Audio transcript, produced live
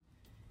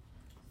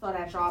So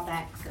that y'all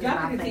back. Y'all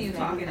can continue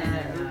talking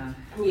and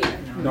yeah.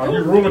 No,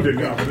 you ruined it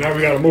now. Now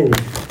we gotta move.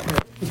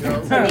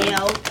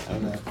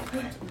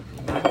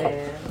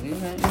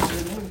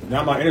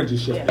 Now my energy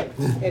shifted.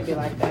 It'd be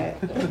like that.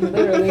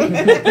 Literally.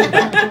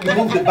 You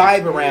move the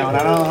vibe around.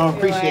 I don't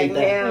appreciate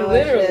that.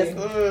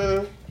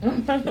 Literally.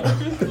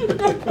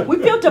 We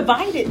feel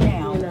divided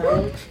now.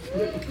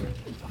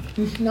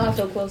 Not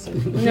so close.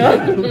 No.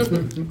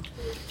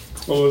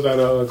 What was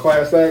that?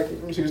 Class act?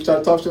 She was trying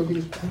to talk to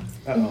him.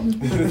 Uh-oh.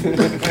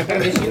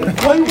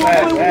 Why you want to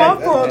play with my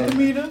frog,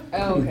 Kamita?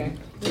 Oh, okay.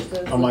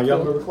 Am I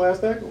yelling over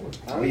class act?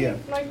 Oh, yeah.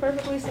 Like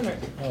perfectly centered.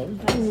 Oh,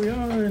 we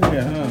are in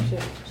there, huh?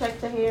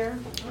 Check the hair.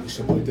 You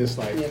should put this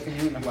like. Yeah, because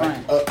you in the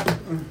front.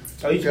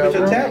 Oh, you should put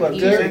your tab up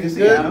there so you can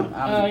see it.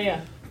 Oh,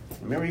 yeah.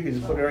 Remember, you can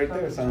just put it right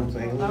there or something. So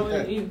you I look was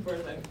at that. eating for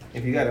a second.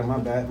 If you got it, my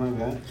bad. I'm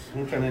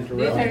trying to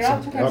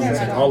interrupt. Y'all been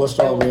taking all the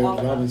strawberry.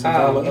 Y'all been taking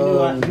all the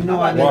You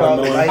know I need all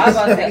the watermelon. lights. I was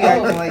about to say,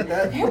 acting like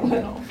that. Tried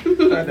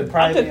to I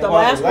deprive me took the of all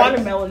last lights.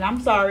 watermelon.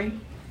 I'm sorry.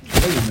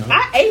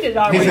 I ate it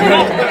already.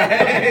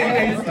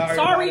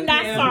 Sorry,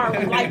 not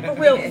sorry. Like, for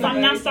real, because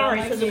I'm not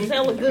sorry because it was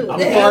hella good. I'm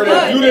sorry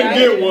that you didn't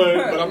get one,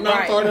 but I'm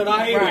not sorry that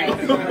I ate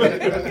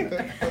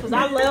it. Because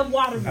I love Oh,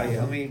 watermelon. yeah,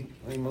 let me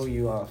move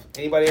you off.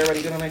 Anybody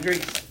already good on that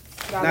drinks?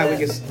 Now we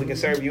can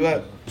serve you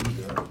up.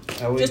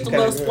 Just a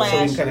little So we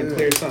splash. can kind of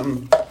clear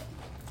something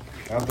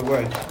out the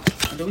way.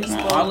 Do we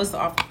want all this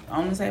off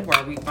on the table, or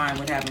are we fine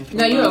with having?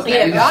 No, you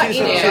okay. Yeah, y'all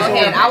eat it.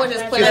 Okay, I would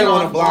just put She it doesn't on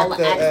want to block all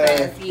the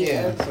access.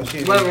 yeah. So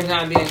she Whatever's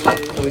not being so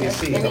we can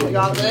see. And then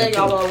y'all good?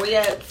 Y'all want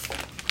re-ups?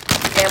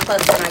 And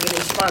plus, when I get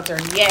these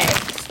sponsored,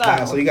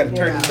 yes. So you got to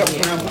turn the cups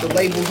around, put the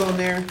labels on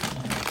there.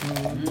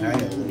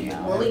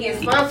 When we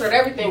get sponsored,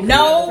 everything.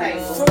 No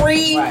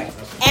free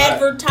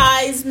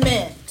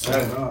advertisement.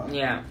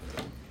 Yeah.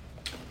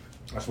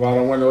 That's why I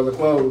don't wear no other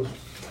clothes.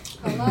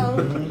 Hello.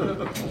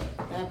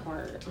 That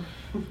part.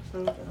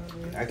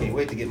 I can't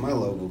wait to get my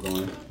logo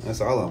going. That's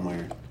all I'm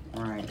wearing.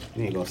 Right.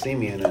 You ain't gonna see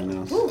me in nothing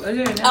else. Oh.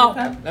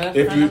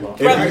 If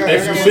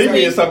you see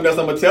me in something else,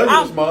 I'm gonna tell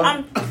you this,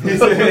 Mom.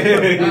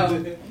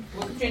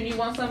 Can you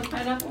want some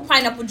pineapple?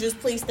 Pineapple juice,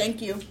 please.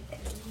 Thank you.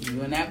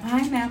 You and that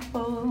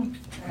pineapple.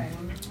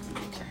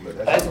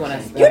 That's when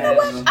I You know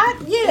what?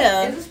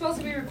 Yeah. Is it supposed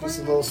to be recorded? Just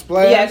a little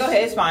splash. Yeah, go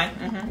ahead. It's fine.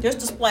 Mm-hmm. Just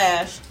a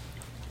splash.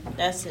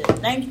 That's it.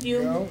 Thank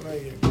you.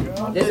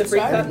 This is a free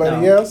cup.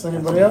 Anybody No. else?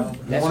 Anybody else?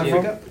 That's Want a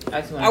your free cup?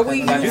 I just wanna Are we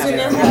talk about using it.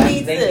 it? Who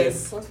needs Thank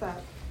this? What's that?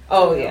 you.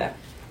 Oh yeah.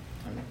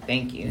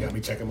 Thank You you. got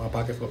me checking my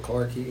pocket for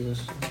car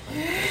keys.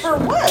 For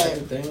what?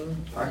 Thing.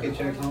 Pocket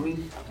check,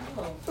 homie.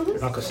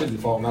 I could sit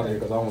falling out of here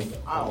because I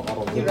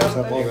don't give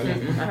myself over there. I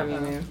have you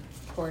in.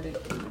 Recorded.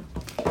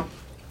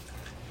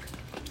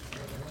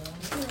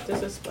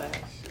 Just a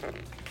splash.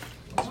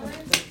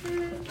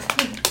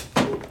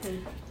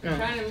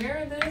 Trying to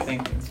mirror this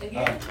Thank you.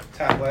 again.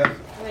 Top left.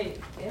 Wait,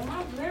 am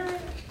I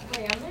mirroring?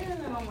 Wait, I'm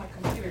mirroring it on my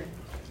computer,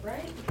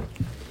 right?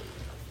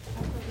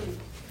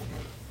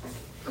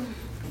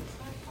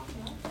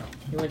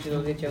 You want you to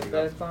go get your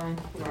cell phone?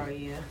 Oh,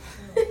 yeah.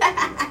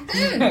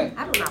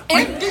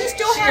 And do you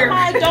still have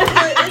my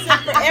donut? Is it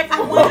for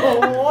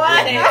everyone?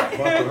 What? I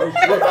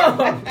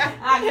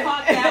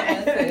caught that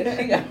one.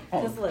 She got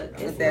Just look.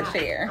 With that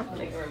chair.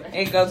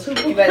 it goes.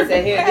 You better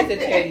say, here, get the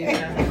chair. You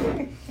know.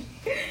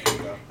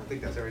 I think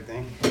that's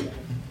everything.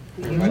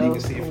 Everybody can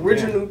see it from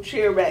Original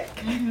chair back.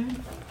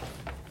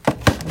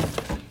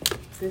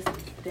 This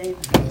David.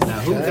 there. Now,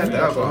 who got the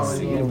alcohol?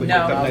 You can put your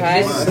No, cup next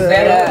okay. to mine.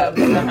 Set up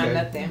behind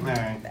nothing. All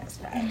right. That's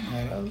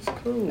right. That was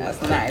cool.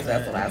 That's nice.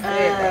 That's what I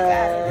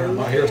said.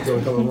 My hair's still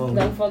coming along.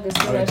 Don't focus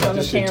too much on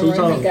the This shit camera.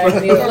 2 times. You guys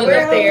need to look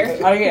up there.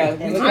 Oh yeah.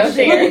 Look up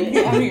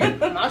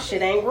there. My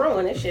shit ain't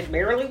growing. This shit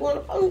barely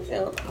want to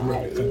function. I'm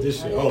ready to cut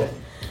this shit off.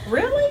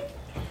 Really?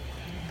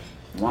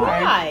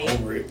 Why?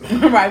 Over it.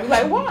 Right. We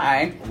like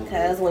why?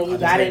 Because when you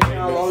got it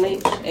on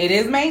it, It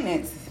is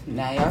maintenance.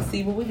 Now y'all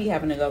see what we be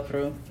having to go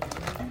through.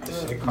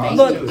 It costs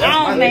Look, too.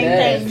 I don't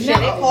maintain shit,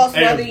 it costs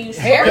whether you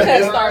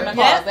Haircuts starting to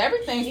cost.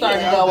 Everything's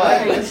starting to go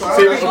up.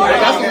 See, that's why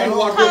I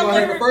walked in my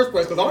hair in the first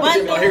place because I want to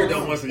get my hair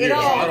done once a year. So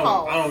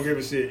I don't give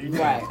a shit. You know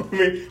Right. what I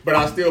mean? But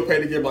I still pay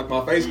to get like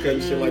my face cut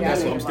and shit like that.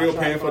 So I'm still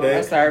paying for that.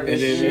 A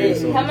service. And then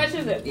so How much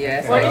is it?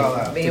 Yes.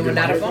 Yeah. Being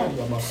without a phone.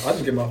 I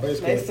just get my face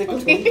cut.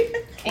 basically.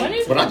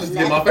 But I just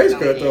get my face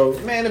cut though.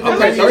 Man, if I'm I'm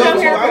paying so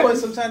 $30 I was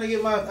some time to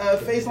get my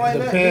face lined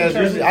up. Depends.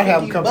 Usually I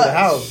have them come to the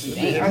house. You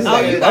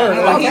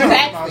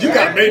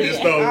got maintenance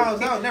though.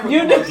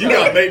 You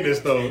got maintenance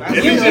though. If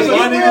it's just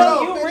money,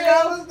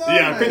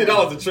 yeah,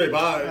 $50 a trip.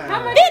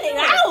 How much?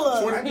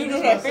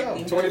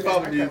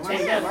 $25 would be.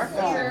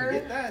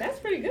 That's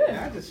pretty good.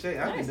 I've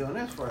been doing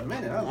this for a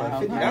minute. I was like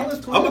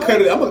 $50. I'm gonna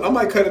cut it. I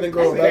might cut it and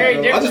grow it Very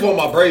back. Though. I just want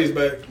my braids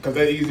back because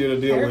they're easier to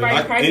deal with.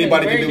 Everybody's pricing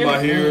Anybody is can do very my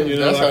hair. You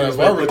know, That's I how can the just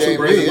barber put 2 gave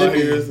braids me. in my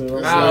hair. You know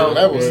what I'm saying?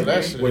 That was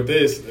that shit. With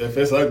this, if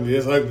it's ugly,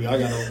 it's ugly. I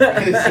got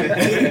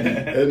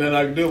and then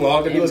I can do all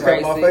I can do is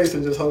cut my face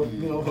and just hope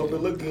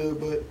it look good.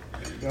 But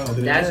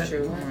That's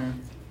true.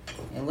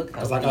 It looks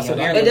It's like I said,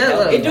 it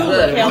does look. It do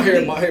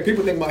look my hair,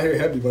 people think my hair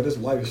heavy, but it's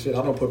light as shit.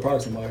 I don't put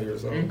products in my hair,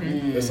 so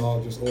it's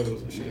all just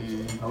oils and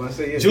shit. So. I want to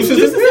say, yeah,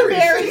 Juices and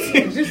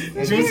berries.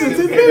 Juices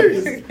and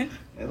berries.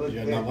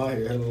 Yeah, not my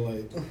hair hella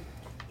light.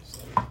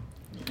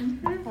 I'm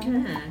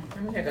gonna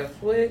take a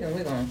swig and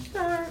we're gonna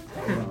start.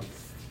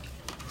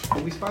 Are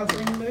we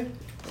sponsoring today?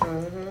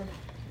 No.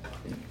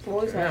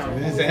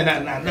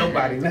 Not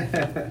nobody.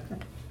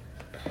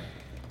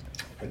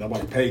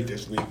 Nobody paid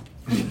this week.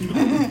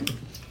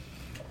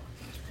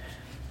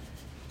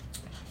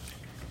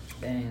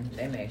 Dang,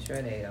 they made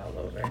sure they all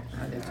over. I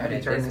just I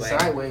turned turn it it this way.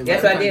 sideways.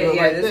 Yes, I did.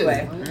 Yeah, this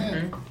way.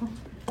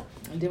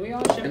 Did we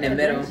all share In the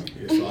middle.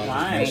 Yeah, so I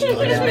Right. just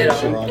make In the middle.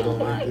 sure I go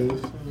like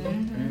this.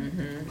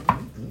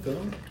 Okay.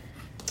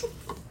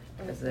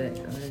 That's it.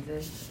 What is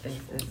this?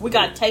 We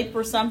got tape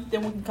or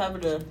something. We can cover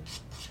the.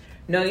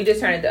 No, you just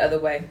turn it the other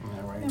way.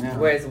 Right now.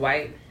 Where it's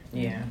white.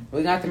 Yeah.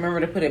 We got to remember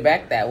to put it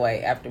back that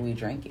way after we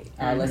drink it.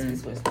 Or unless we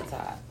switch the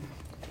top.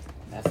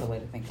 That's the way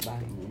to think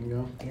about it. There you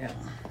go. Yeah.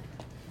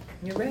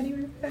 You ready?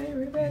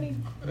 Ready?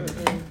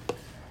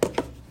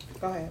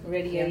 Go ahead.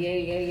 Ready?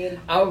 Yeah.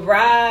 All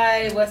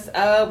right. What's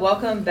up?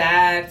 Welcome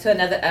back to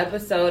another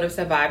episode of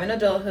Surviving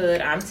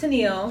Adulthood. I'm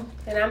Tennille.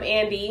 And I'm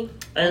Andy.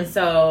 And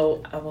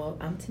so, well,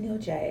 I'm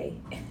Tennille J.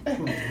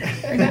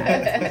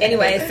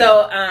 Anyway,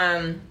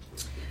 so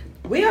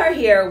we are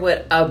here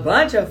with a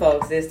bunch of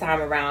folks this time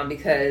around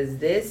because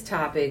this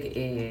topic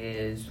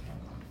is,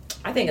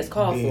 I think it's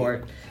called for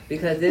it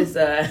because this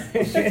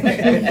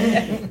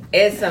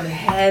is some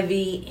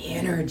heavy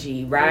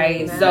energy,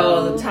 right?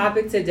 So the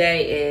topic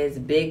today is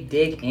big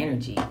dick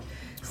energy.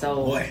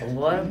 So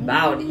what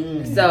about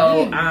it?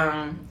 So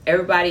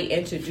everybody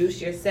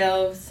introduce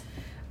yourselves.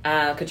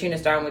 Katrina,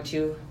 starting with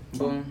you.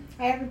 Boom.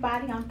 Hey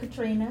everybody, I'm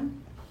Katrina.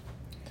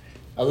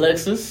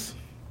 Alexis.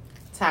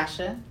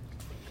 Tasha.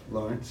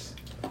 Lawrence.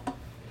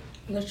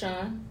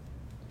 LaShawn.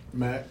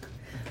 Mac.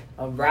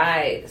 All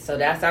right, so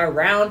that's our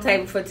round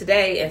table for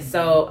today. And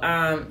so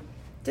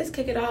just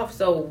kick it off.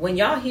 So when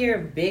y'all hear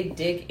big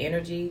dick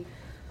energy,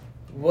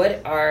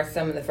 what are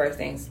some of the first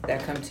things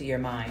that come to your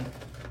mind?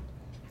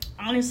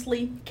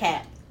 Honestly,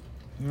 cat.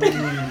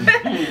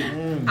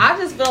 I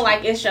just feel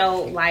like it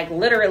showed like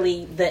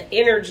literally the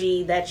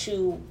energy that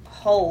you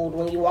hold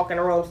when you walk in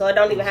a room. So it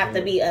don't even have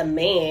to be a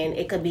man.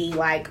 It could be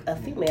like a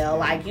female.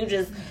 Like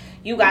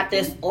you got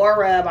this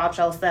aura about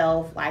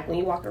yourself. Like when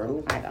you walk in a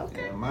room, you're like,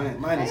 okay. Yeah,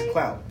 mine is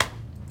clout.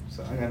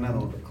 So I got another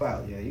one for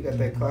clout. Yeah, you got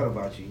that clout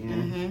about you. You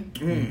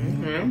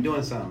know? I'm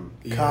doing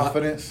something.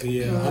 Confidence. I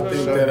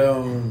think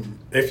that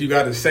if you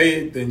got to say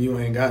it, then you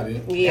ain't got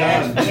it.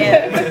 Yeah.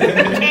 Cat.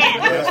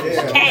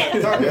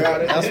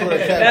 That's what a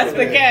cat. That's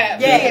the cat.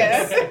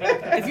 Yes.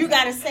 If you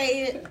gotta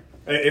say it,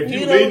 If you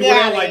You leave don't with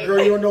that, got like, it.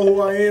 girl, you don't know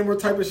who I am, or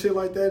type of shit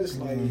like that, it's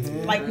like,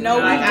 like no,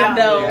 we I don't.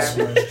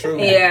 don't. That's true.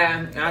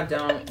 Yeah, I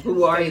don't.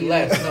 Who are you?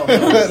 Less. No.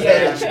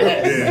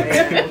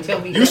 Yeah.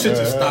 Tell me. You should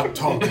just stop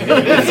talking.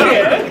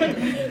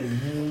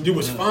 You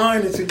was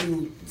fine until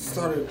you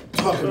started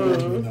talking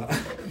about you now.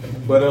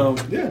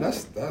 But yeah,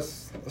 that's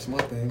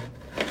my thing.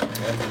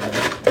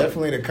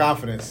 Definitely the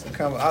confidence.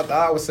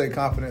 I would say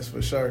confidence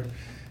for sure.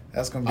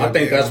 That's gonna be. I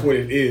think that's what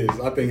it is.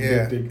 I think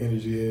Yeah. big dick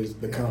energy is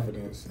the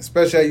confidence.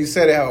 Especially how you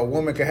said it, how a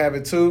woman can have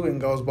it too, and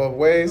goes both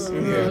ways.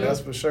 Yeah,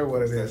 that's for sure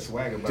what it That is.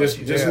 swag about Just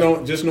you. just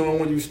knowing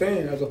where you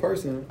stand as a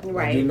person. Like,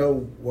 Right. you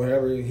know,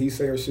 whatever he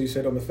say or she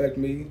said don't affect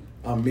me.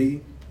 I'm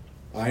me.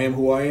 I am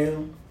who I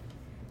am.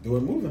 Do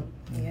it moving.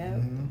 Yeah.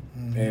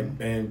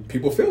 And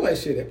people feel like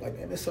shit. They're like,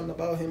 man, there's something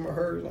about him or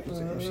her. Like,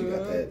 damn, she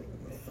got that.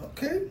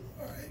 Okay,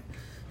 all right.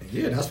 And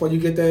yeah, that's why you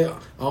get that.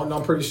 I don't know.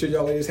 I'm pretty sure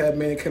y'all ladies have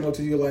men come up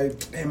to you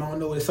like, damn, I don't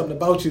know. There's something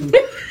about you.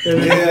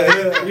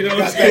 Yeah. You know what I'm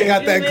Got saying?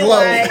 that You be glow.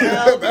 like,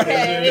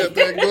 okay. Got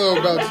that glow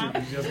about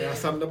you. You just got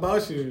something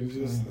about you. It's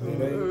just,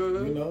 it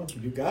ain't, you know,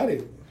 you got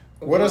it.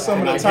 What are some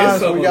of the I get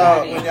times some when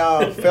of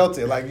y'all felt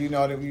it? Like, you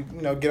know, that we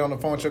get on the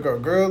phone with your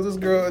girl, this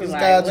Like,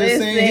 guy I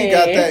just seen, he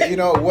got listen. that. You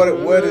know, what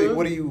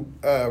are you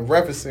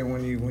referencing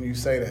when you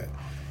say that?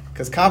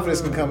 Because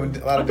confidence can come in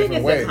a lot I of think different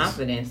it's ways. the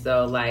confidence,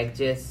 though, like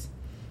just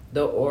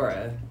the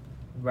aura,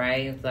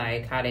 right? It's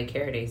like how they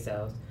carry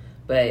themselves.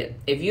 But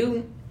if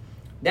you,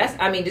 just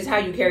how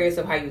you carry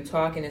yourself, how you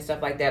talking and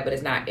stuff like that. But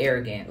it's not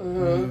arrogant. You know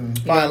what I'm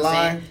Fine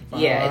line.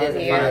 saying? Yeah, it is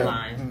a Yeah. fine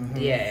line.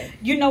 Yeah.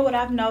 You know what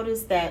I've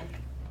noticed, that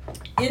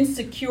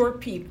insecure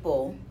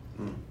people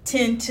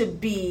tend to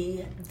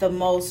be the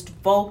most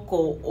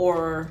vocal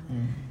or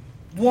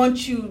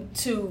want you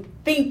to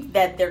think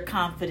that they're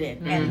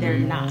confident and they're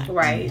not.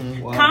 Right.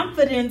 Wow.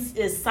 Confidence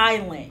is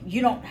silent.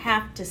 You don't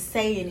have to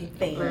say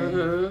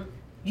anything.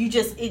 You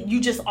just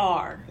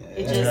are.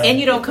 It just And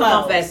you don't come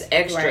off flows. as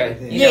extra.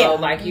 Right. You Yeah. know,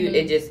 like you,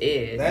 it just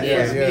is. That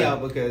yeah. freaks me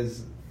out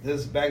because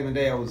this back in the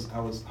day, I was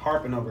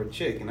harping over a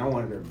chick and I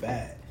wanted her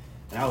bad,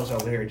 and I was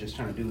over here just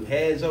trying to do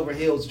heads over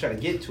heels to try to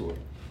get to her.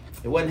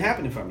 It wasn't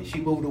happening for me. She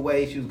moved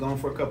away. She was gone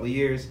for a couple of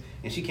years,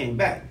 and she came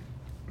back.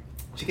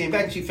 She came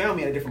back and she found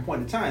me at a different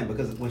point in time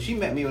because when she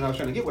met me when I was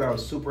trying to get with her, I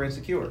was super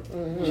insecure.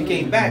 She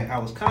came back, I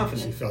was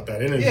confident. She felt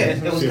that energy.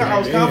 Yeah, I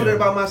was confident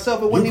about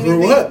myself. It wasn't you even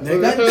grew up,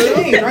 nigga. Nothing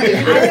changed,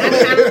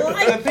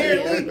 right?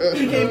 Apparently,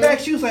 she came back.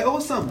 She was like, "Oh,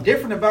 something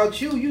different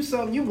about you. You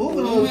moving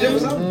a little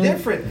different. Something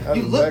different.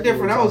 You look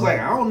different." I was like,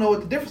 "I don't know what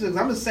the difference is.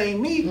 I'm the same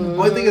me.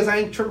 Only thing is, I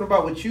ain't tripping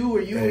about what you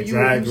or you or you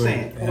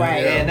saying."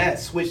 Right. And that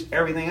switched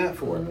everything up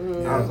for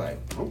her. I was like,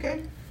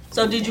 "Okay."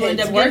 So did you end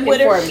up working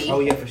getting with her? for me? Oh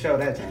yeah, for sure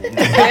that time.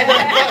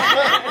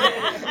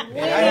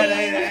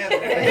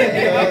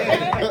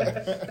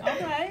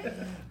 Okay.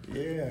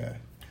 Yeah.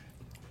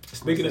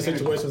 Speaking of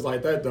situations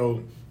like that,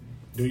 though,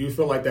 do you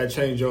feel like that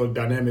changed your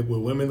dynamic with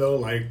women, though?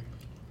 Like,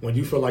 when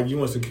you feel like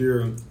you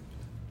insecure,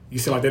 you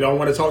feel like they don't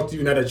want to talk to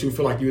you now that you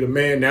feel like you're the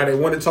man, now they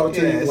want to talk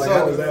to you? Like, so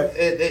how was that?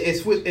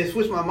 It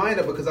switched my mind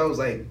up because I was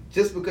like,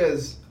 just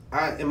because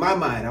in my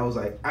mind, I was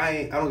like,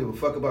 I don't give a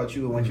fuck about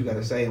you and what you got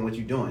to say and what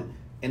you're doing.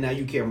 And now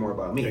you care more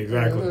about me.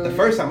 Exactly. The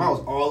first time I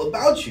was all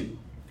about you.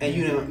 And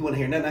you want to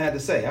hear nothing I had to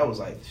say. I was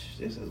like,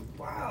 this is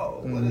wow.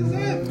 What is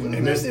that? What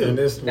does that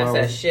do? That's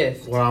a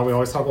shift. Well, we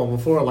always talk about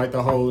before, like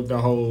the whole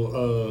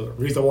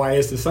reason why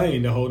it's the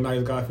same, the whole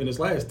nice guy finished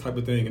last type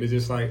of thing. And it's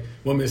just like,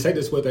 women say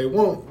this what they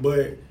want,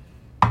 but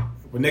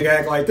when nigga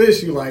act like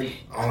this, you like,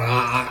 oh,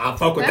 I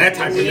fuck with that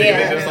type of nigga.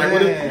 It's just like,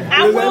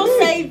 I will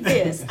say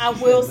this. I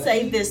will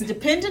say this,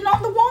 depending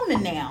on the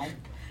woman now,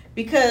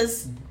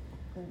 because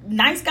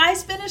nice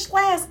guys finish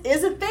last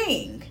is a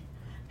thing.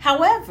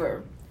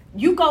 However,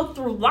 you go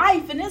through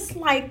life and it's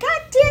like,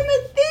 God damn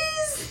it,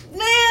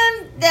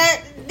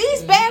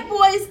 these bad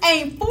boys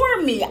ain't for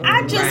me.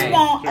 I just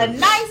want a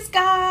nice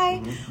guy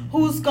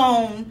who's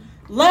gonna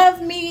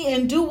love me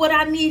and do what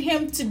I need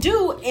him to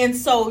do. And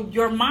so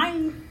your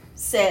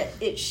mindset,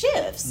 it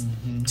shifts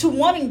to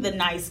wanting the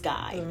nice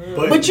guy.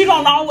 But you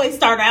don't always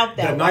start out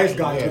that way. The nice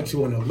guy is what you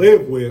want to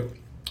live with.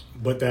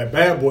 But that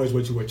bad boy is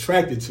what you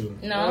attracted to.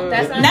 No,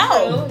 that's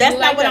not true. That's you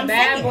not like what the I'm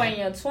bad saying. boy in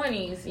your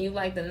 20s. You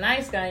like the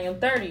nice guy in your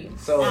 30s.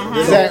 So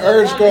Does that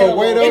urge go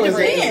away though? It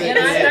depends. In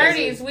our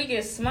 30s, we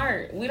get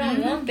smart. We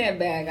don't want that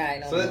bad guy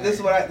no more. So this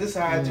is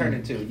how I turned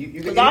into.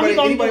 Because all he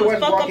gonna do is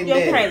fuck up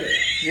your credit.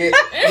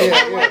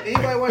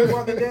 Anybody watch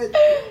Walking Dead?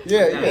 Yeah.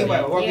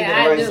 Anybody Walking Dead,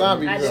 I right? do.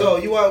 Zombie I girl. do. So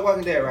you are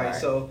Walking Dead, right?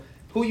 So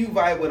who you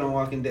vibe with on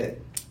Walking Dead?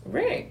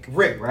 Rick.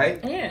 Rick, right?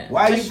 Yeah.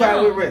 Why you For vibe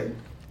sure. with Rick?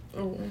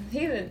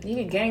 He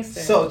a gangster.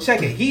 So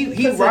check it. He Puts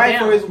it ride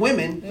down. for his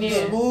women. He's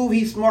Yeah. smooth.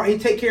 He's smart. He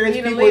take care of his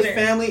He the people, his leader.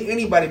 family,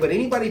 anybody. But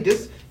anybody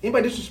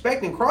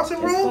disrespecting,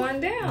 crossing It's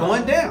road,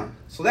 going down.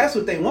 So that's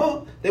what they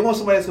want. They want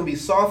somebody that's gonna be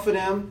soft for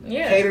them,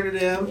 Yeah. cater to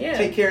them, Yeah.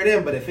 take care of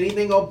them. But if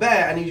anything go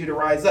bad, I need you to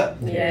rise up.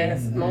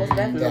 Yes, most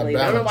definitely. That Don't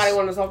balance. nobody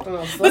want to talk to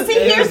no But see,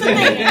 here's the thing.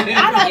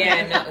 I don't.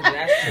 Yeah, no,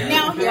 that's true.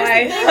 Now here's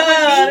Like, the thing with me.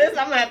 this,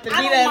 I'm gonna have to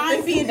I beat don't up mind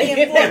this being the nigga.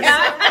 enforcer. I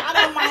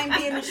don't mind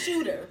being the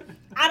shooter.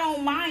 I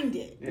don't mind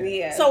it.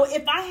 Yeah. So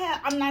if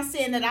I'm not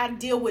saying that I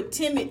deal with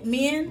timid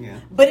men, Yeah.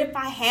 but if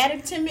I had a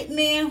timid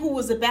man who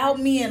was about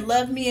me and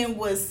loved me and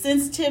was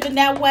sensitive in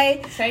that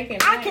way, Taking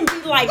I that. can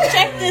be like,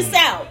 check this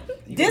out.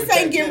 This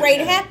ain't getting ready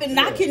to happen.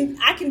 I can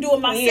do it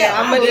myself. Yeah,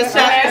 I'm gonna just I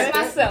try ask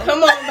myself.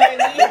 Come on,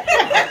 baby.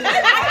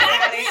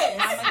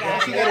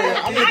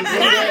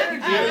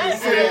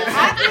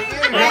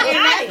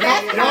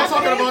 Y'all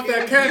talking about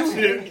that cat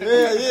shit.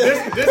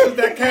 This is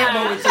that cat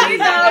moment to me.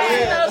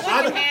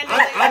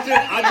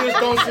 I just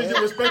don't see you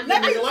respecting a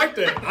nigga like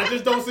that. I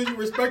just don't see you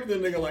respecting a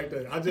nigga like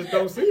that. I just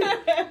don't see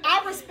it.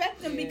 I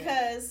respect him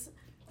because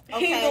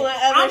He's doing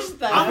other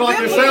stuff. I feel like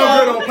it sounds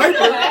good on paper.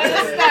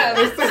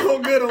 It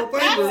sounds good on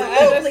paper.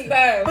 Absolutely.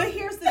 But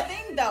here's the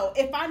thing, though.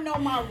 If I know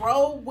my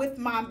role with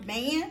my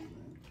man,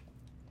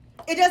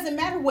 it doesn't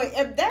matter what.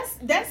 If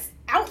that's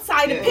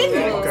outside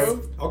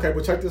opinion. Okay,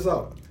 but check this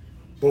out.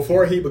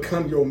 Before he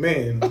become your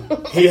man,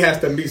 he has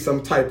to meet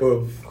some type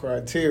of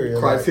Criteria.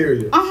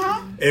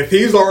 If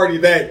he's already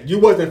that, you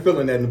wasn't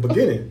feeling that in the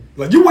beginning.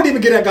 Like, you wouldn't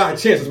even give that guy a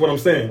chance, is what I'm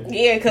saying.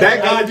 Yeah, because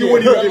that guy, you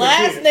wouldn't even the give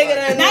last a chance. nigga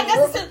that Not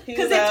necessarily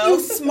because if you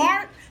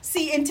smart,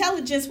 see,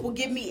 intelligence will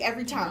get me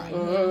every time.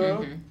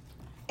 Mm-hmm.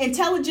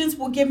 Intelligence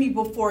will get me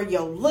before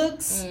your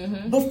looks,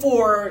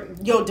 before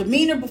your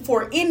demeanor,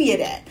 before any of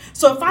that.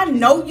 So if I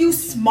know you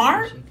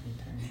smart,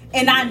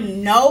 and I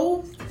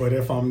know, But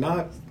if I'm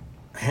not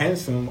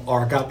handsome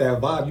or got that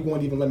vibe, you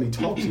won't even let me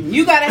talk to you.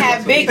 You gotta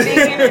have big dick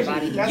energy.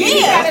 Yeah.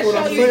 You That's what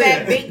gotta show I'm you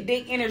that saying. big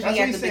dick energy That's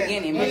what at he's the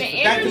saying. beginning. And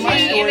the Back to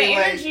my story, like,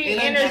 energy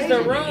it enters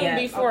the room Yeah.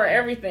 before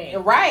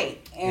everything. Right.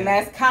 And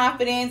that's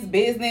confidence,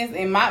 business.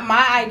 And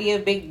my idea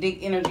of big dick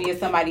energy is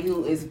somebody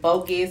who is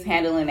focused,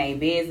 handling a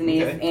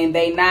business, and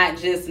they not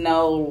just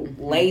no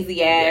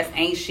lazy ass,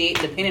 ain't shit,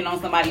 depending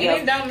on somebody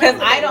And it else. don't Because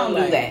matter I what don't they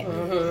do look that.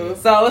 like.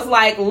 So it's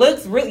like,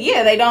 looks really,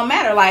 they don't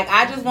matter. Like,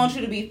 I just want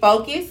you to be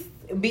focused,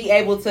 be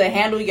able to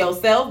handle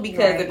yourself,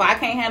 because if I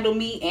can't handle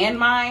me and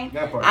mine,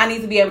 That part. I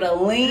need to be able to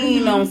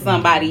lean on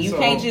somebody. You So-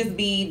 can't just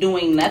be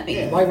doing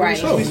nothing. Like Right.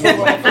 yourself. You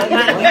gotta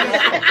know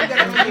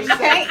yourself. You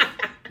can't.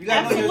 You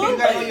gotta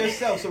know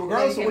yourself. yourself. So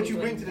regardless of what you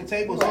bring to the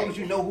table, as long as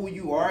you know who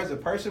you are as a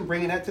person,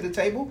 bringing that to the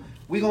table,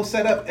 we gonna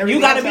set up. You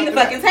gotta be the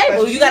fucking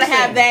table. You gotta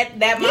have that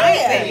mindset.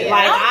 Yeah.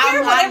 Like I don't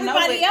care what I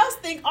everybody else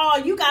think.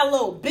 Oh, you got a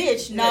little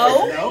bitch.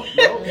 No, No.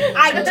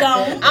 I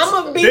don't. I'm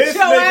gonna beat This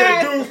your nigga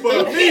ass. do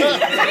for me.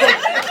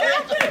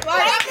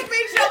 Like, I can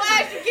beat your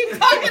ass. You keep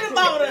talking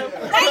about him.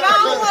 Like, I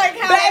don't like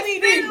how he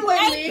did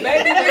with me.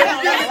 Baby,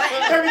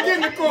 Let me get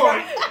in the car.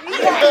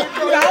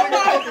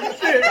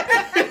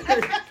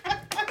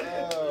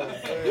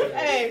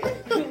 Hey,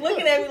 you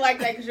looking at me like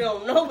that because you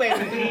don't know, baby.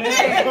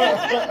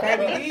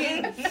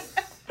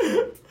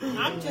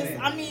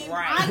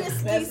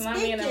 Honestly That's my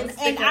man, speaking, I'm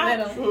sticking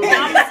and I'm with him.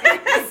 gonna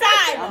stick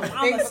beside him.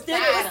 I'm gonna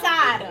stick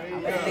beside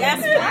him.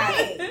 That's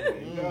right.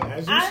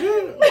 As you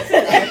should. As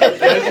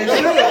you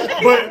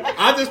should. But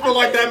I just feel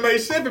like that may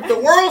shift. If the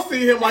world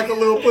see him like a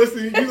little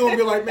pussy, you gonna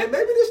be like, man,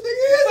 maybe this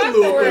nigga is a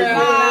little pussy.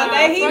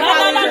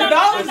 No.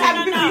 Those type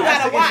of people you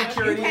gotta watch.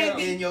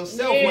 Insecurity in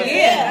yourself.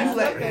 Yeah. You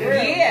let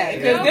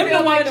Because them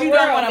the ones you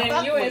don't want to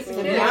fuck you with.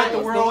 insecure. Not the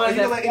world. ones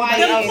You that's like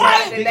quiet.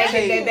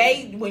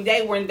 anybody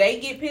When they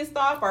get pissed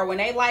off or when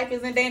their life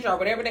is in danger or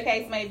whatever the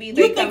case may be, You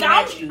they think come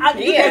at you. Because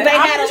they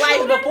had a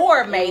life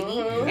before maybe,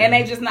 and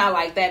they just not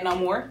like that no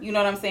more. You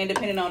know what I'm saying?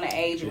 Depending on the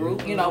age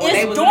group, you know, when It's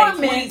they was in their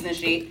dormant. 20s and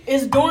shit.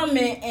 It's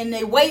dormant, and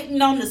they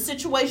waiting on the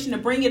situation to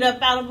bring it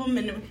up out of him,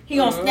 and he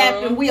gonna snap,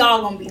 and we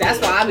all gonna be. That's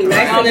dead. why I be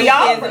nice to them Be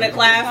kids over. in the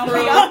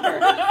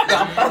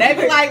classroom. They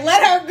be like,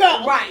 let her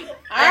go. Right.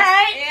 All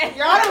right.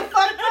 Y'all done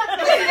fucked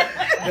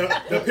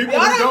up. The people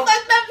Y'all who done don't.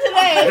 fucked up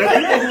today. The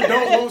people who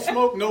don't want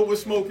smoke know what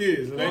smoke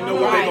is, and they know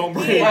what they gonna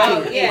bring to it.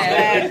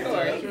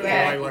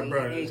 Like,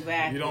 bro,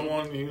 Exactly. you don't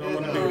want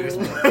to do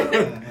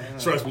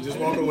this. Trust me, just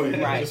walk away.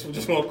 Right.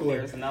 Just walk away.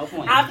 There's no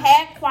point. I've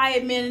had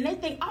quiet men, and they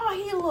think, "Oh,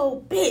 he a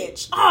little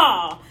bitch."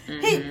 Oh,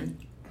 he.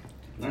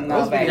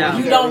 No, baby.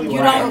 You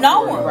don't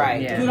know him.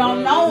 Right. You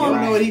don't know him. You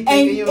don't know what he And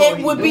thinking, you don't know what it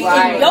he would be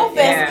doing. in your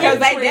best Because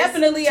they interest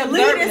definitely to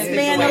leave observe this the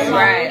man situation.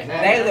 alone. Right.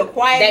 They the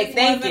quietest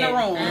They ones in the thinking.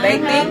 room. They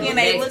thinking,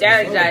 they look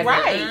strategizing.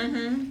 right.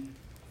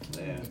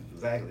 Yeah,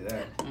 exactly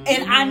that.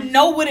 And I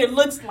know what it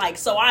looks like,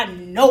 so I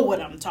know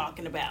what I'm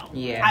talking about.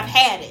 Yeah. I've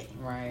had it.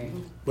 Right.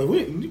 But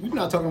we're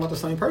not talking about the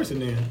same person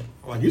then.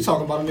 Like, you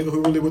talking about a nigga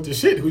who really with the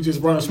shit, who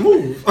just runs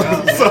smooth. So,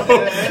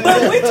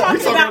 But we're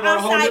talking about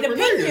a whole outside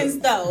different opinions,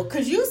 though,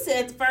 because you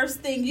said the first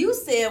thing you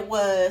said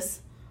was,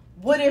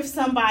 "What if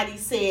somebody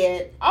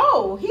said,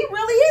 oh, he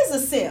really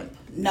is a simp?"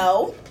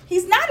 No,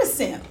 he's not a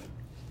simp.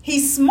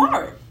 He's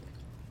smart.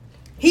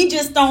 He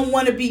just don't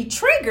want to be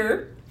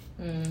triggered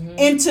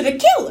into the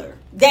killer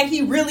that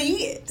he really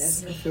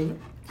is. I feel it.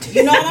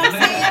 You know what I'm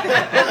saying?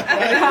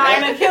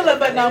 I ain't a killer,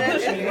 but no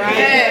pushing, right?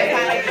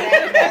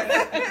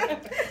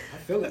 I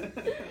feel it.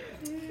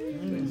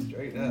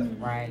 Straight up.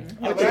 Right.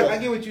 Yeah, but I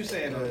get what you're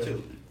saying though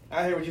too.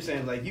 I hear what you're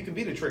saying. Like, you can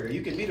be the trigger.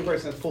 You can be the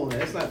person that's pulling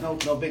it. It's not no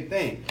big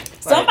thing.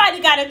 Like, Somebody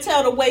got to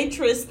tell the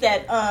waitress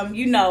that,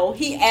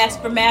 he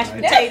asked for mashed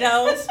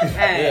potatoes.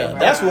 Yeah,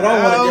 that's what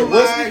I want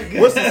to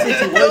get. What's the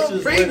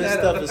situations where this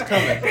stuff is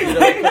coming?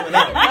 Coming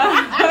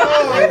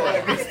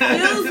out.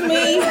 Excuse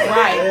me.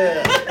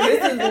 Right.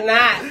 This is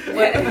not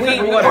what we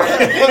ordered.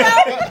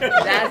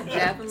 That's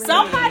definitely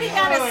Somebody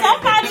got to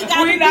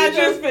We're be not the-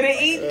 just finna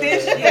eat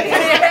this shit.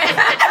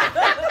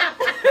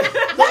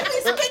 Let me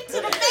speak to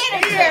the manager.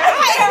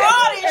 I hear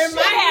all this In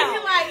my shit head, out. he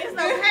like, it's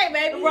okay,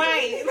 baby.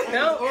 Right.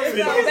 No, it's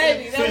okay,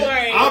 baby. Don't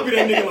worry. I'll be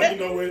that nigga like, you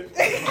know what?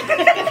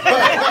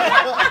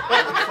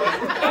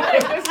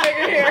 This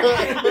nigga here.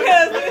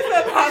 Because it's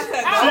about to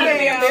She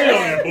on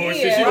that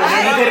bullshit. She gonna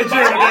have me go to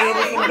jail today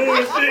over some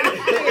bullshit.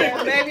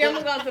 Yeah, baby, I'm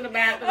gonna go to the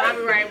bathroom. I'll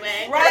be right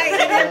back. Right.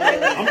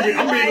 I'm being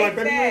like,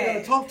 baby, you ain't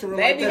gotta talk to her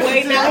Baby, like that.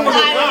 waiting She just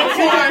outside.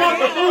 bought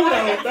the food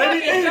out,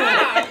 baby.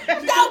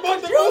 She just bought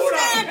the You food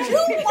said out. you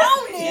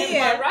wanted.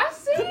 Yeah,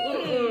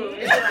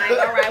 it's like,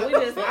 all right,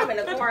 I'm in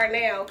the car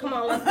now. Come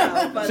on, let's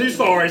go. Fuck She's you.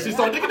 sorry. She's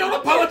sorry. Nigga, don't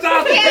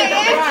apologize.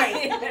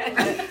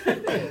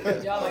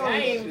 Y'all like, I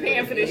ain't even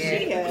paying for this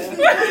shit. It's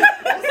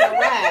a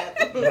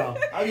wrap. No.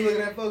 I be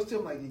looking at folks too.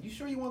 I'm like, you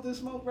sure you want this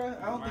smoke, bro?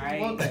 I don't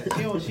think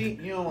you want that.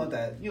 You don't want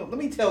that. Let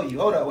me tell you.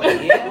 Hold up,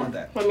 wait. You don't want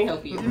that. Let me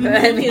help you.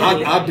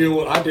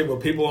 I deal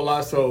with people a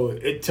lot, so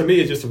to me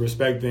it's just a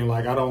respect thing.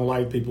 Like, I don't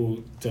like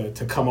people to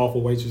come off a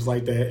waitress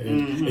like that.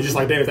 And it's just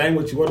like, damn, if that ain't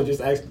what you order,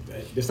 just ask.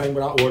 This ain't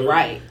what I ordered.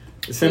 Right.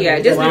 It's simple. Yeah,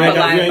 just you be ain't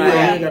polite you about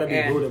ain't it. gotta be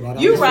Yeah. rude about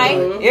it. You right.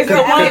 It's the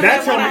one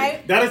That'll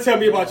right. tell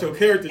me about your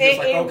character. Just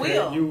like, It okay,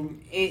 will.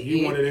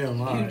 you wanted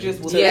him. All You right. just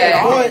will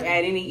Yeah. at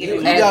any If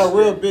you given got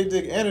real big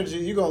dick energy,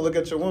 you gonna look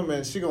at your woman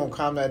and she gonna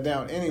calm that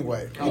down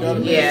anyway. You know what I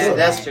mean? Yeah, So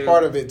that's true.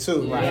 part of it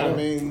too. You Right. know what I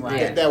mean?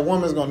 Right. That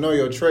woman's gonna know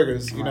your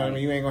triggers. You know what I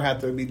mean? You ain't gonna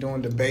have to be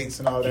doing debates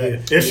and all that.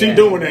 Yeah. If she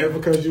doing that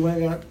because you ain't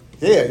got.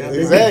 Yeah,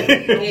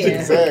 exactly. Yeah.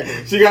 Exactly.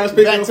 She gotta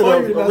speak Back in to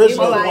front the of you.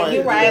 original Like, point.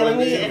 you right. Let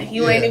me.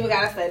 You ain't Yeah. even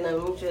gotta say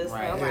nothing. Just all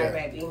right, Yeah.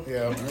 baby.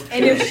 Yeah.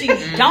 And if she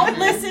don't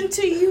listen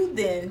to you,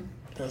 then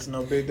That's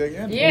no big dick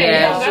energy.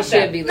 Yeah, she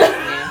should be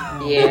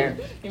listening. Yeah.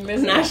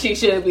 Now she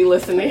should be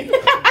listening.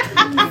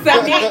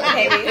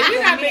 If you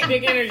got big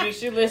dick energy,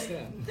 she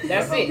listening.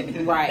 That's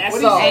it. Right.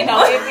 That's all. all. Ain't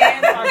no ifs,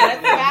 ands, or buts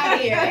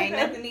about it. Ain't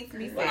nothing needs to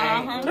be said.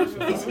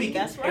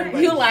 That's right.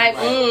 You like,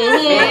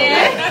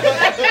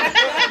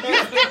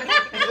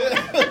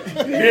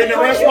 Here in the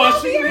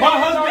restaurant, my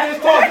husband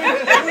is talking.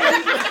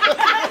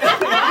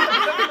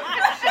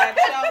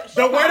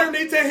 The waiter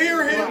needs to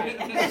hear him.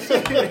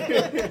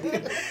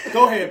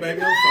 Go ahead,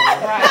 baby. I'm sorry.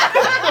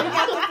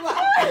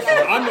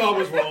 I know I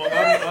was wrong. I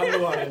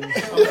know I didn't. I'm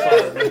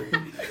sorry.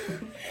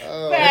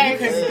 You can't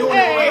be doing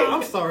it right.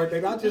 I'm sorry,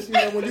 baby. I just,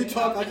 when you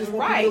talk, I just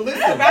want people to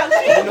listen. About you.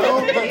 I'm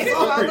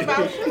sorry.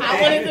 I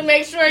wanted to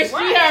make sure she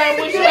heard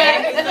what you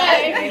had to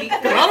say.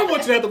 I don't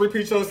want you to have to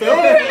repeat yourself.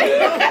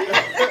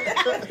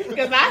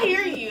 Because I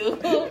hear you.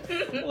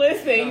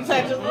 Listen, you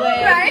touch his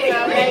leg.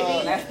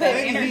 Right. That's the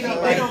energy.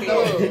 They don't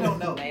know. They don't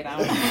know. They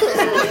don't.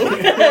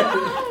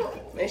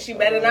 and she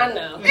better not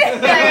know.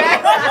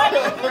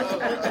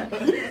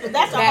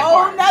 That's a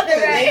whole nother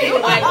thing.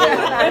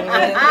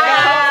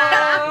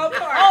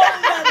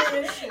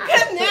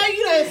 Because now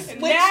you done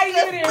switched Now you the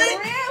done switch.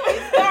 really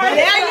started.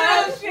 Now you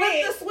done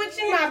flipped the switch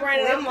in my brain,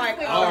 and I'm like,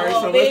 oh, All right, so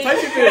let's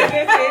take it there.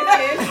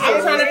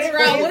 I'm trying to figure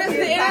out what is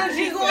the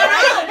energy going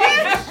on,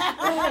 bitch.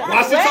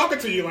 Why she talking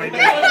to you like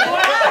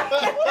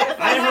that?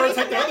 I ain't heard her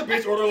take the other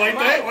bitch order like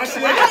that. Why she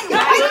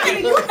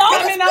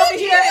Coming over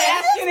here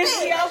asking if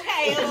she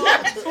okay.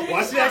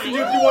 Why she asking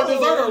you if you want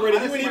dessert already?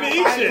 You ain't even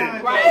eat shit.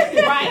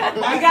 Right.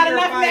 We got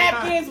enough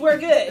napkins. We're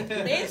good.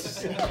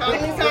 Bitch, how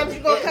many times you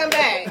gonna come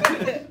back?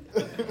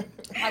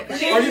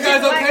 Are you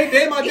guys okay?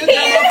 Damn, I just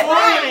got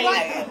my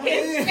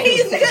phone.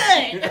 He's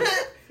good,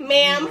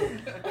 ma'am.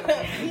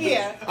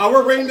 Yeah. I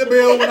will ring the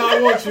bell when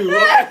I want you.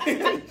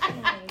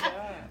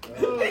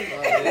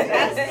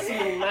 That's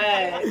too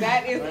much.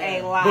 That is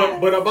a lie.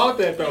 But about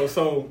that though,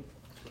 so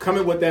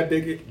coming with that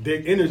big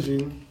dick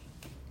energy,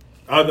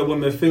 other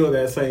women feel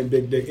that same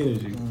big dick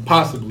energy,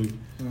 possibly.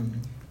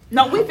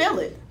 No, we feel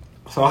it.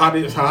 So how do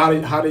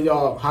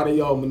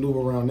y'all maneuver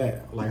around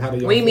that? Like how do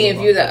y'all? What do you mean if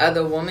feel you're about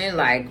the other woman?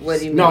 Like what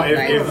do you mean? No,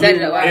 like, set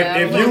it up.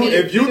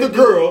 if you the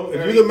girl,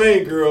 if you the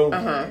main girl,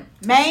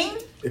 Main?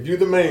 if you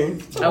the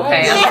main,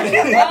 Okay.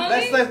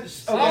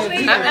 Let's I'm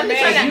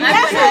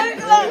just trying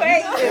to.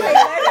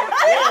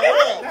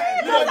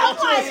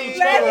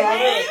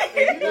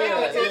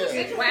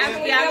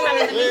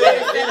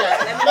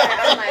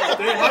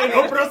 I didn't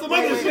open up some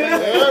other shit.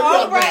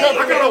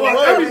 I gotta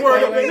watch every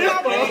word up in this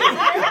phone.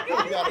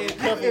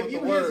 If you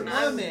his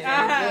woman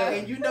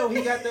and you know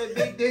he got that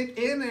big dick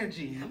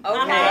energy, Okay.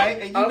 right?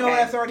 And you know Okay.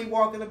 that's already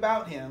walking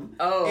about him.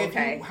 Oh, If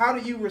okay. how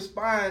do you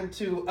respond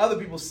to other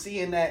people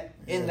seeing that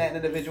in that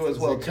individual as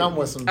well? They come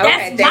with some.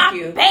 Okay, thank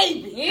you.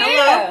 Baby.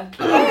 Yeah.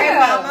 Okay,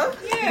 mama.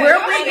 Where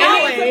we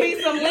There needs to going?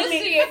 be some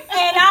limits.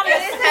 And I'm There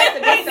needs to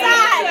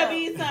inside.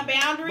 be some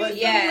boundaries, some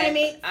yes,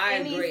 limits.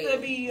 I There agree. needs to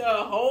be a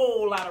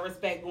whole lot of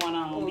respect going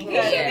on because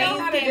Yeah. You know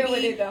how to deal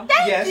with it, though.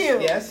 Yes, you.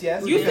 yes.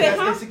 You because said,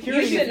 that's huh?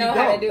 insecurity You if should know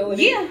how to don't. deal with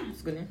it. Yeah.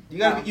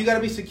 You gotta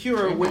be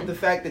secure with the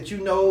fact that you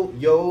know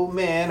your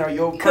man or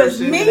your 'Cause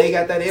person, me- they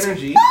got that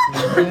energy,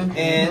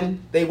 and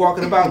they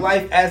walking about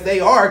life as they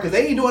are because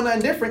they ain't doing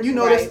nothing different. You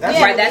know Right. that's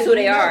Right, that's who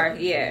they are.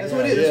 Yeah. That's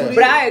what it is. That's what it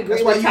But is. I agree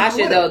That's why with you Tasha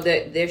with though it.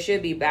 that there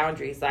should be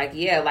boundaries. Like,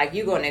 yeah, like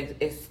you're going to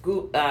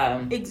exude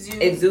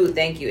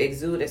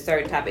a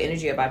certain type of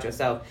energy about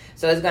yourself.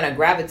 So it's going to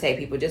gravitate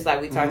people, just like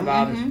we talked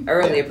about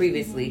earlier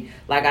previously.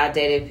 Like I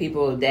dated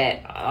people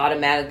that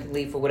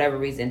automatically, for whatever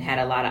reason, had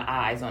a lot of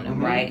eyes on them,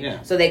 right?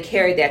 Yeah. So they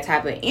carried that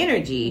type of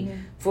energy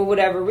for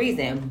whatever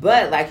reason.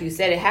 But like you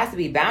said, it has to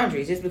be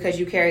boundaries. Just because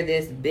you carry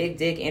this big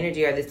dick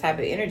energy or this type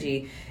of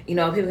energy, you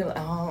know, people are like,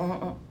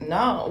 oh,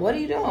 no, what are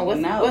you doing?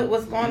 What's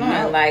going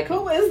on? Like,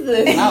 Who is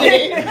this?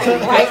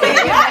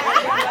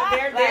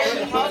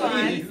 hold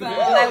on.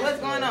 Like, what's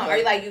going on? Are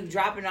you like you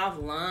dropping off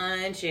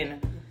lunch and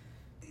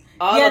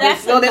all Yeah, of this?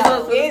 that's So this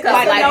enough. was It's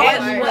like,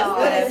 like,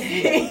 what's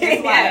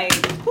It's like,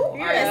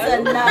 That's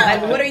enough.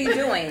 like, what are you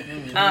doing?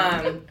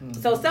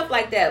 So stuff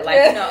like that,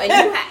 like you know,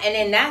 and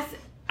then that's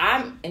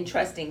I'm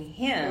entrusting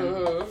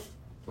him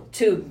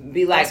to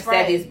be like That's set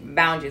right. these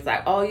boundaries.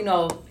 Like, oh, you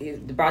know, you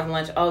brought me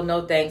lunch. Oh,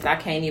 no thanks. I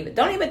can't even.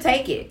 Don't even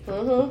take it.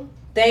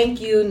 Thank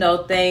you.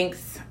 No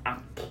thanks. I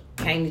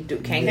can't do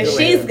And it.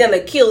 she's gonna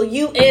kill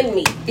you and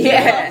me.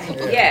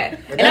 Yeah.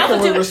 And that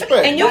come with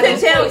respect. And you can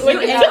tell.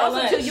 And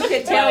also too, you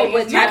can tell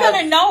what You're type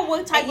gonna of. know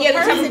what type Yeah, of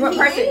the type person of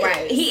person he is.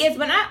 right. he is,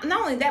 but not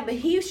only that, but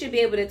he should be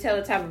able to tell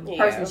the type of Yeah.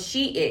 person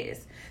she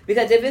is.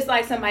 Because if it's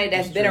like somebody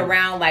that's been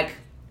around, like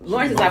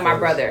Lawrence is like my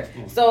brother,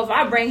 so if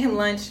I bring him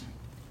lunch,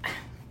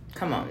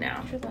 come on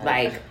now,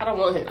 like I don't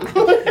want him.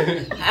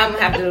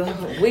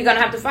 we're gonna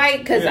have to fight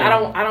because I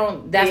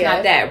don't. That's Yeah.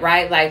 not that,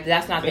 right? Like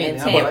that's not the Man,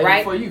 intent, I'm like, right?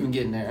 Before you even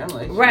get in there, I'm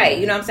like, Right,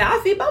 you know what I'm saying? I'll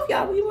feed both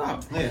y'all what you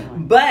want. Yeah.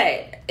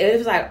 But it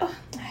was like, oh,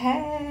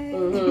 hey,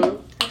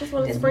 I just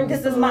want to spring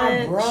this is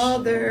my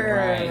brother.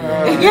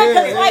 Yeah,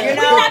 because like You we're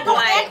know, not gonna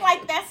like, act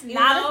like that's you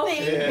not know, a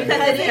thing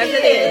because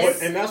it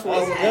is. And that's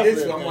what I'm like,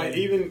 I'm like,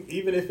 even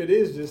if it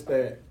is just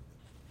that,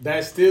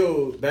 that's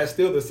still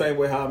the same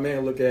way how a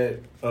man look at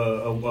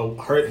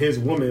his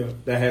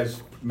woman that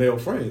has male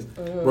friends,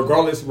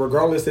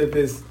 regardless if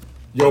it's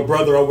your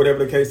brother or whatever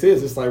the case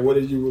is. It's like, what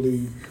did you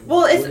really?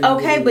 Well, it's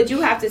okay, but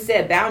you have to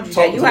set boundaries.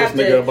 You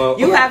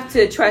have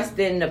to trust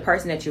in the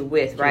person that you're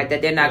with, right?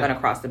 That they're not going to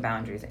cross the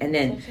boundaries, and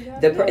then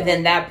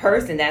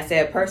that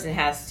said person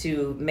has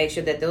to make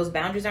sure that those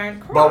boundaries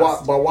aren't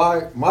crossed. But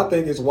why? My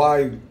thing is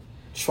why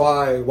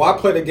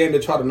play the game to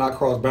try to not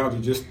cross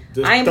boundaries? Just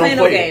I ain't playing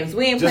no games.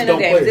 We ain't playing no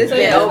games. It's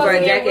been over a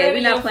decade.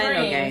 We're not playing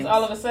no games.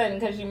 All of a sudden,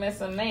 because you met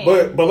some man.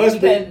 But let's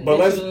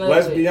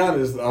be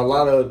honest. A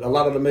lot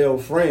of the male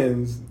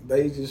friends,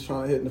 they just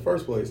trying to hit in the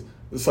first place.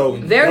 So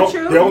very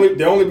true.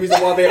 The only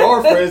reason why they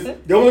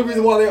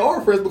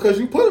are friends, because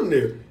you put them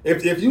there.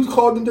 If you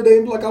called them today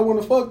and be like, I want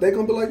to fuck, they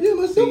gonna be like, yeah,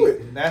 let's do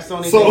it. That's the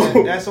only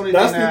thing. That's the only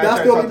thing that I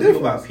try to talk to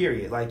people about.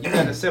 Period. Like, you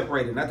got to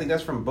separate it. And I think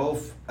that's from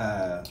both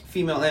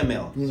female and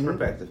male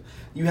perspective.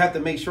 You have to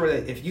make sure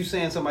that if you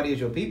saying somebody is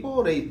your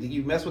people,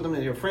 you mess with them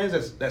as your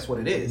friends. That's what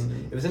it is.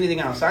 If it's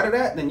anything outside of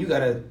that, then you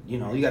gotta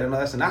know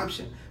that's an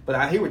option. But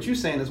I hear what you're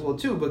saying as well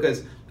too,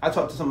 because I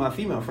talked to some of my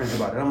female friends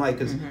about it. I'm like,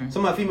 because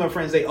some of my female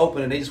friends, they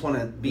open and they just want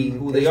to be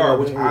who they are,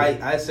 which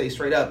I say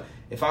straight up.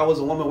 If I was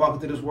a woman walking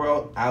through this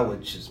world, I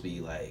would just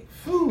be like,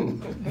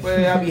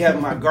 I'll be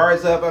having my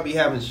guards up. I'll be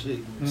having shit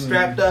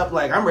strapped up.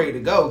 Like, I'm ready to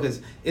go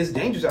because it's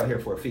dangerous out here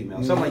for a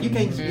female. So I'm like, you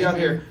can't just be out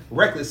here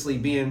recklessly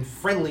being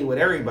friendly with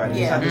everybody.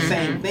 It's not the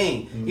same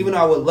thing. Even though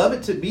I would love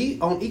it to be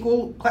on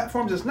equal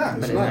platforms, it's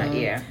not.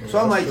 So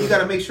I'm like, you got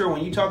to make sure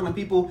when you're talking to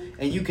people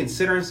and you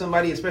considering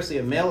somebody, especially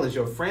a male, as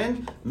your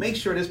friend, make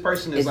sure this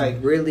person is like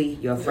really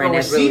your friend.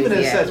 Receiving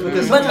it as such.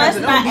 Because but let's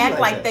not act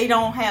like they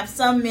don't have.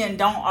 Some men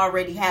don't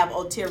already have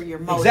ulterior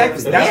motives.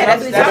 Exactly.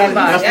 That's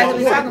what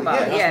we're talking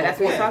about. That's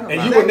what we're talking about.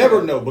 And you would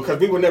never know because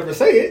we would never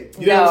say it.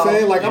 You know what I'm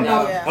saying? Like, I'm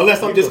not,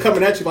 unless I'm just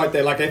coming at you like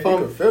that. Like, if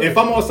I'm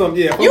on some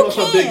big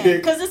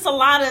dick, because it's a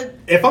lot of.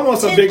 If I'm on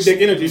some big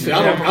dick energy shit,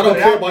 I don't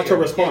care about your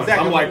response.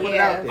 I'm like,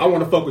 I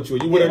want to fuck with you.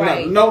 You would have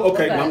not. No,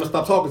 okay, I'm gonna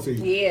stop talking to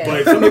you.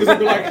 But some niggas would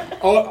be like,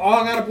 oh,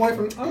 I got a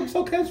boyfriend. Oh, it's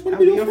okay. I just want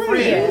to be your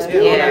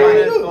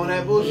friend. On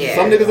that bullshit.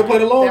 Some niggas will play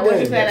the long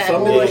game.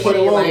 Some niggas will play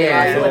the long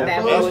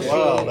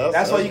game.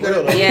 That's why you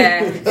gotta.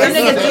 Yeah, some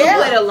niggas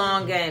do play the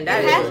long game.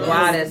 That is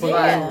wild as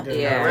fuck.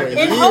 Yeah.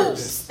 In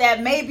hopes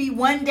that maybe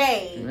one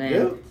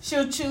day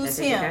she'll choose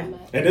him.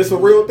 And it's a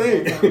real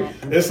thing.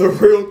 It's a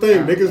real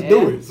thing. Niggas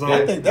do it. So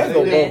I think that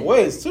go both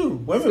ways too.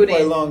 Women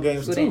play long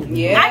games too.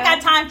 Yeah. I ain't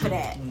got time for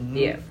that.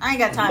 Yeah. I ain't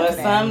got time for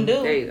that. But some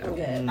do. There you go.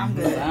 I'm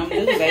good. Some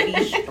do. They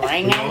be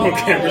stringing along.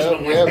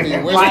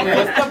 Like,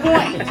 what's the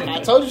point?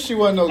 I told you she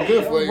wasn't no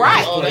good for you.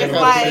 Right. It's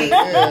like,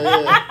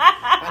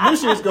 I knew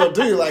she was gonna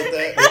do you like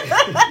that.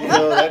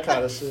 That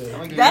kind of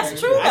shit. That's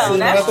true though. I seen them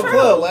That's at the true.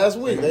 club last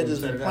week. They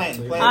just been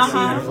planting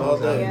seeds all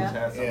day.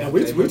 Yeah,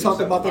 we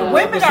talked about that.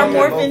 Women are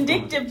more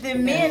vindictive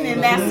than men in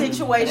that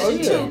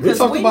situation too,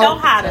 because we know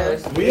how to.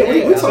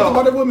 We talked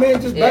about it with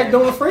men just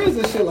backdooring friends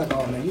and shit. Like,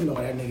 oh man, you know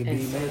that nigga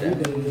be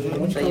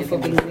man. What you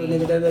fucking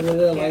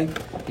nigga? Like,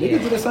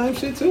 niggas do the same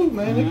shit too,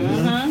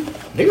 man.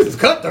 Niggas is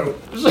cutthroat.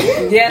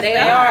 Yeah, they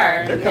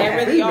are. They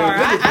really are.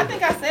 I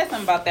think I said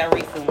something about that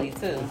recently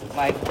too.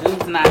 Like,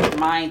 dudes not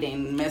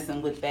minding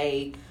messing with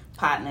they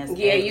partners.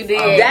 Yeah, you did.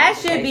 That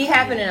should be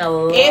happening a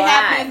lot. It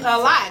happens a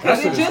lot.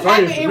 Because it just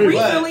happened. It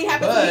recently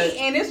happened to me,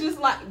 and it's just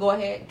like, go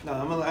ahead. No,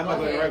 I'm not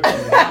going to right. Let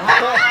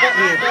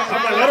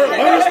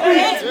her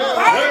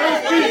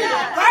speak.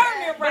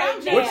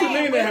 What you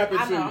mean that happened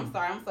to you? I'm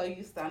sorry. I'm so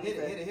used to it.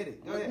 Hit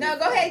it. Go ahead. No,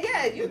 go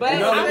ahead. Yeah. But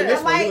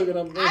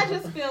I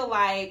just feel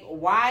like,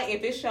 why,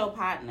 if it's your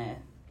partner,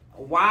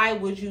 why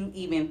would you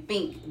even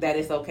think that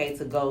it's okay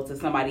to go to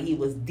somebody he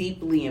was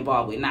deeply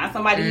involved with? Not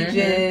somebody you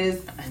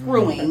just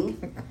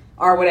screwing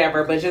or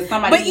whatever, but just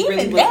somebody But he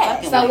really even was that.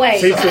 fucking So with.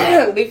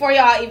 wait, before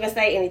y'all even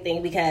say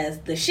anything, because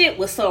the shit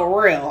was so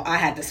real, I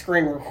had to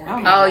screen record.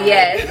 Oh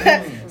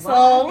yes.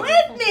 So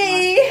let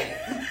me.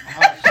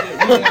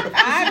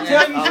 I'm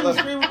telling you, you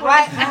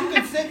can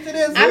consent to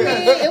this. I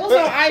mean, it was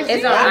on IG.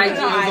 It's on IG. It was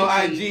on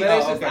IG. But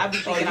it's just, Okay. I be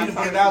thinking You I'm to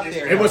put it out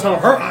there. It was on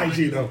her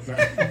IG though.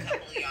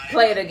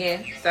 Play it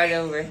again. Start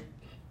over.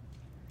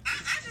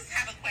 I just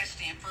have a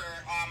question for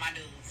all my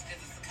dudes,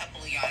 because it's a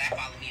couple of y'all that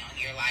follow me on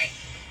here. Like,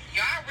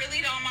 y'all really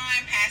don't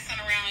mind passing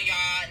around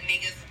y'all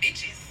niggas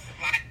bitches.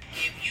 Like,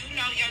 if you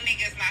know your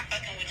nigga is not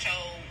fucking with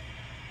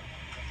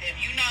if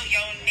you know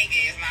your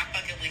nigga is not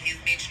fucking with his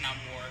bitch no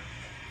more,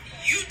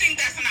 you think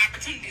that's an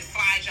opportunity to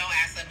slide your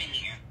ass up in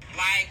here.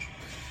 Like,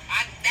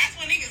 that's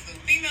what niggas do.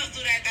 Females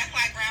do that. That's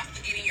like grounds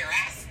to getting your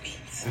ass beat.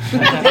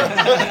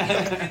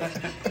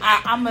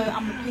 I'm a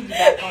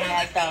piggyback on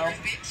that though.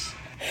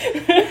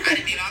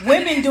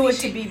 Women do it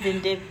to be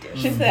vindictive.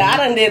 She said, "I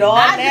done did all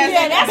that."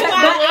 Yeah, that's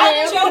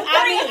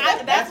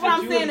why that's what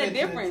I'm saying. The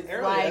difference,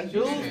 like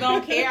dudes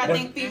don't care. I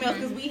think females,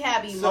 because we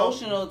have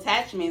emotional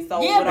attachment.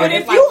 So yeah, but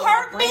if you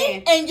hurt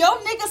me and your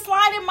nigga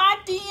slide in my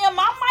DM, I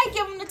might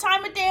give him the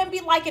time of day and be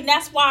like, and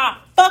that's why I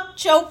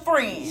fucked your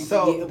friend.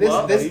 So this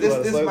I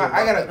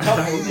got a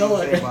couple things to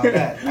say about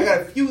that. I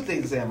got a few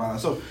things to say about it.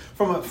 So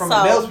from a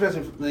male's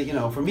perspective, you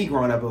know, for me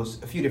growing up, it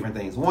was a few different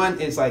things.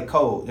 One is like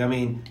code. I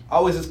mean,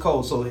 always is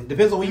code. So it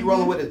depends on when you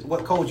rolling with it,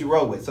 what code you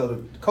roll with. So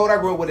the code I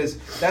grew up with is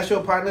that's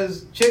your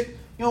partner's chick,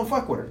 you don't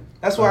fuck with her.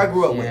 That's what I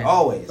grew up with,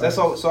 always. That's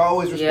all. So I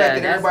always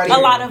respected everybody. A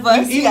lot of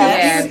us,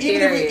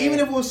 even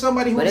if it was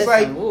somebody who was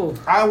like,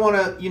 I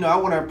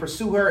wanna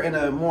pursue her in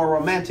a more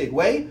romantic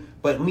way,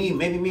 but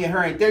maybe me and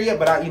her ain't there yet.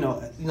 But I,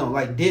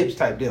 like dibs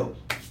type deal.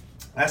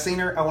 I seen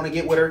her, I want to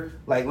get with her.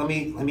 Like, let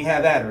me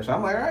have at her. So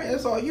I'm like, all right,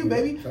 that's all you,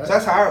 baby. So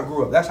that's how I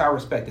grew up. That's how I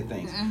respected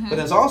things. But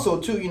there's also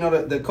too,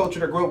 the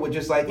culture that grew up with,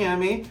 just like, you know what I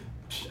mean.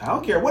 I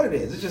don't care what it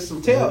is. It's just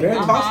some tail. You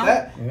can toss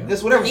that.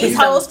 It's whatever. These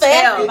hoes for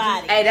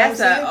everybody. Hey, that's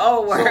an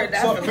old word. He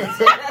didn't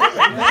say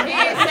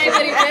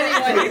what he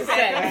really wanted to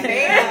say.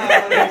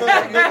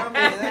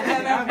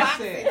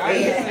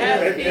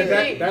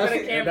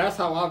 That's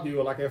how I view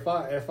it. Like if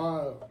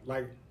I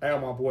like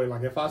my boy,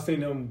 like if I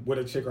seen him with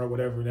a chick or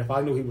whatever, and if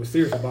I knew he was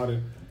serious about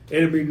it,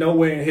 it'd be no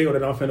way in hell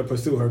that I'm finna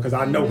pursue her because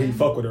I know he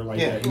fuck with her like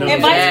that. You know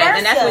and vice versa.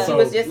 And that's what she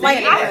was just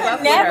saying. Like I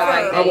would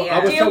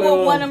never deal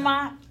with one of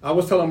my. I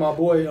was telling my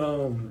boy,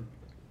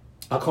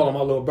 I call him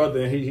my little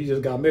brother, and he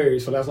just got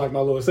married, so that's like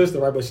my little sister,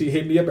 right? But she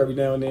hit me up every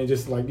now and then,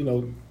 just like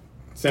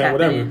saying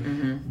whatever.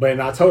 But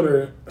I told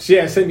her she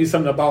had sent me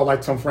something about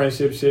like some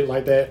friendship shit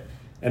like that,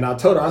 and I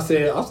told her, I was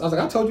like,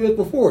 I told you this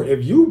before.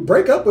 If you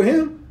break up with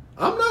him,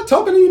 I'm not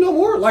talking to you no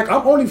more. Like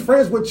I'm only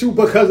friends with you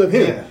because of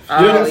him. Yeah.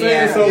 You know what I'm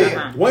saying?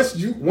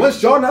 So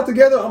once y'all not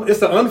together,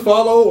 it's an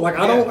unfollow. Like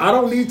I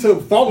don't need to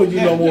follow you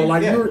no more.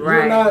 Like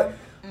you're not.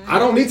 I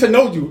don't need to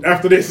know you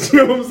after this. You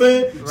know what I'm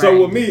saying? Right.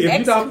 So with me,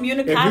 if you're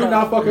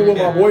not fucking with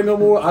my boy no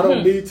more, I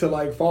don't need to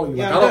like follow you.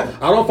 Like,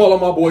 I don't follow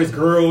my boy's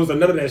girls or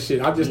none of that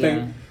shit. I just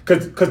think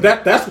because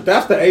that's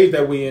the age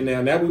that we in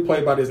now. Now we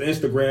play by this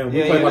Instagram.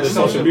 We play by this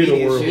social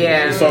media world.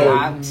 Yeah.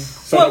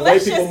 So the way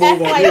people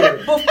move on here.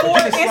 Before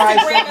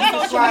Instagram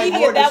and social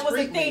media, that was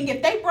a thing.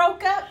 If they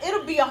broke up,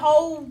 it'll be a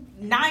whole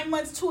 9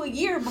 months to a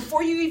year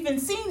before you even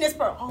seen this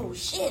person. Oh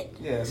shit!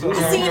 Yeah, so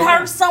I seen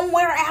her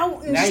somewhere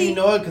out, and now you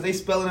know it because they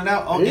spelling it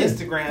out on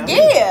Instagram.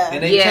 Yeah,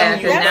 and they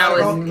telling you about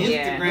it on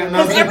Instagram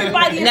because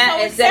everybody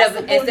is so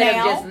instead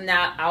of just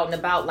not out and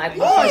about like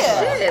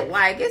shit.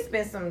 Like it's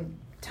been some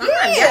time.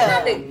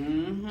 Yeah.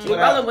 Keep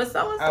rolling with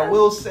so and so. I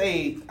will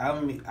say, I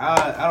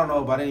don't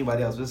know about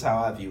anybody else. This is how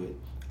I view it.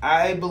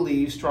 I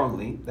believe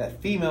strongly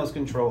that females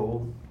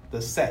control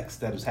the sex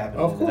that is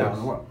happening down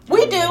the world.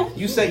 We do.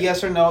 You say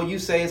yes or no. You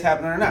say it's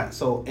happening or not.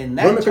 So in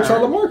that women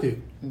control the market.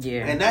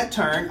 Yeah. In that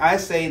turn, I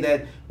say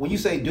that when you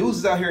say dudes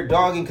is out here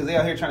dogging because they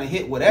out here trying to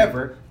hit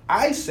whatever,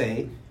 I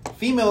say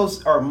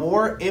females are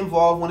more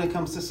involved when it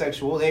comes to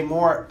sexual. They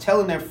more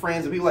telling their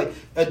friends and people like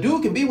a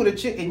dude can be with a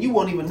chick and you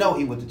won't even know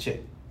he with the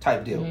chick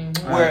type deal.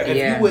 Where if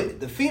you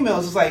with the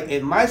females, it's like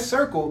in my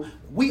circle,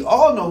 we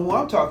all know who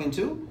I'm talking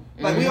to.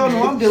 Like, we all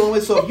know who I'm dealing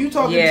with. So if you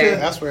talking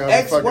to X, Y,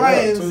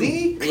 and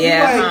Z,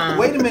 like,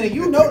 wait a minute,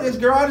 you know this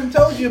girl, I done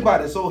told you about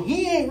it. So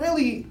he ain't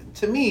really,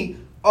 to me,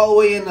 all the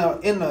way in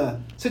the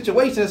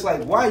situation. It's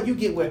like, why you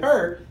get with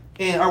her,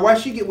 or why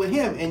she get with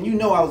him, and you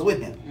know I was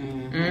with him.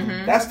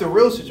 That's the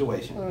real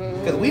situation.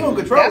 Because we don't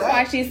control that. That's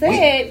why she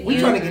said, we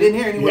trying to get in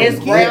here anyway. It's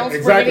grounds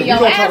for getting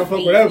your ass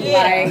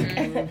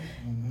beat.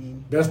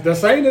 The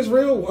saying is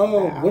real.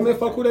 Women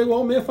fuck who they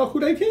want, men fuck who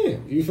they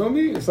can. You feel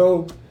me?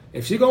 So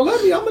if she gonna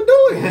let me, I'm gonna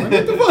do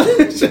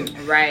it.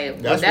 Right.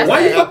 Why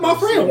you fuck my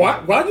friend? Why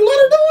you let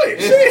her do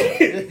it?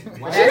 Shit. She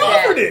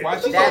offered it. Why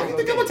she think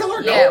I'm gonna tell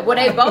her no? Yeah, well,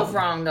 they both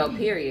wrong though.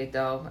 Period.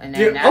 Though. And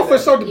then for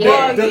sure.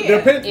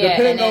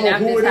 Depending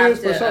on who it is,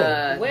 for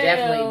sure.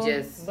 Definitely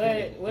just.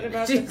 But what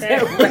about the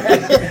fact?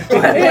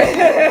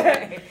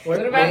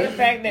 What about the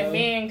fact that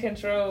men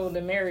control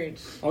the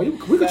marriage? Oh, we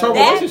control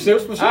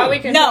relationships for sure. All we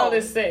control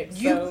is sex.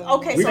 We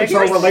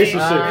control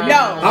relationships.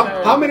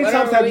 How many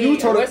times have you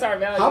told?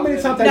 How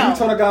many times have you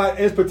told a guy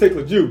in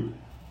particular, you?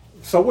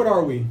 So what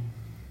are we?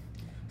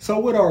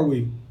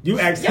 You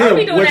asked him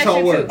what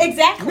y'all were.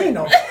 Exactly. I'm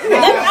gonna say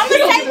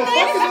this.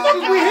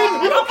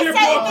 We don't care if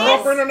you're a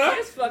girlfriend or not.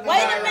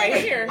 Wait a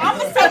minute. I'm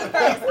gonna say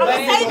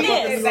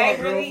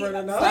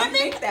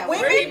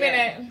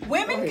this.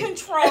 Women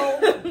control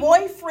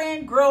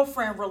boyfriend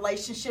girlfriend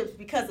relationships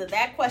because of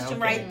that question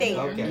right there.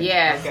 Okay.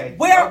 Yeah. Okay.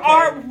 What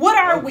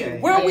are we?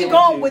 Where are we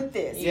going with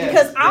this?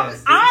 Because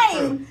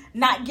I'm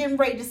not getting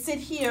ready to sit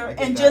here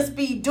and just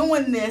be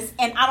doing this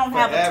and I don't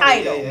have a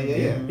title.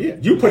 Yeah.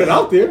 You put it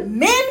out there.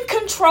 Men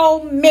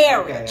control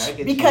marriage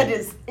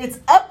because it's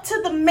up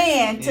to the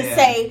man to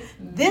say,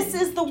 this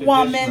is the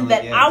woman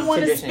that I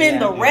want to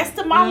spend the rest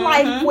of my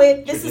life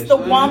with. This is the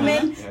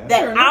woman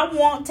that I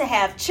want want to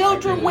have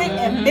children with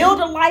and build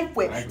a life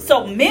with.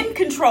 So men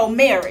control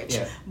marriage,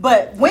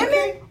 but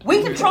women,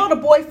 we control the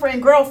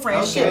boyfriend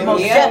girlfriend shit.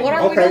 Most what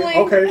are we doing?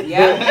 Okay.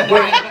 Yeah.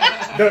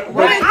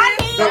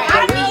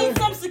 I need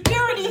some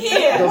security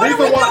here. The What are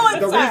we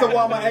doing, reason sir?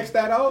 why I'm gonna ask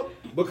that out,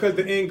 because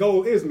the end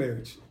goal is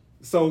marriage.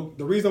 So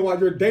the reason why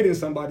you're dating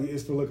somebody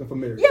is for looking for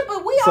marriage. Yeah,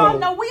 but we all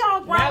know, we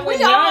all grown.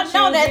 We all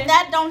know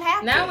that don't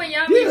happen. Not when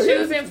y'all be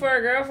choosing for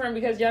a girlfriend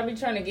because y'all be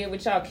trying to get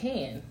what y'all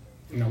can.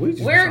 No,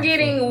 we're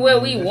getting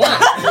what we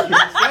want.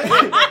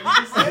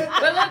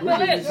 But look,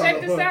 check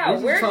this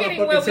out. We're getting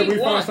what we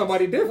want.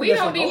 We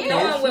don't be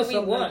knowing what we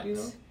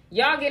want.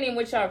 Y'all getting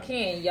what y'all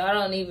can. Y'all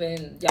don't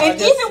even. Y'all and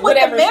just even with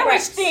the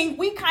marriage thing,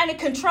 we kind of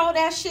control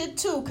that shit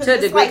too.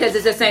 Because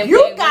it's the same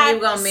you thing. Got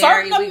you gonna marry,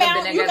 certain we gonna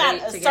amount, be you got a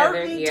together.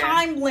 certain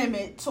time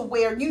limit to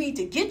where you need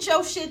to get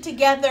your shit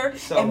together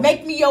and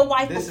make me your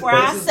wife before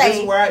I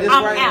say I'm out.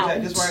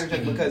 This is where I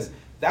interject, because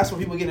that's where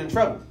people get in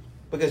trouble.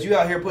 Because you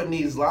out here putting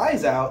these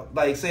lies out,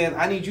 like saying,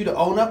 I need you to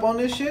own up on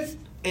this shit,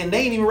 and they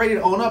ain't even ready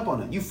to own up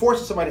on it. You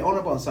forcing somebody to own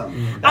up on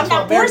something. I'm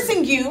not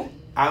forcing you.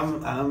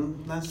 I'm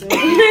not saying. I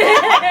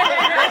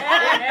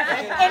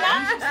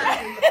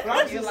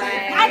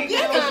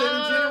get it. In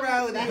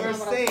generality,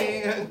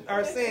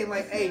 are saying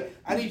like, hey,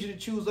 I need you to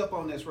choose up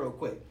on this real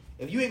quick.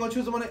 If you ain't gonna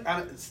choose up on it,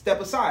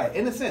 step aside.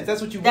 In a sense,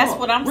 that's what you want. That's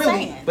what I'm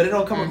saying. But it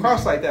don't come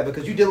across like that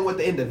because you're dealing with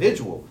the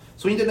individual.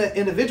 So when you're dealing with the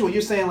individual,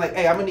 you're saying like,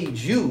 hey, I'm gonna need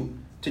you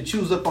to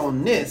choose up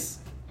on this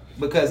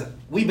because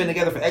we've been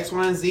together for X,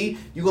 Y, and Z.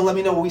 You gonna let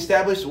me know where we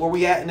established, where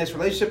we at in this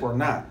relationship or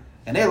not?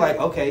 And they're like,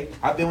 okay,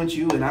 I've been with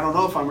you, and I don't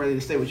know if I'm ready to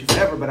stay with you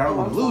forever, but I don't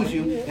want to lose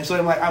you. And so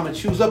I'm like, I'm gonna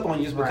choose up on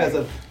you just because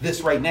of this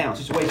right now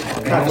situation.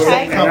 And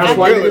that's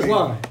why niggas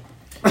lie.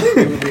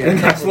 And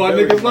that's why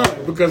niggas lie,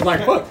 because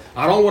like, fuck,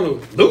 I don't want to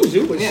lose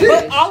you, but shit.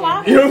 But all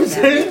I, you know what I'm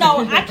saying? You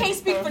know, I can't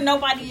speak for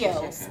nobody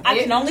else. I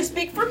can only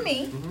speak for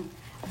me.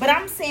 But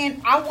I'm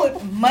saying I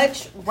would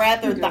much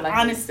rather the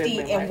honesty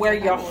and where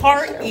your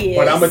heart is.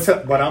 But I'm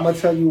gonna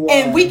tell you why.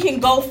 And we can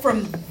go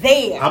from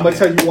there. I'm gonna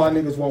tell you why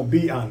niggas won't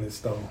be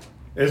honest though.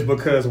 It's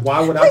because why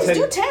would I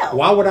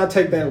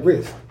take that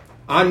risk?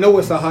 I know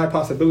it's a high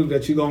possibility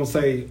that you're gonna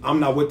say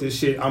I'm not with this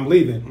shit, I'm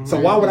leaving. Mm-hmm. So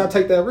why would I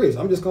take that risk?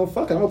 I'm just gonna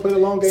fuck it. I'm gonna play the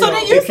long game. So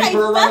then you say keep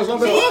her around as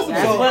long as possible.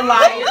 That's what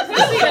liars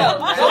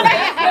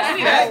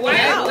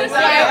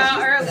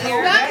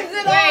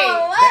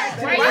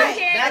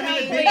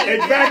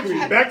Exactly.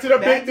 Back to the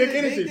big dick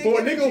energy. For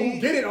a nigga who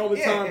get it all the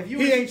time,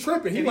 he ain't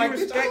tripping. He like,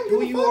 respect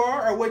who you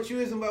are or what you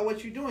is and about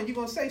what you're doing. You're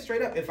gonna say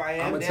straight up, if I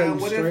am down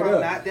with it, if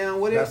I'm not down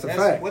with it,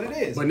 that's what it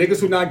is. But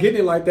niggas who not getting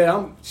it like that,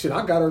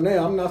 I got her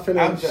now. I'm not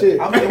finna shit.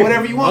 I'm doing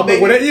whatever you want,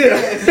 baby.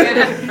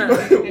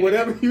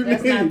 Whatever you need.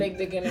 That's not big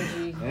dick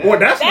energy. Well,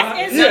 that's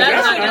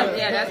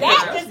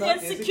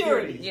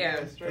insecurity.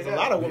 Yeah. There's a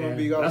lot of women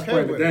be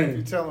okay with it if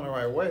you're telling the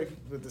right way.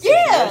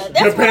 Yeah,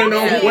 depending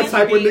on what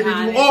type of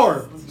nigga you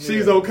are,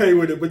 she's okay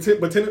with it. But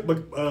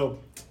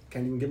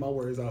can't even get my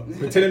words out.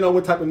 Pretending on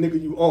what type of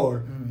nigga you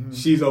are,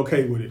 she's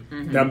okay with it.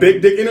 Now, big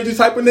dick energy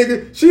type of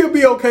nigga, she'll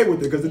be okay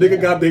with it because the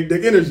nigga got big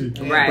dick energy.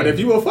 Right. But if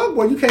you a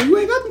fuckboy, you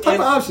ain't got the type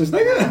of options,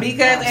 nigga.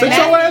 Because sit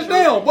your ass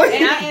down, boy.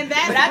 And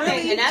that's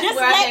really, that's just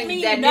where I let think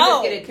me that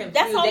know. niggas get it confused.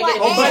 That's all they I get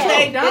it ask. But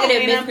they don't, get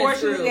it and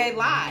unfortunately they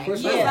lie.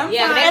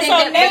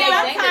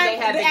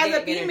 As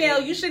a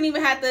female, you shouldn't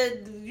even have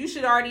to. You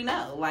should already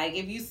know. Like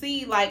if you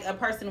see like a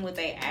person with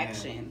their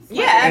actions,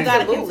 you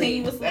gotta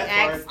continuously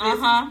ask.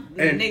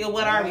 Nigga,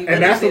 what are we?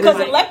 And that's because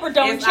a leopard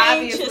don't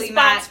change his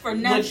spots for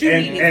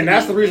nothing. And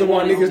that's the reason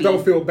why niggas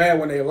don't feel bad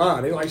when they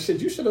lie. They like,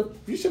 shit, you should have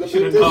been this.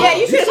 Yeah,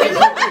 you should have.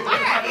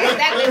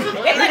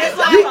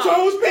 You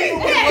chose me.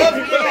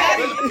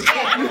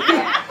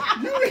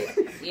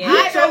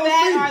 Either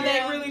that or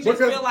they really just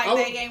feel like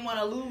they ain't want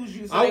to lose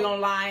you, so they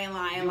gonna lie and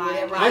lie and lie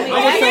and lie.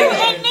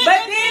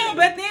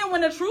 But then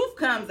when the truth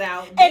comes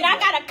out, and I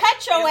gotta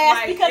cut your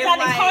ass because I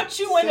done caught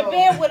you in the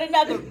bed with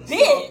another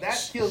bitch.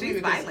 That kills me.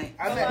 Violent.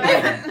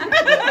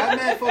 I've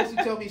met folks who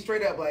tell me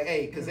straight up like,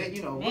 hey, because they,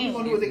 women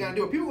gonna do what they gotta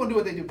do. People gonna do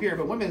what they do. Period.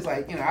 But women's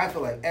like, I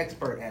feel like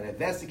expert at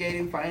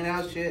investigating, finding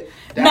out shit.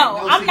 No,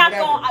 I'm not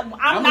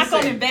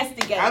gonna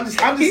investigate. I'm just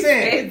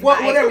saying,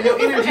 whatever your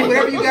energy,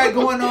 whatever you got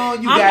going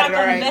on, you got it.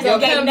 All right.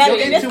 Nothing.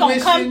 It's gonna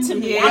come to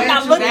me. I'm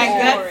not looking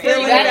for it.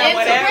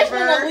 That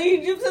intuition will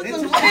lead you to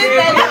some shit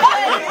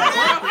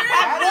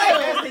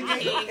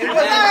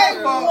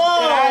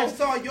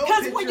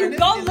because when you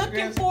go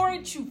looking for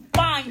it, you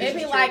find it. They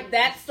be like,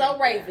 that's so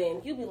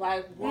Raven. You be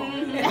like,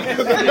 and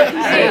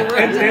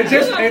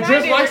just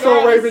like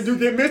So Raven, you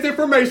get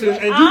misinformation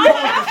and you told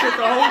the shit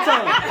the whole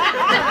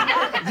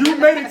time. You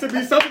made it to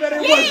be something that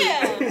it wasn't.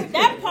 Yeah,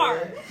 that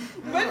part.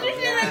 But you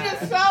should have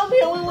just told me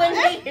we wouldn't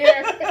be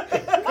here.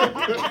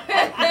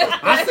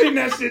 I seen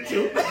that shit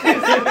too.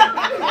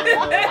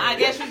 I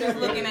guess you're just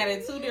looking at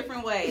it two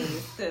different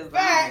ways. But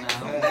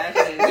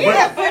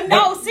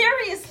no,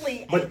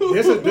 seriously. But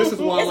this is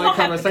why I like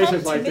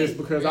conversations like this,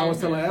 because I was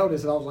telling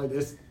Eldest, I was like,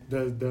 this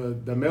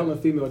the male and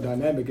female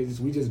dynamic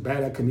is we just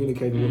bad at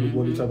communicating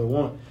what each other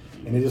want,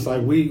 and it's just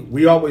like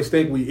we always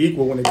think we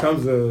equal when it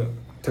comes to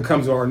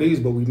our needs,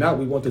 but we not.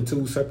 We want the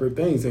two separate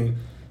things, and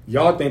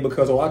y'all think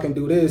because I can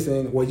do this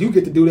and well you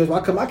get to do this,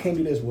 why come I can't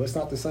do this? Well, it's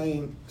not the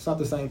same. It's not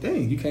the same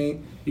thing. You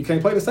can't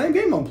play the same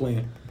game I'm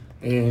playing.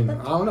 And I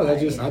don't know. I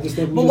just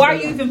think. But why are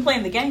you even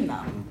playing the game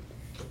though?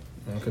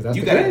 Because that's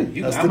you the got game.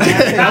 it. That's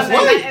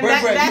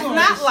That's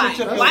not life.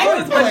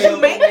 Life is what you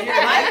make it.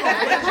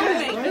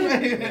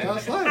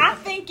 I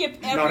think if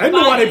everybody... No, they knew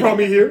why they brought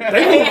me here.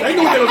 They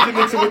knew what they was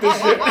getting into with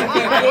this shit.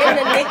 Then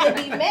the nigga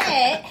be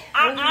mad.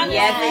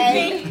 I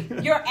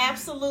think you're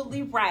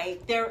absolutely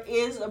right. There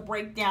is a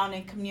breakdown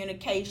in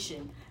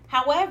communication.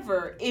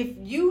 However, if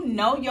you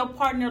know your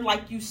partner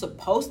like you're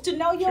supposed to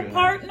know your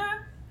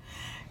partner,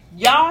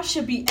 y'all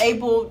should be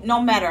able,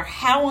 no matter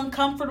how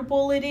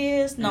uncomfortable it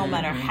is, no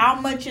matter how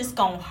much it's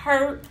going to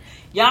hurt,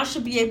 y'all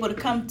should be able to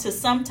come to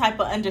some type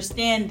of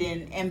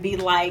understanding and be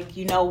like,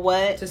 you know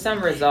what? To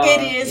some resolve.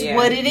 It is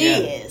what it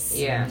is.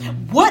 Yeah.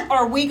 What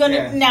are we going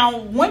to... Now,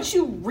 once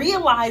you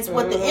realize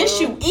what the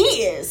issue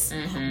is,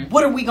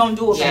 what are we going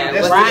to do about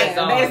it? Right.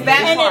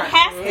 And it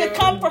has to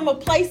come from a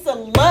place of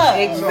love.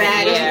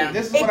 Exactly. Yeah.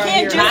 It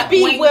can't just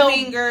be, well,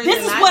 this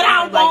is what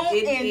I want,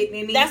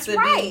 and that's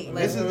right.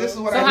 This is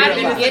what So I how hear do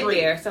a you lot. get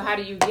there? So how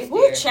do you get Ooh,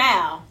 there?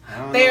 child.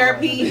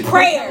 Therapy,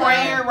 Prayer.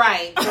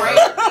 right?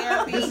 Prayer,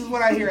 therapy. This is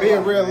what I hear a Being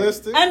lot.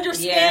 realistic.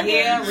 Understanding.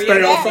 Yeah,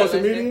 Stay on social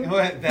media.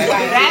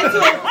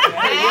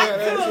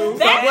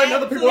 Stop letting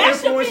other people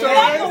influence your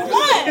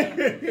life.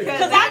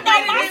 Because I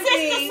know my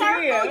sister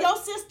circle, your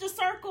sister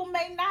circle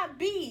may not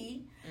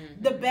be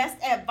the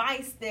best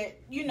advice that,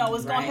 you know,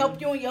 is going to help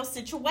you in your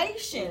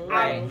situation.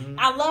 Right.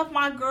 I love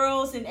my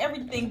girls and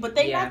everything, but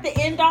they not the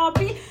end all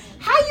be.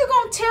 How you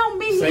going to tell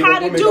me Single how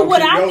to women do don't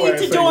what keep I your need ass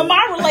to do single. in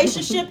my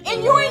relationship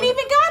and you ain't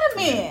even got a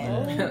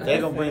man? They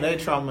gonna bring their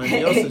trauma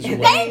in your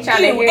situation. Thank Trying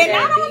to you. hear And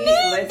that I don't deep.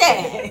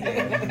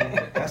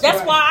 need that.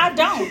 That's why I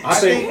don't.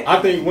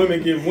 I think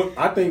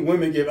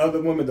women give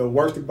other women the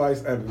worst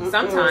advice ever.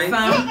 Sometimes.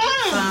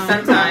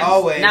 Sometimes. Not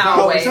always. Not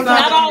always.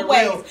 Not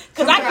always.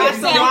 Because I give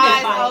sound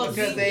advice.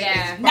 Because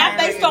they Not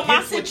based on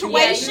my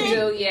situation. Yeah,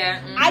 you do,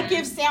 yeah. I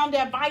give sound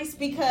advice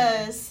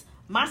because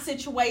my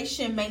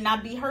situation may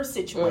not be her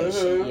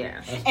situation.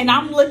 Yeah. And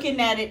I'm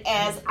looking at it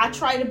as I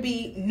try to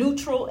be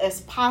neutral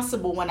as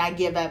possible when I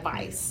give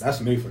advice.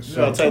 That's me for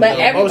sure. But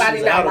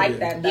everybody's not like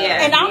that, though.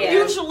 Yeah. And I'm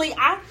usually,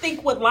 I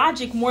think with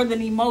logic more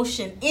than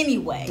emotion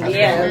anyway.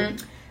 Yeah.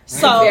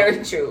 So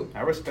Very true.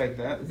 I respect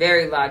that.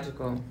 Very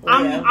logical.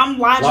 I'm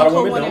logical A lot of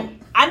women when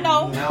don't. I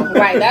know.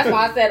 Right, that's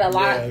why I said a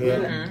lot.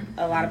 Yeah.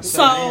 A lot of people.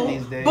 So,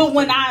 these days. but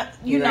when I,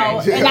 you know,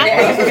 Right. and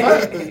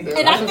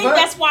I think fact.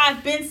 that's why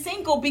I've been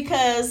single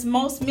because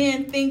most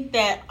men think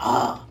that,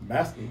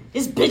 Masculine.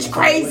 this bitch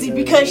crazy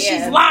because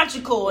she's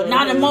logical and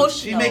not She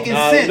emotional. making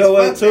Nah, sense. you know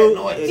what Fuck too? that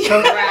noise. It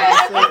comes-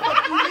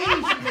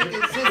 She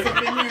making sense up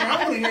in here. I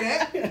want to hear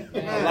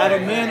that. A lot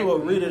of men will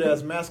read it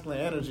as masculine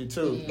energy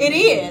too. It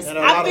is. And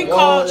a lot I've of been walls,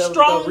 called they'll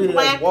strong read it as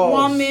black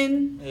walls.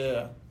 woman,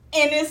 Yeah.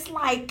 and it's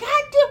like, God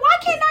damn, why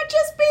can't I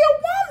just be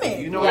a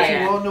woman? You know what?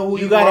 Yeah. You won't know who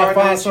You you gotta are. find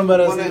unless you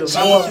somebody that's wanna either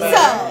change more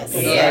that.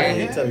 Jesus.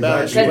 Yeah. To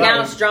balance Because you now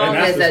out. strong And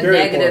that's is the a scary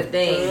negative part.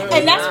 thing.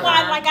 And that's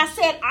why, like I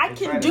said, I Try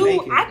can to make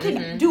do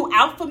it. do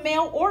alpha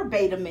male or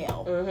beta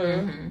male.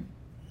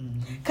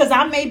 Because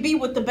I may be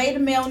what the beta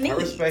male I needs.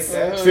 respect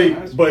that. See, I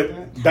respect but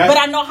that. that's But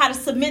I know how to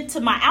submit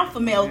to my alpha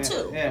male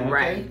too. Yeah, okay.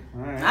 Right.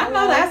 All right. I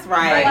know that's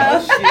right.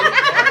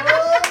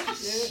 Oh,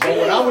 shit. But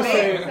what I was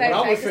saying, Take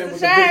with us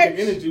the to big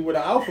energy with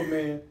an alpha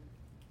man,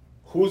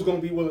 who's gonna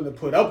be willing to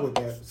put up with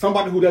that?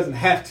 Somebody who doesn't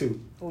have to.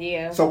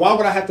 Yeah. So why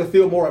would I have to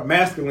feel more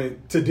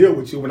masculine to deal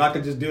with you when I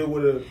can just deal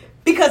with a?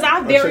 Because I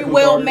very chick who's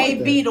well already may like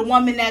that. be the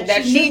woman that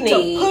That you she need to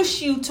need.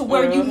 push you to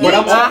where you need But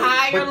I'm to.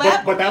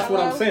 already, but that's what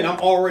I'm saying. I'm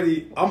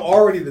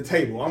already the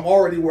table. I'm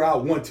already where I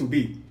want to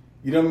be.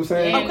 You know what I'm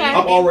saying? Okay.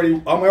 I'm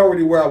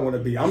already where I want to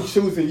be. I'm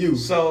choosing you.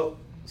 So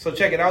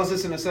check it. I was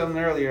listening to something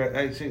earlier.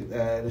 Actually,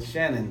 the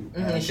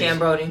Shannon. Shan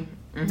Brody.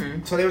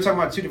 So they were talking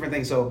about two different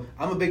things. So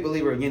I'm a big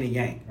believer of yin and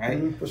yang,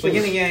 right? For So sure.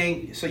 yin and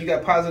yang. So you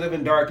got positive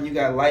and dark, and you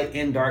got light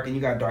and dark, and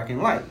you got dark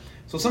and light.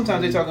 So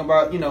sometimes they're talking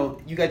about,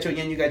 you got your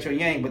yin, you got your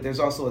yang, but there's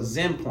also a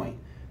zen point.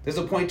 There's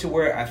a point to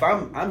where if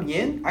I'm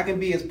yin, I can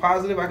be as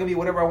positive, I can be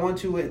whatever I want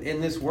to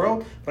in this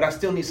world, but I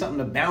still need something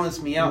to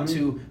balance me out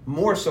to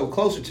more so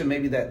closer to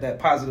maybe that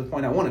positive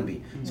point I want to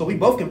be. So we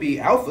both can be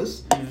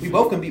alphas, we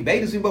both can be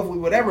betas, we both can be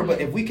whatever, but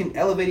if we can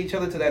elevate each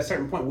other to that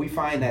certain point, we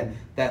find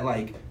that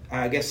like,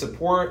 I guess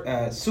support,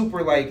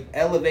 super like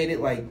elevated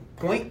like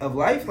point of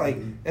life, like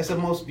that's the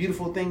most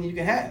beautiful thing you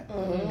can have.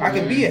 I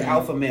can be an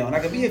alpha male and I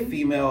can be a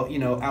female,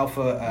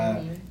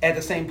 alpha at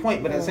the same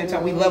point, but at the same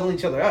time we level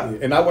each other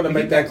up. And I want to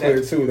We make that got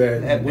clear that- too,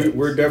 that that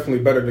we're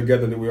definitely better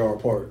together than we are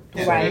apart.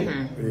 Right.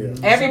 Yeah.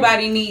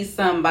 Everybody needs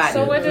somebody.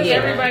 So what does Yeah.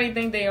 everybody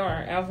think they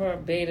are? Alpha,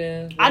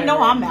 beta? I know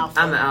whatever? I'm alpha.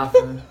 I'm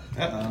an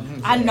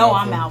alpha. I know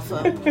I'm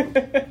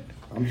alpha.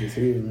 I'm just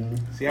here, man.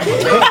 See, I'm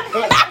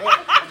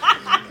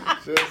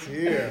Just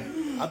here.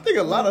 I think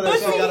a lot of that But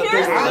shit see, got to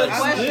here's do the with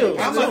question. skills.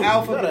 I'm too. an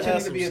alpha You gotta pretending have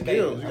to some be a beta.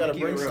 skills. You got to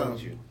Keep bring it real some.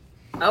 with you.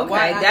 Okay,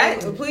 Why- that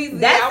please, I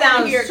that wanna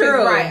sounds hear it 'cause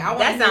true. right. I wanna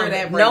That hear sounds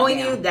that knowing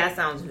breakdown. you. That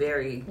sounds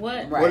very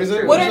What? What is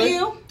it? What are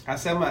you? I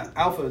said I'm an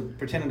alpha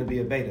pretending to be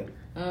a beta.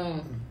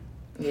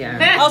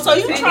 Yeah. Oh, so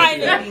you trying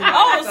to?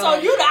 Oh, so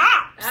you the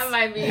ops? I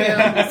might be. So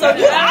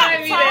you the I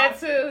might be ops? that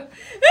too.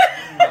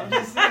 I'm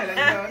just saying. That's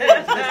how it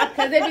is.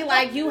 Because it'd be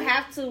like you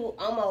have to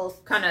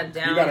almost kind of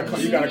down. You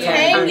gotta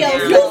hang You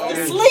yourself.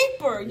 the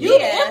sleeper. You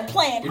the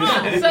implant,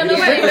 huh? So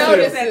nobody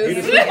notices.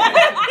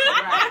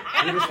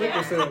 You the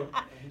sleeper cell.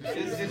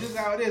 It's just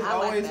how it is.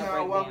 Always how I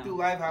walk through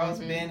life, how it's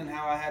been, and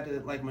how I had to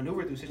like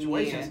maneuver through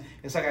situations. Yeah.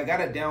 It's like I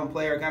gotta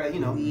downplay or gotta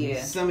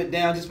sum it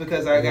down just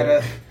because I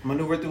gotta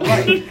maneuver through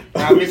life.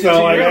 I mentioned to you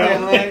earlier,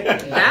 like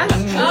And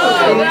it's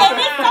so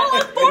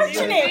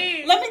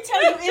unfortunate. Let me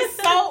tell you,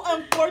 it's so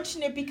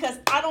unfortunate because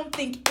I don't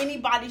think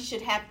anybody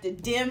should have to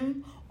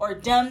dim or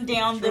dumb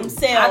down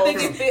themselves I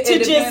think it to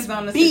depends just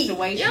on the be.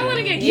 situation. Y'all want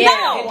to get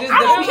No, I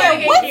don't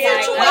care what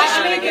situation.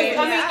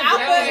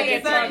 Alpha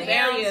in certain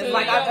areas,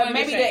 like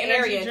maybe the energy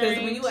area, because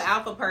drinks. when you an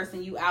alpha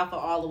person, you alpha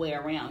all the way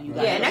around. You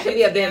got and that could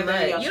be a bit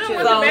much. You don't so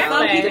want the some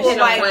backlash. people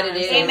like what it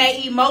is. in their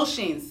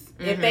emotions.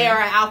 If they are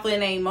an alpha in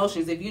their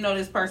emotions, if you know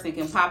this person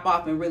can pop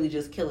off and really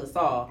just kill us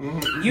all,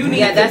 you need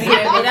to that's be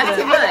able that's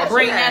to too much.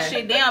 bring that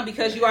shit down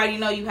because you already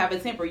know you have a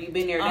temper. You've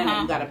been there, done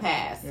it. You got to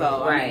pass.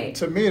 So right.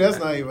 To me, that's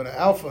not even an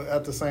alpha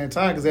at the same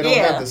time because they don't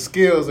have the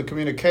skills, the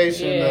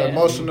communication, the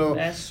emotional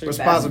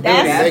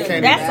responsibility. They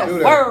can't even do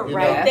that. Word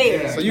right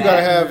there. So you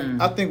gotta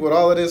have. I think what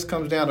all of this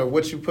comes down to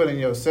what you put in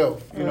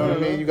yourself. You know what I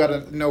mean? You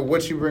gotta know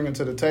what you bring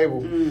into the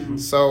table.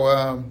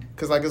 So,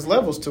 because like there's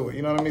levels to it.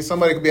 You know what I mean?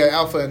 Somebody could be an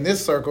alpha in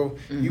this circle.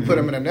 You put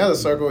him in another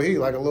circle. He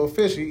like a little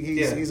fish.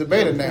 He's a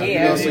beta now. You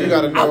know, so you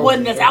gotta know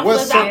what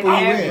circle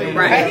you in.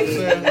 Right.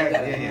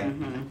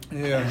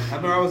 Yeah. I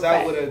remember I was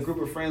out with a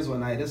group of friends one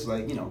night. This was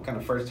like, kind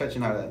of first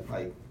touching out of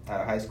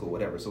high school,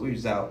 whatever. So we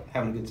was out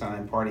having a good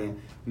time, partying.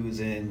 We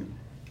was in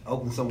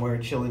Oakland somewhere,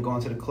 chilling,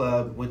 going to the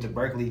club. Went to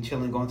Berkeley,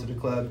 chilling, going to the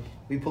club.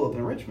 We pull up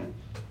in Richmond.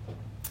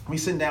 We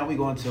sitting down, we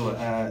going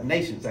to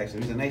Nations,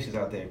 actually. There's a Nations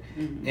out there.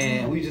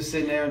 And we just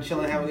sitting there and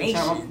chilling, having a good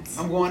time.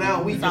 I'm going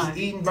out, we just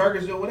eating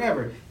burgers, doing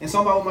whatever. And so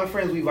I'm out with my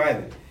friends, we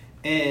vibing.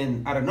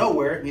 And out of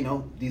nowhere,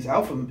 these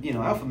alpha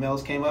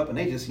males came up and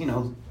they just,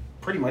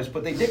 pretty much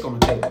put their dick on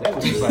the table. They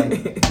was just like, they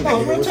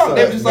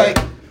were just like,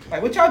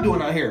 what y'all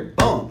doing out here?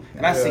 Boom.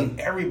 And I seen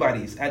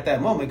everybody's at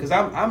that moment because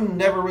I'm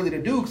never really the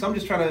dude because I'm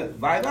just trying to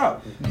vibe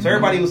out. So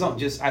everybody was on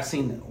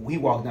we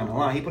walked down the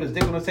line. He put his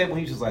dick on the table and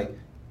he was just like,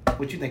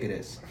 what you think it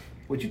is?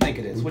 What you think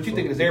it is? What you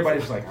think it is?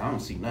 Everybody's just like, I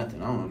don't see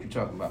nothing. I don't know what you're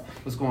talking about.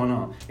 What's going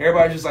on?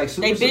 Everybody's just like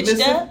super submissive.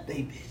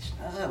 They bitched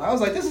up. I was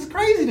like, this is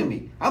crazy to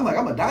me. I'm like,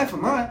 I'm gonna die for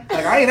mine.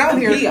 Like I ain't out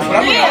here, but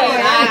I'm gonna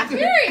die.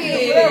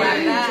 Period.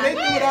 So they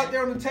threw it out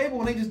there on the table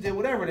and they just did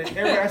whatever.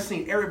 I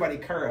seen everybody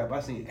curl up. I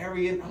seen I'm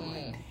like,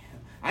 damn.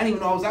 I didn't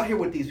even know I was out here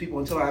with these people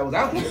until I was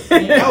out here. I was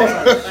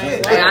like,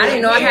 shit. I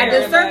didn't know I had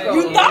this circle.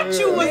 You thought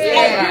you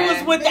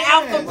was with the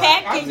alpha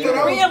pack and you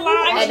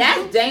realized. And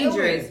that's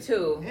dangerous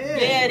too.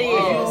 Yeah, it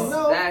is.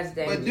 That's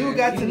dangerous. But dude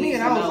got to me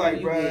and I was like,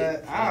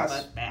 bruh,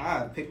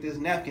 I picked this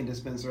napkin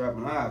dispenser up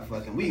and I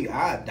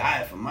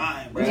died for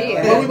mine, bruh. Yeah.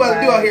 Like, what we about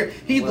to do out here? I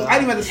didn't even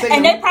have to say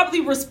and they probably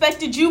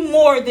respected you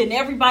more than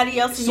everybody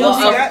else in your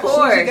life. As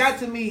soon as he got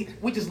to me,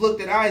 we just looked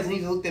at eyes and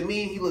he looked at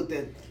me, he looked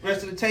at the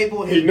rest of the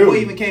table, and his boy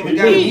even came and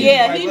got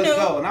me. Let's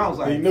go. And I was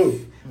like, he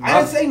knew. I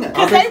didn't say nothing.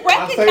 Because they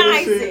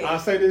recognize it. I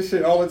say this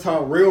shit all the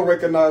time. Real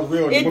recognize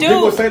real. When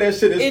people say that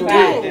shit, it's for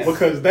real.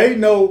 Because they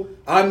know,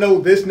 I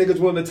know this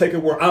nigga's willing to take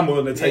it where I'm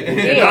willing to take it.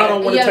 And I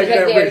don't want to take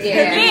that risk.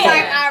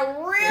 I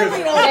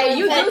really don't.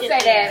 You do say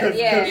that.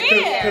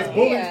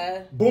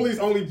 Because bullies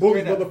only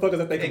bully motherfuckers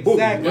that they can bully.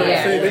 You know what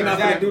I'm saying? They're not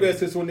going to do that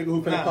to a nigga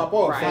who finna pop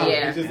off. So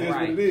it just is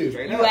what it is.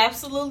 You're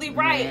absolutely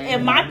right.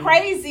 And my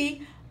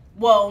crazy,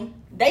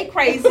 they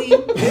crazy.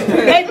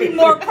 They be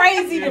more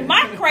crazy than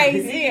my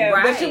crazy. Yeah,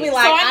 right. But you be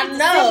like, so I need to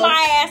sit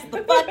my ass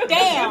the fuck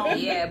down.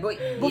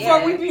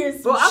 Before we be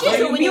in some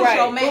shit. When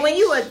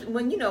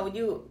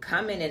you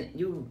come in and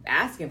you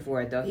asking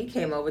for it though, he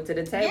came over to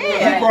the table.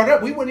 Yeah, he brought it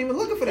up. We weren't even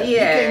looking for that.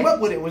 Yeah. He came up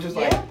with it. Was just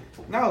like.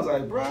 And I was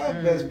like, bro, I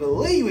best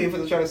believe you ain't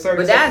finna try to serve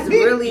But that's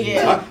really...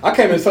 I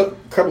came in a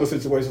couple of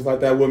situations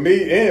like that with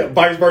me and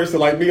vice versa.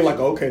 Like me, like,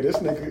 okay, this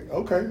nigga,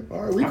 okay,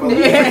 all right, we cool.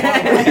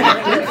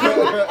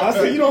 I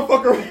said, you don't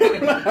fuck around.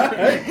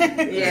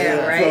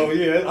 Right. So,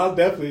 I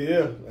definitely,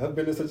 I've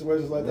been in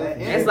situations like that.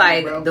 It's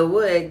like, the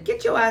wood,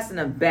 get your ass in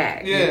the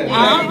back. Yeah.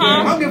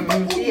 I don't give a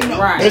fuck who you know.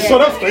 Right. And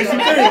shut up, Stacey. Sit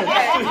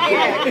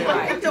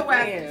your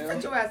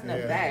ass in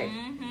the back.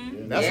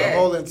 That's a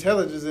whole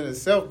intelligence in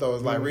itself, though.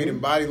 It's like reading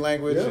body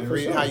language and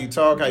reading how you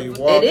talk, how you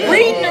walk.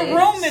 Reading the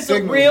room is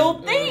a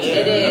real thing.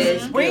 It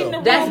is. Reading the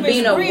room That's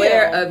being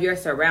aware real. of your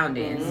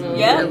surroundings.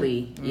 Yeah.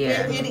 Really.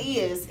 Yeah. It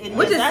is.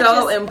 Which is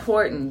so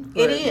important.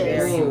 It is.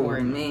 Very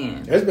important,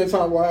 man. There's been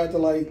times where I had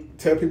to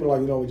tell people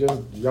y'all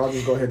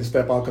just go ahead and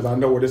step out because I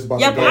know where this is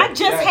about to go. Yeah, but I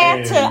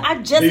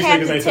just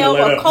had to tell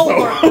a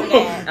coworker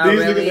that.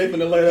 These niggas ain't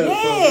finna let up.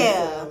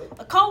 Yeah.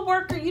 A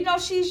co-worker,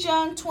 she's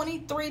young,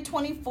 23,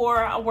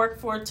 24. I work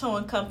for a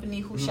towing company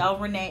who shall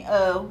remain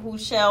nameless. I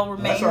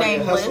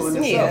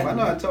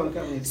know a towing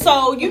company.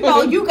 So, you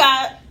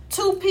got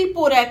two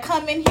people that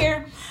come in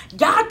here.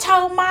 Y'all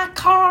towed my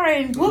car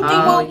and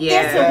whoopty-whoop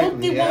this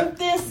and whoopty-whoop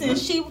this. And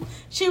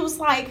She was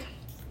like,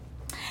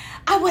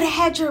 I would have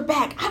had your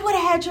back. I would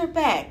have had your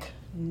back.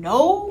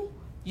 No,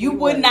 you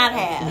would not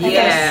have.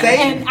 Yeah.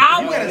 And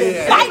I would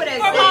fight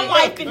for my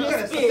life in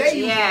this bitch.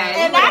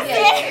 Yeah. And I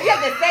said, you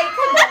have to say,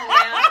 come on now.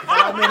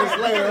 5 minutes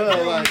later,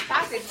 like,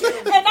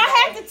 and I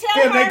had to tell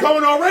her. They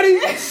going already?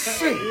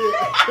 Shit.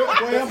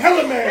 Boy, I'm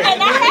hella mad.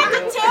 And I had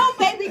to tell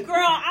baby girl,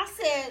 I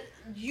said,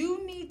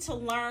 you need to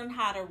learn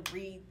how to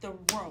read the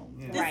room.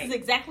 Yeah. This is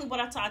exactly what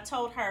I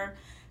told her.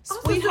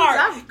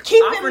 Sweetheart,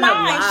 keep in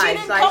mind, she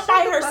didn't come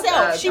by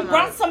herself. She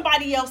brought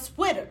somebody else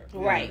with her.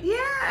 Right.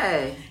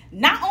 Yeah.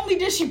 Not only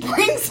did she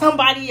bring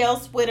somebody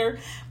else with her,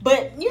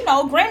 but, you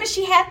know, granted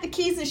she had the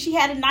keys and she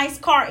had a nice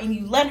car and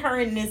you let her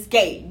in this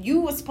gate.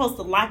 You were supposed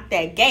to lock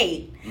that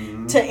gate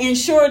to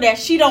ensure that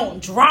she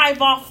don't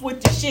drive off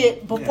with the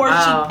shit before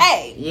she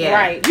pay. Yeah.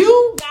 Right.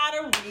 You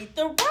gotta read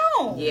the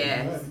room.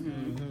 Yes.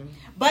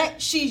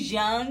 But she's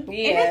young and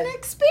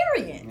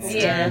inexperienced.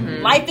 Yeah.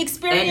 Life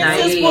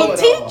experiences will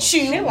teach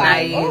you.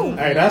 Like,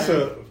 hey, that's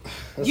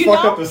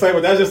fucked up to say,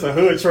 but that's just a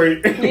hood trait.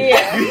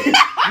 Yeah.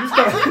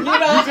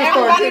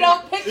 Everybody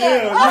don't pick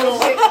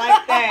up shit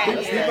like that.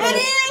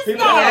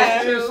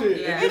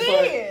 It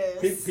is.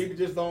 People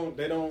just don't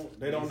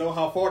know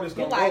how far this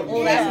gonna like,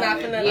 go. That's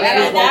not gonna.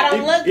 That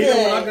don't look good. Even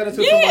when I got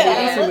into somebody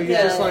recently,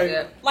 it's just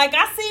like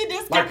I see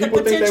this got the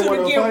potential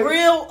to get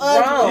real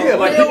ugly. Yeah,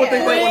 like people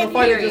think they want to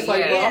fight. It's just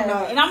like, well, I'm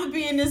not. And I'm gonna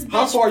be in this bitch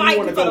how far you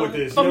want to go with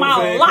this? For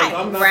my life.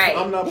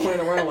 I'm not playing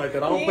around like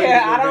that. I don't play.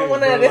 I don't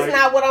want to. That's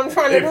not what I'm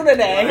trying to do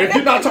today.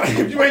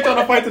 If you ain't trying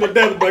to fight to the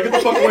death, but get the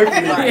fuck away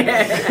from me.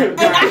 And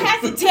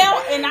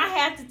I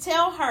had to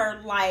tell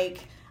her, like,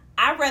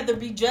 I'd rather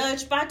be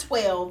judged by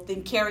 12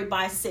 than carried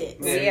by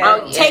 6.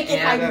 Take it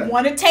how you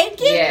want to take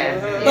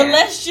it. But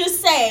let's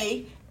just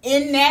say,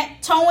 in that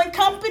towing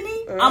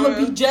company, I'm going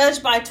to be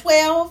judged by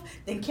 12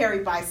 than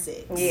carried by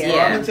 6. I'm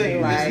going to tell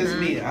you,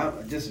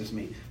 this is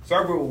me. So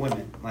I grew up with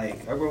women.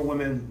 Like, I grew up with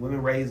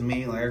women raised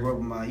me. Like, I grew up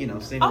with my,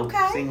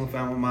 single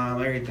family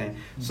mom, everything.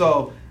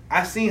 So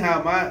I seen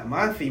how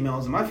my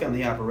females in my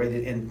family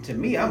operated, and to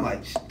me, I'm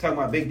like, talking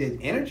about big dick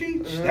energy.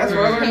 That's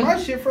where I learned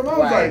my shit from. I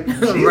was like, these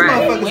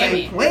motherfuckers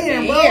ain't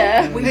playing, bro.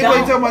 Anybody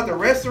talking about the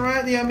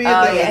restaurant? You know what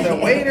I mean? The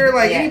waiter,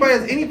 like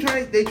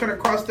anytime they trying to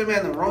cross them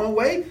in the wrong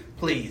way,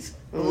 please.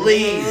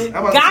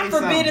 God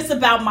forbid it's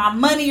about my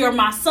money or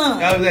my son.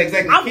 That was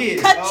exactly. I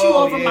will cut you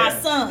over my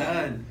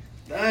son.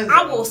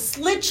 I will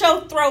slit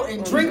your throat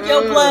and drink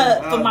your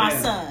blood for my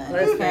son.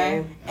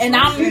 Okay. And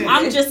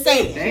I'm just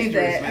saying.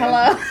 Dangerous,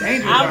 hello.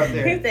 Dangerous out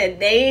there. He said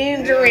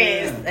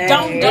dangerous.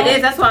 Don't. It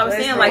is. That's what I was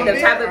saying. Like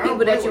the type of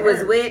people that you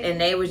was with, and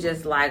they was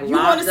just like you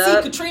want to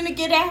see Katrina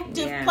get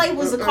active? Play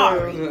with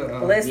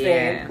Zakari.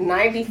 Listen,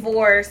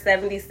 94,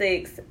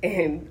 76,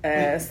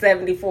 and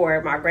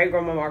 74. My great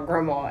grandma, my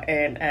grandma,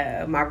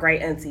 and my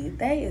great auntie.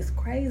 They is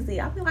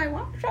crazy. I be like,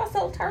 why are y'all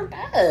so turned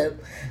up?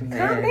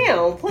 Calm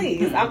down,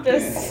 please. I'm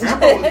just.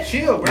 Grandma was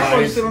chill. Grandma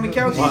used to sit on the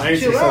couch. My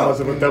chill out.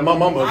 My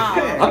mama.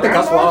 I think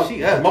that's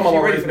why my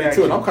mama ready for that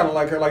too, and I'm kind of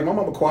like her. Like my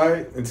mama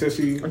quiet until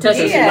she not. Until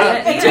she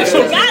got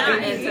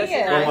it.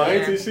 Well, my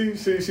auntie,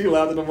 she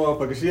loud to the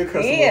motherfucker. She a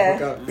cuss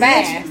motherfucker out.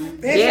 Fast.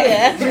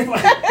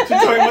 She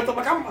told me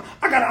one time, like,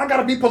 I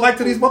gotta be polite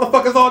to these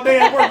motherfuckers all day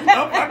at work.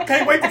 I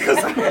can't wait to cuss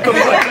out.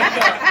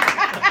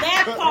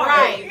 That part,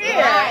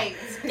 right.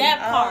 That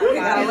part.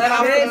 Let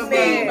off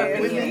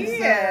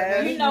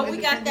You know, we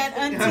got that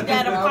auntie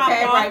that'll pop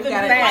off and be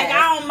like,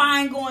 I don't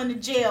mind going to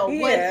jail.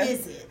 What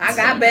is it? I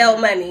got bail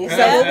money, so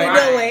what we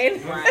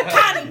doing?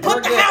 Connie,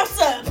 put the house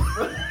up.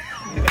 Put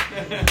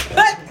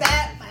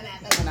that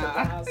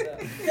house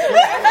up.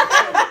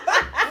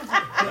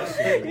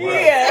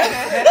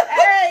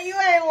 Hey, you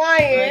ain't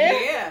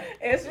lying.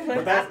 It's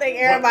I think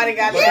everybody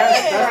got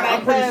that.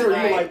 I'm pretty sure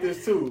you like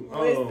this too.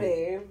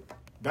 Listen.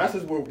 That's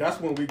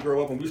when we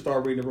grow up and we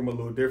start reading the room a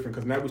little different,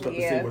 because now we start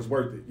to see what's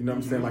worth it. You know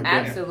what I'm saying? Like,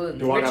 absolutely.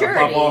 Do I gotta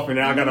pop off and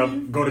now I gotta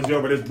go to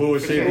jail for this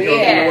bullshit? Because,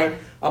 you know what?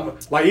 I'm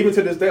like, even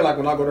to this day, like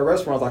when I go to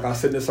restaurants, like I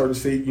sit in a certain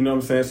seat, you know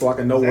what I'm saying, so I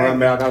can know where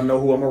I'm at, I gotta know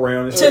who I'm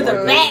around. And to the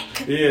like back.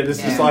 That. Yeah,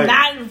 this is like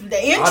not the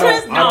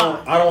entrance.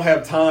 I don't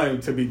have time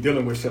to be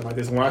dealing with shit like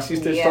this. When I see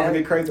shit starting to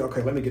get crazy,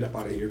 okay, let me get up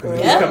out of here, because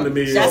it's coming to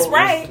me. That's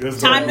right.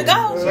 It's time to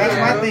go. So that's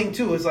my thing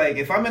too. It's like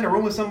if I'm in a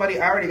room with somebody,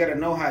 I already gotta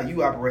know how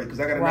you operate, because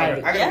I gotta know,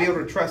 I gotta be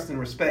able to trust and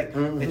respect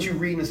that you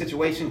reading the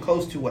situation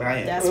close to what I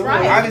am. That's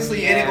right.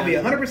 Obviously, it ain't gonna be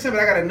 100%, but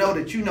I gotta know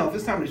that if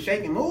it's time to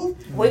shake and move,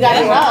 we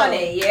gotta go on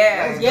it.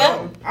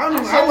 Yeah. I don't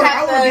know. I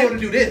want to be able to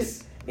do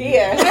this.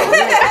 Yeah. Right.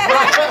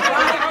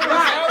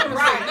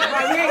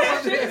 We ain't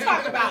got shit to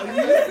talk about.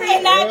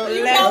 And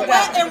you know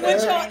what? And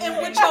with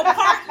your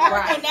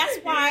partner, and that's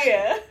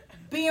why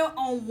being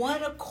on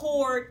one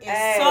accord is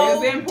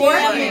so damn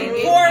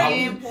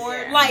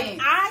important. Like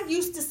I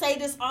used to say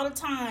this all the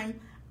time.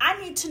 I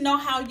need to know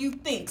how you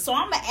think. So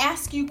I'm going to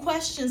ask you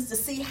questions to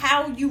see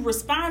how you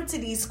respond to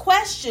these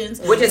questions.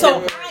 I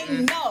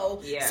know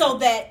know, so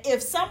that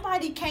if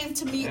somebody came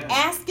to me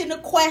asking a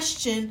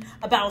question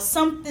about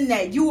something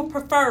that you would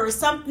prefer, or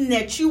something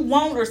that you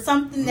want, or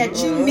something that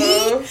you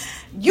need,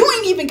 you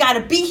ain't even got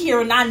to be here,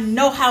 and I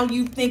know how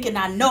you think, and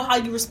I know how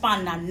you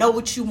respond, and I know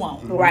what you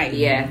want. Right.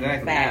 Yeah.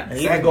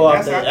 Exactly. You can go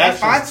off the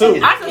actions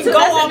too. I can go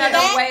off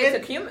that. Way to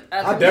communicate.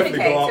 I definitely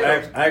go off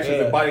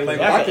actions and body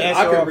language. I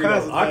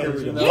can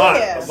read a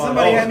lot.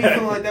 Somebody had me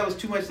feeling like that was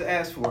too much to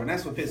ask for, and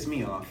that's what pissed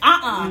me off.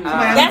 Somebody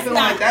had me feeling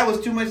like that was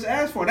too much to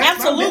ask for. That's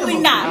absolutely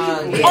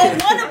not. On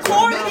one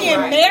accord, being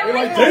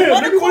married, on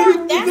one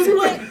accord,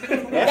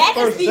 that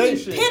is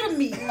the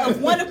epitome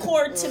of one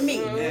accord to me.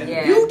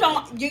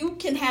 You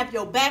can have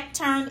your back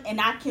turned, and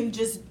I can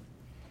just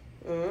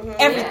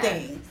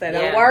everything. So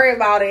don't worry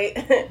about it.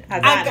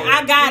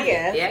 I got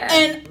it. Yeah.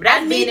 And but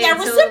that's I need that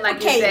reciprocated.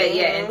 Like you said,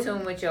 in Mm-hmm.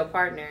 tune with your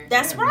partner.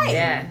 That's right.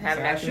 Yeah,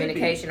 having that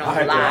communication on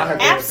the line.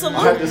 Absolutely.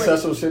 I had to set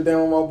some shit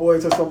down with my boy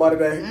to somebody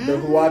that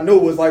who I knew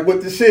was like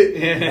with the shit.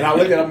 And I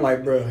look at him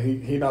like, bro,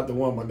 he not the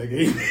one, my nigga.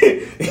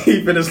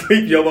 He finna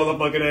sleep your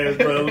motherfucking ass,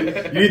 bro.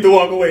 You need to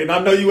walk away. And I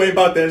know you ain't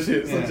about that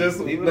shit. So just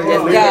leave it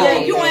alone.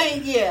 You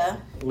ain't,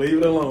 leave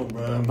it alone,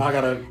 bro. I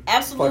gotta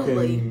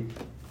fucking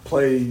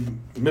play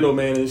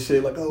middleman and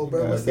shit. Like, oh,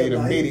 bro, what's that?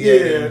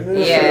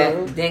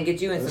 Yeah. Then get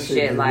you in some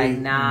shit like,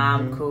 nah,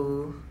 I'm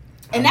cool.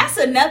 And that's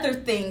another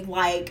thing.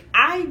 Like,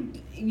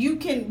 you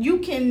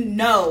can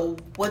know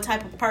what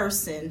type of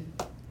person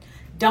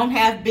don't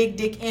have big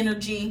dick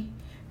energy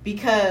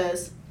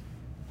because.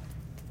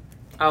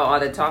 Oh, all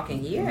the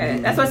talking,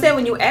 that's what I said.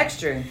 When you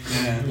extra,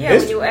 when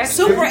you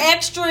extra, super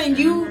extra, and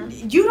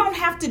you don't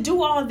have to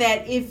do all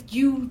that if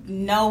you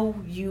know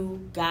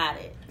you got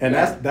it. And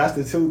that's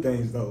the two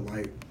things though.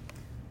 Like,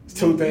 it's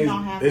two things.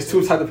 There's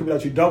two types of people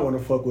that you don't want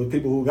to fuck with: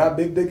 people who got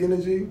big dick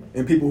energy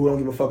and people who don't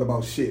give a fuck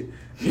about shit.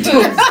 You know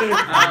what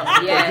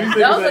I'm saying?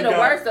 Those are the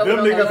worst. Them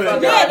niggas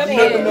that got nothing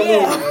to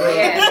lose.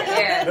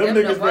 Them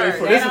niggas ready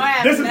for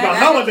this is the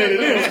holiday to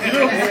them. You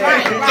know what I'm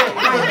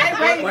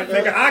saying? Like,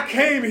 nigga, I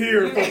came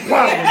here for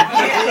problems.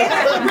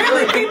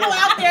 Really, people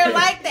out there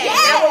like that.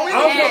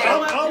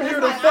 I'm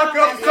here to fuck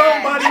up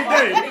somebody's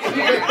day.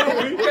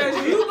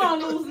 Because you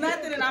gonna lose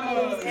nothing, and I'm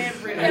gonna lose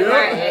everything.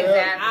 Right,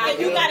 exactly. And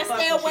you gotta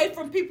stay away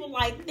from people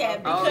like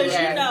that because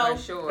you know.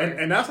 For sure.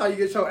 And that's how you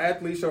get your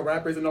athletes, your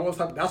rappers, and all that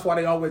stuff. That's why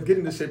they always get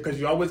into shit because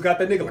you always got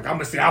that nigga like, I'm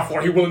gonna see how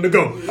far he willing to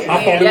go. How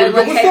far he willing to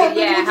go? What's up,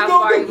 nigga? How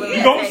far he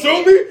You gonna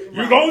shoot me?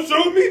 You gonna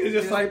shoot me? It's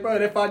just like, bro,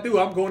 if I do,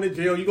 I'm going to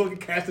jail. You gonna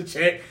get cast a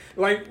check.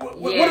 Like,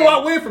 what do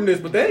I win from this?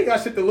 But they ain't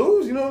got shit to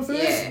lose. You know what I'm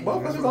saying?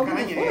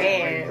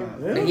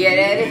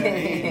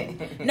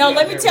 No,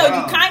 let me tell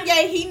you,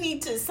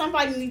 Kanye,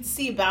 somebody needs to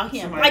see about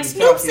him. Like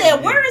Snoop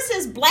said, where is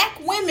his black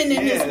women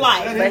in his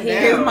life? But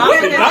his mom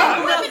and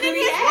black women in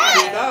his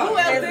life. Who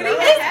else did he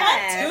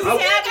have? He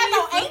ain't got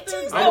no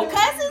aunties, no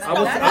cousins,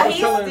 he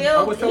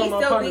still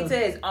beats to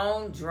his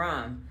own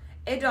drum.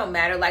 It don't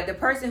matter. Like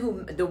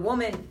the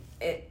woman,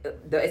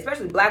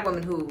 especially black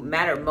women who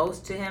matter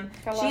most to him,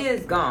 she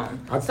is gone.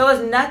 So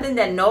it's nothing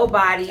that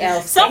nobody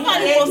else.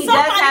 Somebody does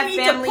have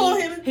family.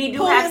 He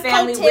do have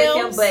family with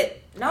him,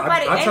 but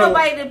nobody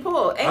to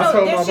pull. She's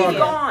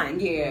gone.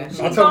 Yeah,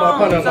 she's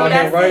gone. So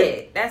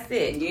that's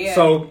it. Yeah.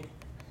 So.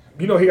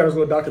 You know he got his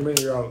little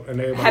documentary out,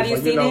 and everybody. Have you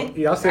seen it?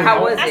 Yeah, I seen it.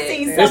 How was it? I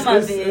seen some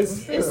of it.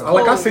 It's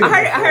like I seen it.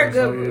 I heard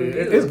good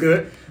reviews. It's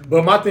good,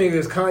 but my thing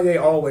is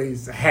Kanye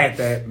always had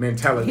that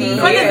mentality. From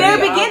the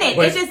very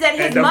beginning, it's just that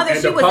his mother,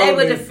 she was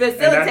able to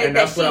facilitate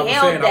that. She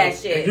held that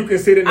shit. You can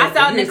see it in I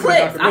saw in the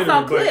clips. I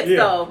saw clips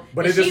though.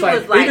 But it's just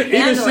like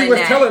even she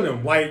was telling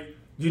him like.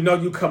 You know,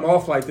 you come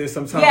off like this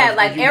sometimes. Yeah,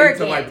 like arrogant.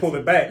 To like pull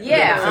it back.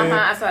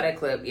 Yeah, I saw that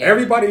clip. Yeah.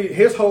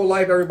 His whole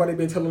life, everybody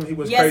been telling him he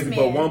was crazy,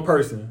 but one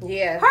person.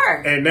 Yeah,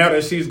 her. And now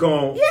that she's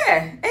gone.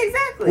 Yeah,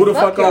 exactly. Who the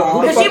fuck?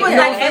 Because she was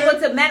like able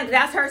to manage.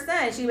 That's her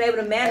son. She was able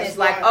to manage.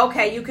 Like,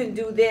 okay, you can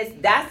do this.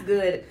 That's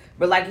good.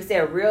 But like you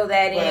said, reel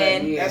that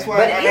in. That's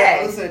why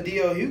I listened to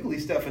D.L. Hughley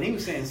stuff, and he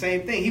was saying the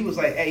same thing. He was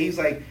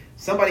like,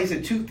 somebody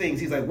said two things.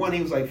 He's like, one,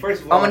 he was like,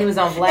 first of all, when he was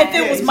on Vlad. If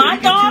it was my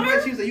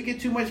daughter, he was like, you get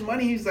too much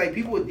money. He's like,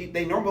 people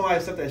they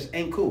normalize stuff that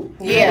ain't cool.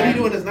 Yeah, what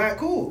you doing is not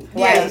cool.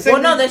 Yeah.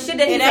 Well, no, the shit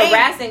that he's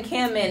harassing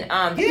Kim and Pete.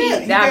 I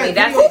mean,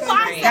 that's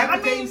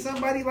decapitating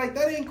somebody like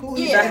that ain't cool.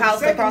 Yeah, the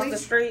house across the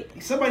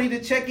street. Somebody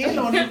to check in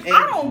on him.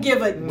 I don't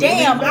give a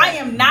damn. I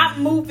am not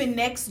moving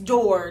next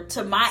door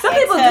to my. Some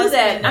people do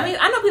that. I mean,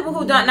 I know people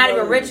who don't, not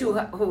even rich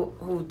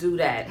who do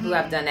that, who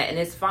have done that, and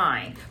it's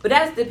fine. But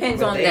that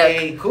depends on they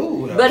ain't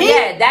cool. But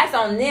that's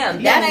on them.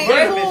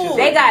 Cool.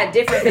 They got a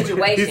different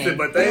situation. He said,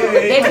 but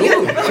they ain't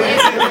cool. No,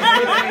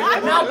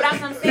 but that's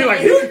what I'm saying.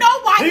 Like, you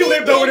know why he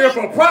lived over there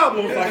for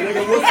problems. Like,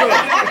 nigga, what's up?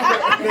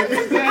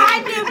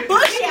 I did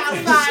bush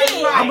outside.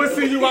 I'm gonna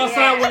see you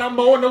outside when I'm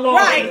mowing the lawn.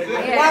 Right.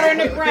 Yeah. Watering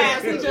the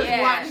grass and just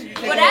watching.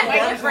 Well,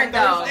 that's different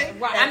though.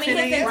 I mean, his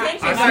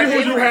intentions I see who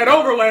you had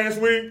over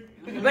last week.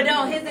 But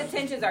no, his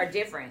intentions are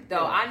different,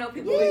 though. I know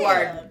people who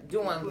are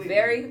doing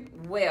very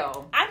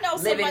well. I know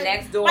living somebody,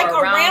 next door, like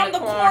around the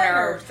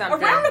corner, or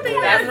something. around the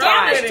corner, that's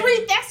down right. the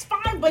street. That's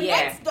fine, but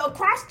next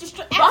across the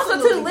street. Also,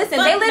 too, listen,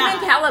 they live in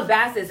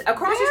Calabasas.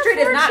 Across the street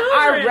is not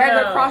our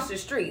regular across the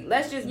street.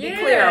 Let's just be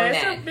clear on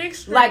that. It's a big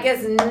street. Like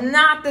it's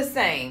not the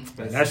same.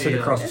 That shit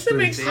across the It's a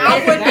big street. street. I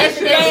don't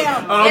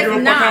give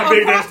a fuck how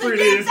big that street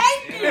is.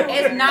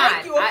 It's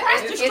not.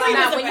 It's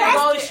not. When you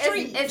go,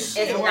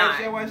 it's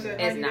not.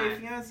 It's not.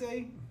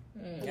 Fiance?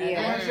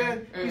 Yeah.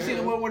 You see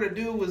the one where the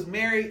dude was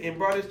married and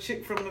brought his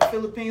chick from the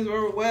Philippines,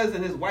 wherever it was,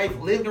 and his wife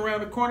lived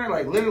around the corner,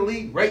 like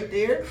literally right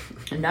there?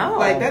 No.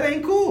 Like, that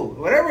ain't cool.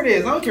 Whatever it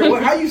is, I don't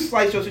care how you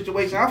slice your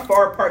situation, how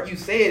far apart you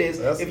say it is.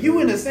 If you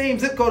in the same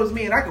zip code as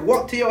me and I can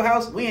walk to your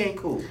house, we ain't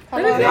cool.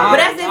 But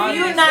that's if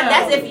you not.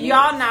 That's if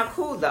y'all not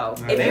cool though.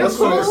 If you're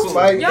cool,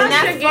 y'all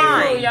that's should get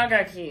fine. cool. Y'all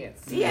got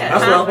kids. Yeah,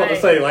 that's what I'm about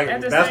to say. Like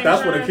At the that's same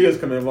where the time. kids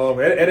come involved.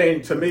 It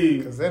ain't to me.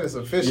 Because then it's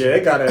official. Yeah,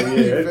 it gotta.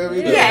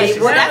 Yeah,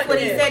 well, that's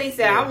what he said. He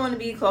said, "I want to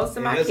be close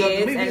to my that's up to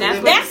kids," me. and We that's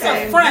live what That's he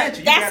said. a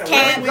front. That's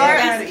cap.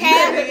 That's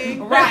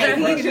cap. Right.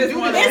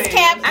 It's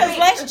cap. Because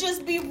let's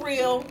just be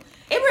real.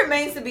 It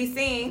remains to be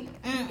seen.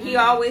 He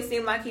always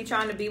seemed like he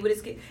trying to be with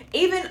his kids.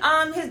 Even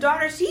his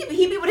daughters, he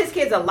be with his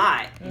kids a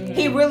lot.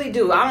 He really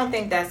do. I don't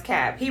think that's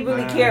cap. He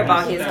really care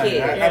about his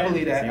kids. I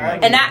believe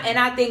that. And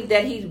I think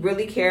that he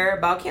really care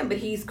about Kim, but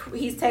he's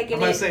taking I'm it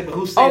gonna say, but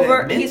who said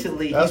over. that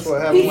mentally? That's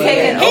what happened.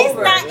 He's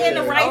not in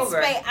the right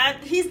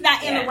space. He's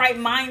not in the right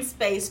mind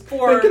space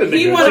for.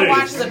 He want to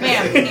watch the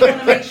family. He want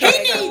to make sure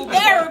He needs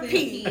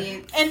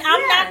therapy, and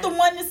I'm not the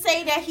one to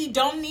say that he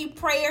don't need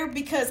prayer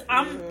because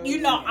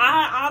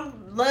I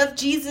love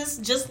Jesus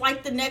just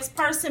like the next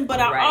person, but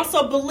I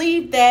also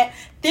believe that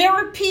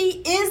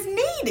therapy is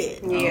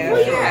needed.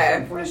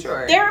 Yeah, for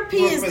sure.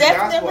 Therapy is gospel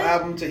definitely.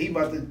 album to he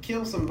about to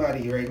kill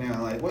somebody right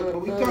now. Like what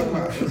we talking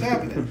about? What's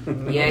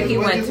happening? Yeah, he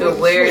went to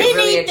where He it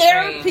really need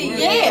therapy.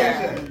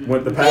 Yeah.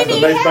 Went the pastor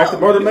Mace back to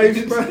Murder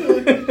Mace, bro.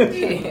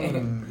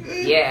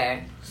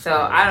 Yeah. So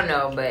I don't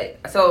know,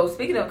 but so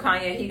speaking of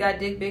Kanye, he got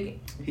dick big.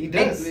 He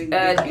does. He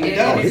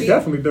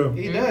definitely do.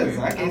 He does.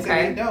 I can't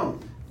say he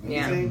don't.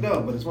 Yeah. Saying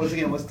no, but it's once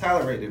again what's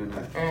tolerated or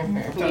not. I'm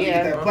trying to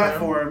get that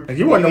platform. And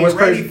you wanna know what's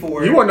crazy?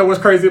 For You wanna know what's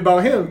crazy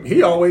about him?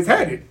 He always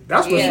had it.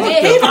 That's what's fucked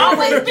up. He's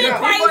always been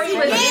Before crazy. he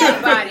was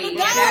anybody.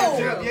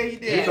 Yeah, he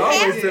did. He's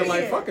always been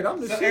like, fuck it,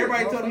 I'm the So shit.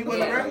 everybody told him he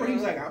wasn't a rapper. He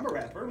was like, I'm a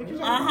rapper. What you talking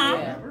about? I'm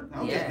a rapper. I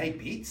don't just make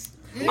beats.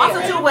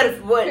 Also, too, what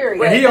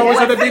And he always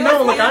had to be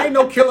known, like, I ain't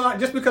no killer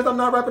just because I'm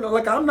not rapping.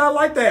 Like, I'm not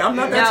like that. I'm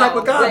not that type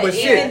of guy, but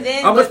shit.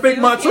 I'm going to speak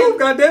my truth,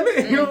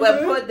 goddammit. You know what I'm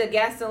saying? What put the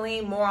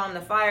gasoline more on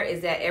the fire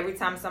is that every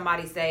time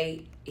somebody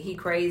say he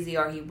crazy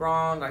or he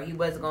wrong or he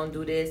wasn't going to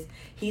do this,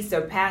 he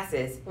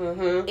surpasses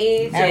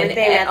each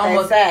and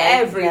almost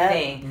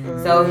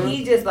everything. So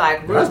he just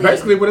like really. That's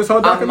basically what his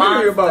whole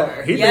documentary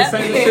about. He been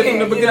saying this shit from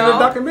the beginning of the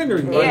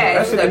documentary. Like,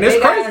 that shit, and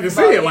it's crazy to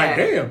see it. Like,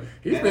 damn,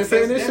 he's been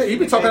saying this shit. He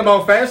been talking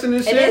about fashion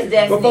and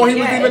shit before he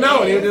was even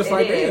out. And he was just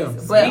like,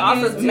 damn. But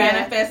also,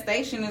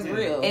 manifestation is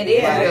real. It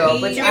is real,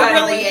 but you gotta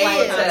really be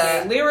able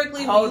to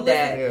lyrically hold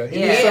that. Yeah, he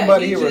needs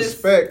somebody he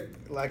respect.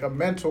 Like a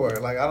mentor,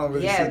 like I don't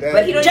really see that.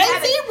 But he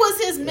Jay-Z was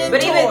his mentor.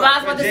 But even I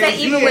was about to say,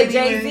 even with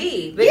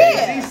Jay-Z,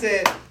 Jay-Z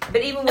said.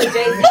 But even with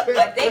Jay-Z,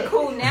 like they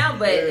cool now,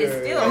 but it's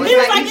still. He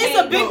was like, it's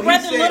a big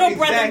brother, little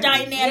brother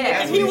dynamic,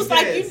 and he was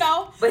like,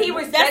 but he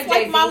respects that's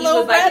like Jay-Z. my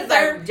little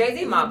brother.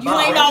 Jay-Z, my You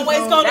ain't always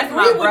gonna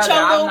agree with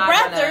your little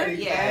brother.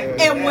 Yeah.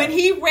 And when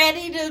he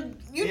ready to,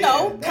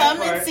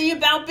 come and see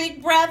about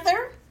Big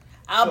Brother,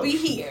 I'll be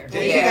here.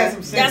 Jay-Z got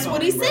some sense. That's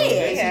what he said.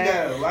 Jay-Z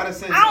got a lot of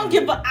sense. I don't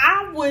give a.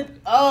 I would.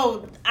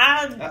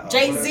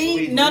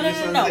 Jay-Z.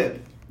 No.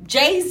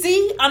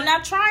 Jay-Z, I'm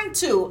not trying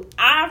to.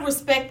 I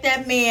respect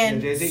that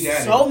man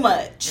so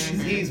much.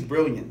 He's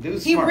brilliant.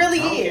 Dude's he smart. really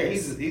I don't care.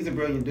 is. He's a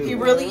brilliant dude. He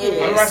really is. I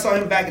remember I saw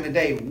him back in the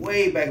day,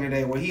 way back in the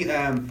day, where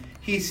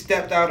he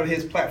stepped out of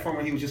his platform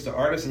where he was just an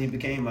artist and he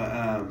became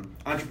an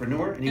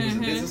entrepreneur and he was a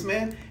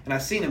businessman. And I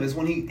seen him is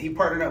when he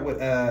partnered up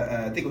with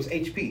I think it was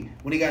HP.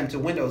 When he got into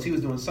Windows, he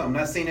was doing something.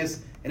 And I seen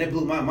this and it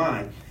blew my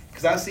mind.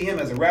 Because I see him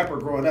as a rapper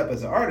growing up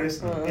as an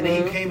artist, and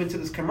then he came into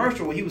this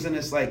commercial where he was in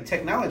this like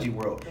technology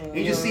world. And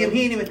you just see him,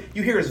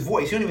 you hear his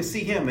voice, you don't even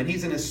see him, and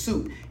he's in his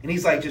suit, and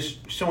he's like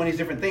just showing these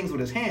different things with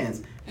his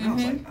hands. And I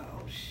was like,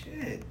 oh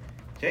shit,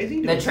 Jay-Z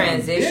doing the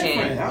transition.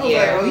 different. I was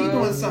like, oh, he's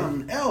doing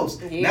something else.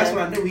 And that's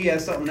when I knew he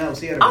had something else.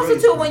 He had a also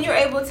too when you're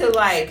able to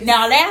like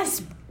now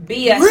that's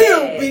be a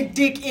real big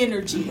dick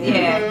energy.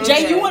 Yeah,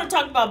 Jay, you want to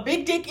talk about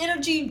big dick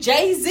energy?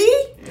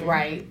 Jay-Z,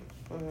 right?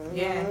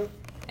 Yeah.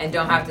 And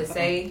don't have to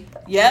say,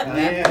 yep,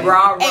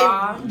 rah.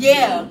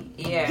 Yeah.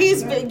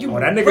 He's that nigga be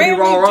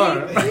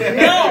rah. No,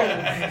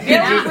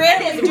 very rare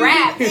his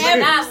raps, but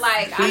not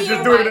like he's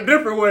just doing it a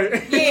different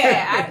way.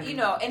 Yeah,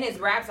 in his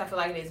raps, I feel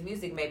like in his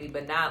music maybe,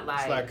 but not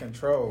like it's like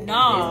control.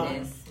 No,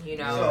 business. You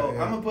know. So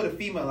I'm gonna put a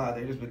female out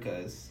there just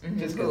because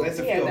that's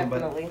a feeling.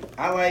 But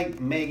I like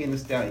Megan Thee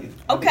Stallion.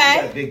 Okay.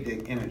 She got big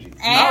dick energy.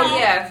 Oh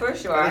yeah, for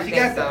sure. I think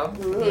got so.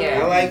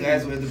 Yeah. I like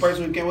as the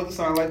person who came with the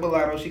song, like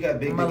Mulatto. She got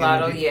big dick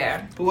energy.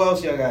 Yeah. Who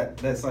else y'all got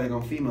that's like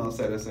on female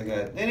status? I got.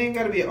 It ain't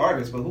got to be an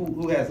artist, but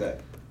who has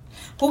that?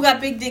 Who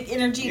got big dick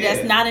energy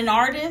that's not an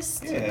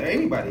artist? Yeah,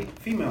 anybody.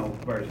 Female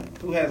version.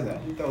 Who has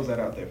that? Who throws that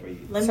out there for you?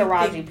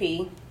 Taraji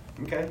P.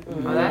 Okay.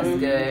 Oh, that's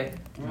good.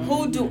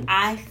 Who do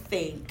I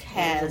think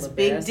has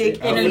big dick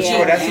Oh, energy?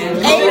 sure,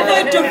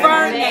 Ava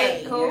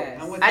DuVernay.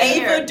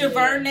 Ava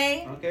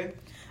DuVernay. Okay.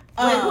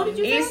 Who did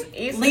you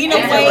say? Lena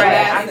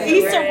Waithe.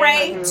 Issa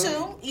Rae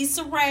too.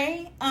 Issa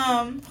Rae.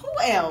 Who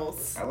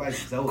else? I like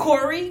Zoe.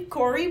 Corey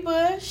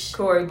Bush.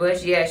 Corey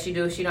Bush. Yeah, she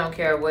do. She don't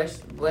care what's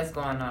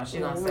going on. She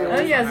gonna say. Oh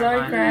yeah,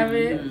 Zoe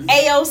Kravitz.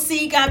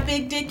 AOC got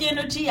big dick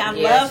energy. I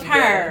love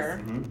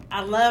her.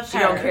 I love her. She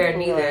don't care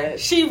neither.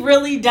 She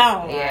really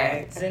don't.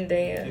 Yeah.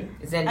 Zendaya.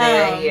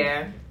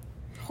 Yeah.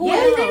 Who you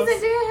else? think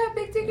Zendaya have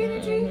big dick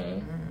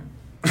energy?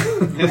 Hey,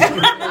 we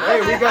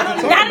got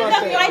to talk Not about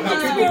enough that. life Do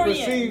people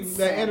experience. perceive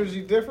that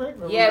energy different?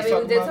 Yeah,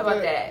 we did talk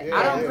about that. Yeah,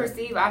 I don't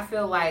perceive. I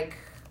feel like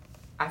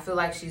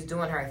she's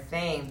doing her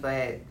thing,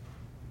 but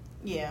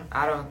yeah,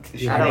 I don't.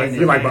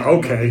 You're like, but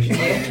okay.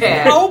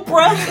 Yeah.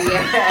 Oprah.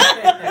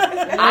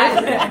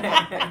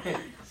 Yeah.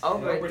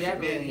 Oprah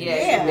definitely.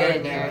 Yeah, she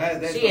been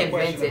there. She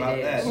invented it.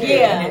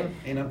 Yeah.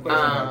 Ain't no question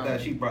about that.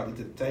 She brought it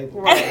to the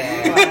table. Right.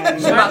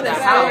 She brought the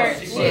house.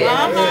 Shit.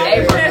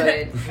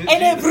 Neighborhood.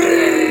 And then.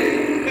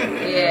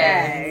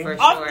 Yeah,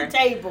 for off sure. the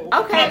table.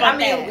 Okay, I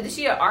mean,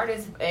 she an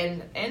artist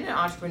and an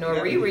entrepreneur.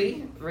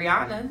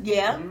 Rihanna.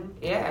 Yeah.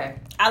 Yeah.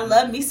 I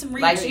love me some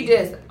Riri. Like she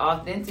just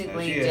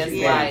authentically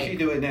she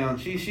do it down.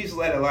 She's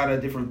let a lot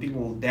of different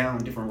people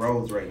down different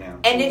roads right now.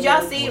 And did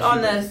y'all see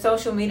on the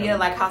social media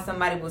like how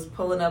somebody was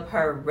pulling up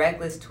her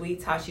reckless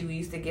tweets, how she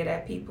used to get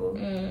at people?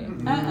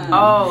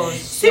 Oh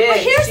shit! See, but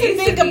here's she the used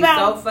to thing be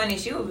about so funny.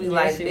 She would be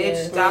like,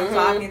 "Bitch, stop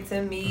talking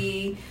to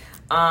me."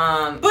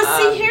 But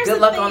see, here's good the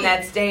luck thing. on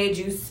that stage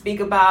you speak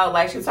about.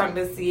 Like she was talking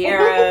to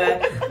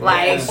Sierra.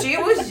 Like she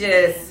was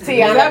just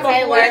Tiana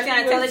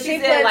Taylor. She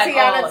said like,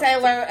 Tiana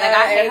Taylor. Like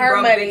I hate her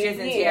broke money. bitches,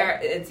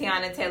 and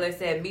Tiana Taylor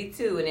said me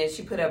too. And then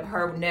she put up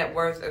her net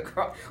worth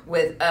across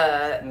with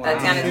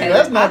Tiana Taylor.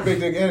 That's not big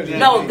dick energy.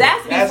 No,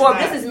 that's before.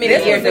 This is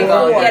many years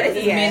ago. Yeah, this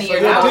is many years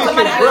ago.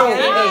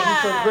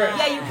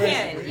 Yeah, you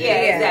can.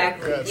 Yeah,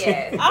 exactly.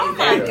 Yeah. Oh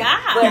my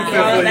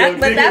god.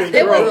 But that's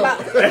it was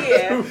about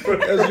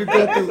As you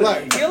go through life.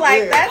 You're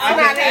like that's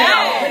not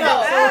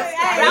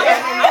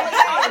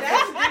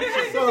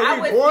I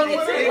was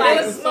thinking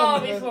like small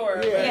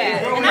before.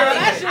 Yeah, and I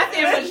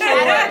think she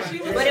had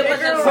her, but it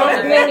wasn't. Some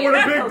born with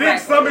a big dick,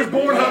 some is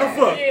born how to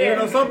fuck. You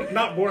know, some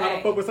not born how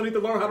to fuck, but some need to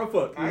learn how to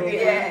fuck. You know?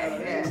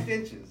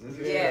 Extensions.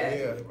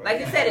 Yeah. Like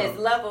you said, it's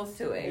levels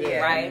to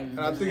it, right? And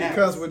I think it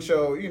comes with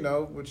your,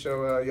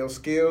 your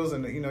skills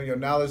and your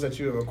knowledge that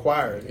you have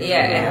acquired.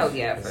 Hell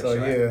yeah, for sure.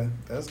 So yeah,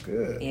 that's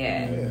good.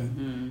 Yeah.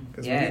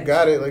 Because when you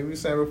got it, like we were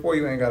saying before,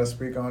 you ain't got to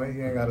speak on it.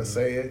 You ain't got to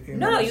say it. You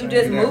know you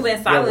just move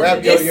in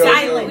silence. Just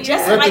silent.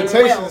 Just like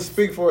reputation Will.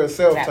 speak for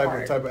itself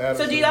type of attitude.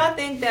 So do y'all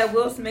think that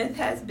Will Smith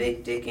has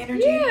big dick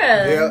energy?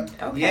 Yeah.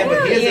 Okay. Yeah,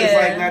 but his is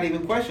like not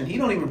even questioned. He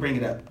don't even bring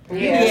it up.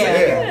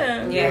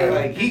 Yeah.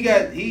 Like he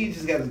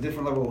just got a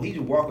different level. He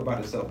just walk about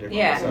himself different.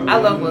 Yeah, So, I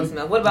love Will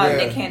Smith. What about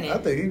Nick Cannon? I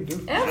think he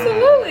do.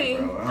 Absolutely.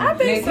 I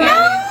think so.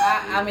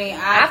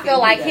 I feel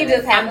like he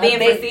just have I'm being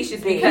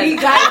facetious because he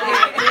got it.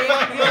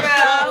 You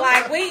know,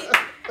 like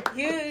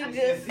you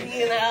just,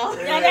 Now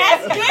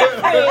that's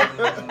different.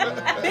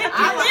 I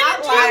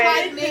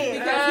like Nick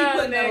because he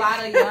putting a lot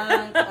of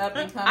young up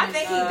and coming. I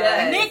think he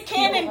does. Nick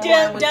Cannon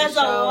does a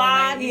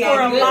lot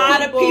for a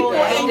lot of people,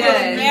 and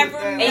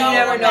you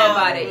never know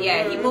about it.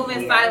 Yeah, he move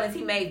in silence.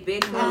 He made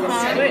big moves.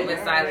 And he move in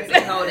silence.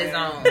 He hold his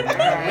own.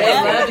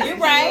 You're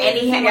right. And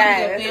he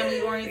had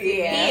family oriented.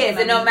 He is,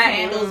 and no matter.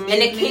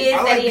 And the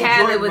kids that he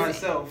had, it was.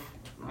 Myself.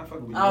 I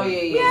fuck with Oh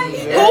yeah.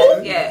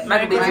 Who? Yeah,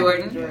 Michael B.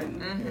 Jordan.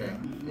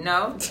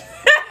 No.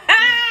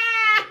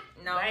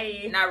 No,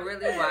 not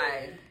really.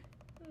 Why?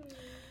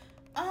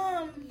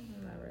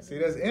 See,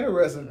 that's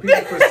interesting.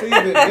 People perceive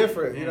it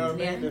different. You know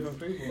what I mean? Different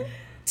people.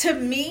 To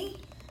me,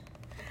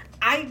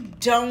 I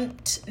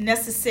don't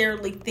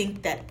necessarily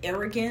think that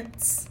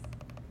arrogance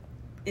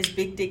is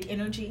big dick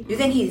energy. You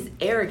think he's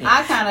arrogant?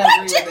 I kind of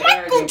agree with the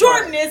Michael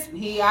Jordan is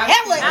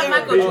hella not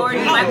Michael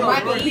Jordan.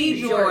 Michael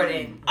B.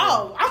 Jordan.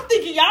 Oh, I'm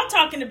thinking y'all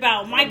talking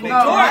about Michael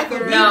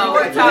Jordan. No,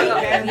 we're talking.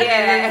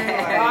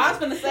 Yeah. I was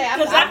gonna say I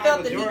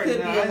felt that he could be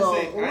a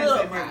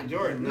little Michael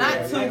Jordan.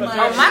 not too much.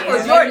 Oh,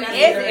 Michael Jordan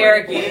is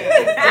arrogant.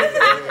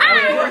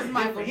 Where's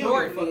Michael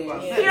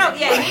Jordan? He don't.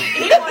 Yeah,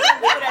 he wants to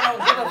people that don't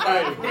give a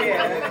fuck.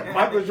 Yeah.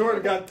 Michael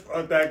Jordan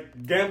got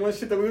that gambling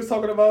shit that we was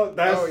talking about.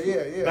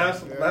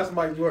 That's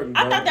Michael Jordan.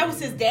 I thought that was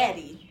his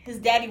daddy. His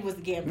daddy was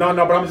a gambler.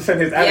 No, but I'm just saying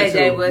his attitude.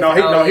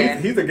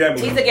 He's a gambler.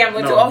 He's a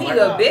gambler too. Oh, he's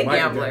a big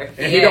gambler.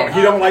 And he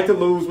don't like to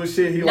lose with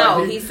shit. He's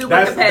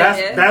super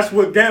competitive. That's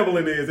what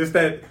gambling is. It's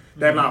that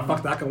nah,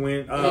 fuck that, I can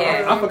win.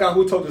 I forgot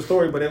who told the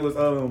story, but it was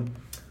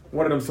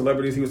one of them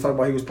celebrities. He was talking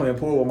about he was playing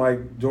pool with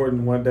Mike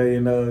Jordan one day,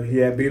 and he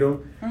had beat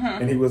him,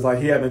 and he was like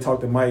he hadn't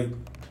talked to Mike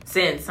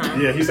since. Huh?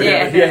 Yeah, he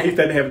said he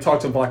said they haven't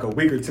talked to him for like a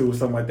week or two or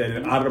something like that.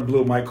 And out of the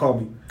blue, Mike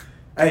called me.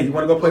 Hey, you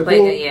want to go play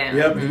pool? Yeah.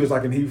 Yep. He was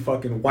like, and he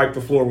fucking wiped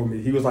the floor with me.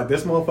 He was like,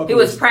 this motherfucker. He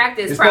was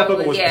practicing.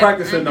 Motherfucker was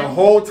practicing the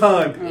whole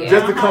time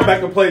just to come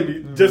back and play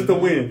me, just to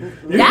win.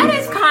 That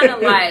is kind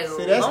of like.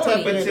 See, that's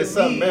tapping into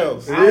something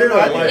else. Yeah,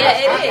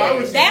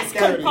 it is. That's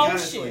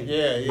compulsion.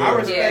 Yeah. I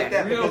respect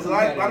that because a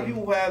lot of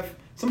people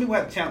some people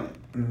have talent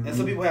and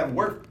some people have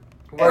work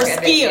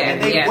skill,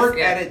 and they work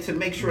at it to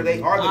make sure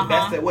they are the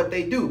best at what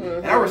they do.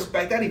 And I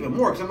respect that even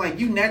more because I'm like,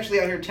 you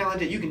naturally out here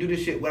talented, you can do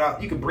this shit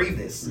without, you can breathe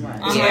this. Right.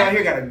 Somebody out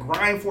here got to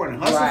grind for it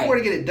and hustle for it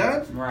to get it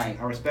done. Right.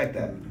 I respect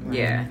that.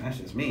 Yeah, that's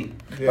just me.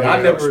 Yeah, but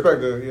I never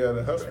respect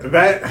the hustle.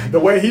 That the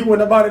way he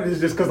went about it is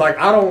just because like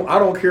I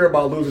don't care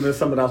about losing in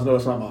something else. No,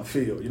 it's not my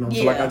field. You know,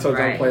 so like I told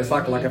you, I'm playing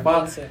soccer. Like if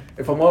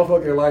a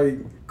motherfucker like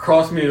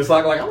cross me in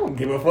soccer, like I don't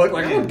give a fuck.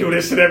 Like I don't do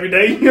this shit every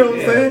day. You know what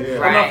I'm saying?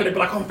 Yeah. I'm not finna be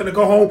like, I'm finna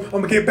go home. I'm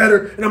gonna get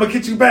better and I'm gonna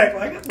get you back.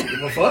 Like I don't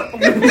give a fuck.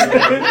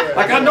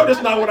 Like I know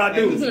that's not what I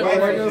do.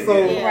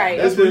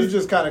 That's when you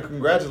just kind of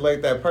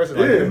congratulate that person.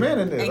 Like you're man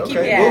in this.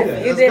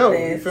 Okay, let's go.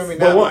 You feel me?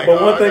 But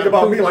one thing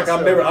about me, like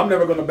I'm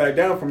never gonna back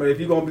down from it. If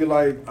you're gonna be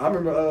like, I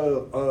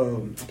remember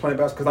playing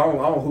basketball because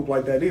I don't hoop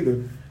like that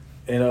either.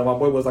 And my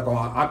boy was like, "Oh,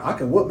 I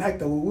can whoop Mac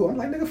though." I'm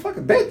like, "Nigga,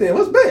 fucking bet then.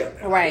 Let's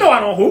bet." Right. No, I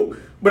don't hoop,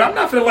 but I'm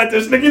not finna let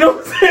this nigga. You know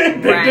what I'm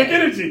saying? Big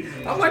energy.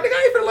 I'm like, nigga,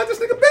 I ain't finna let this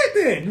nigga bet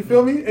then. You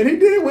feel me? And he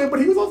did win, but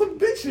he was on some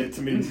bitch shit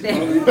to me.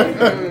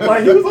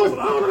 Like he was on.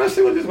 I don't know. That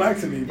shit was just whack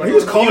to me. Like he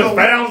was calling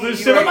fouls and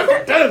shit. I'm like,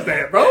 who does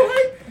that, bro?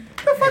 Like,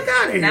 get the fuck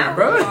out of here,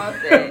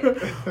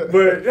 bro.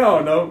 But I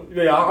don't know.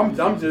 Yeah,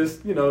 I'm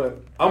just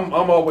I'm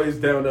always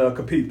down to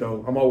compete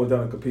though. I'm always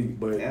down to compete.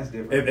 But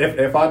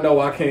if I know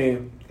I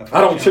can't. I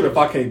don't trip if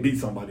I can't beat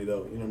somebody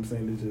though. You know what I'm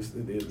saying?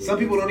 It is. Some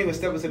people don't even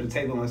step into the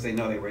table unless they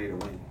know they're ready to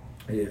win.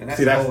 Yeah, and that's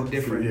a whole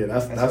different. Yeah,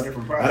 that's a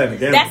different process. That ain't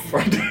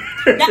a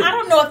game. Now I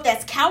don't know if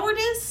that's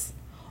cowardice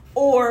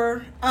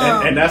or.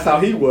 And that's how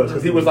he was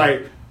because he was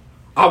like,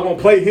 I won't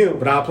play him,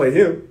 but I'll play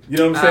him. You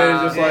know what I'm saying?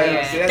 Just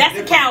like that's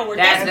a coward.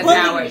 That's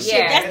bully shit.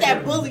 Yeah. That's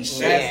that bully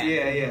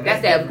shit.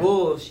 That's that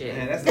bullshit.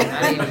 Yeah, that's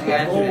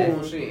that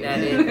bullshit. That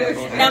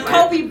is. Now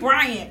Kobe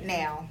Bryant.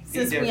 Now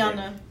since we on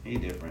the. He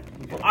different.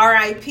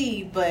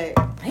 R.I.P. But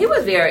he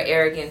was very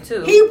arrogant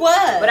too. He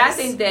was. But I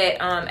think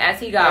that as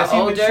he got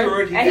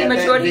older, he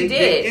matured. He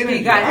did.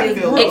 He got his.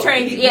 It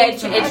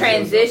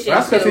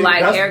transitioned to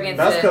like arrogance.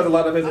 That's because a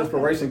lot of his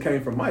inspiration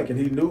came from Mike, and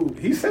he knew.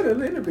 He said it in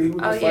the interview. He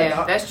was just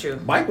like, that's true.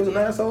 Mike was an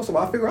asshole, so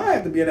I figured I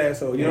had to be an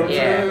asshole. You know what I'm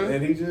saying?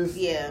 And he just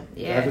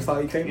that's just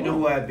how he came. You know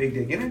who had big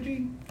dick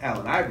energy?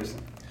 Allen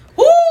Iverson.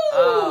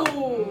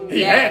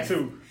 He had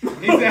to. He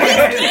still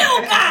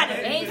got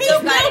it. He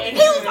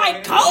was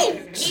like,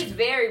 coach. He's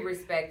very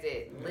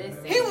respected.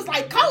 Listen. He was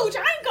like, coach, I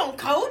ain't gonna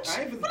coach.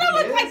 But I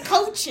look like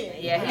coaching.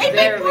 Yeah, he's they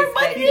very make more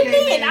money than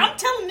me, and I'm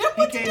telling them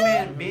what to do. He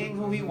came in being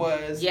who he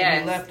was. Yes.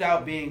 And he left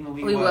out being who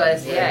he was. He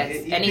was,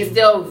 yes. And he's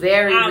still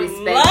very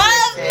respected.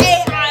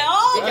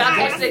 I Did y'all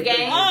catch the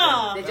game?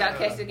 Did y'all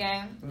catch the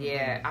game?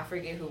 Yeah, I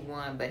forget who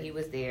won, but he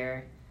was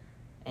there.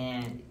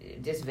 And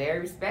just very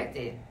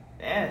respected.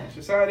 Yeah, it's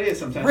just how it is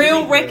sometimes.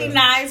 Real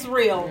recognize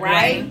real,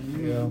 right?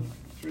 Yeah.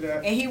 True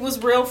that. And he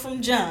was real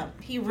from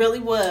jump. He really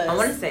was. I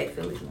want to say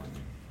Philly won.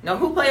 No,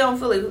 who played on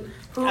Philly?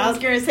 Who? I was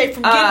going to say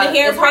from getting the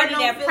hair party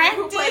at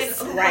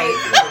practice.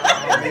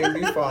 Right.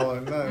 Made me follow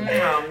nothing.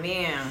 Oh,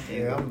 man.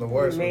 Yeah, I'm the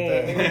worst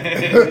with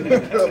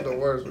that. I'm the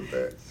worst with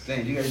that.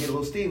 Dang, you got to get a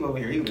little Steve over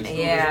here. He was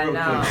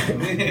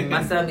no.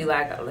 My son be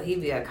like,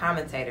 he'd be a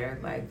commentator.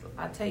 Like,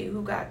 I'll tell you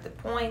who got the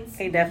points.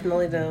 He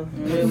definitely do.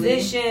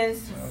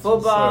 Musicians,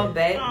 football,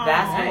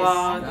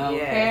 basketball. Nice.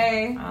 Yeah.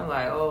 Okay. I'm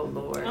like, oh,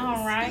 Lord.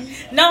 All right.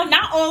 No,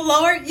 not oh,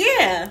 Lord.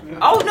 Yeah.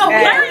 Oh, no, we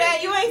learned that.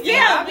 You ain't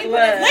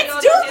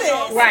let's do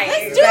this. Right,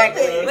 let's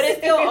exactly. do this. But it's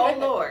still, oh,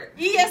 Lord.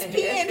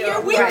 ESPN,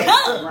 here we right.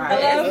 come. Right.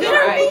 Hello,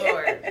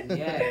 Lord.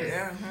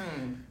 Yes.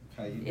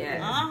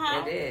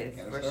 Yeah, it is,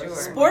 for sure.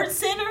 Sports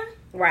Center.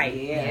 Right.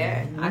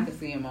 Yeah. I can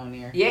see him on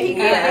there. Yeah, he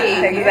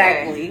can.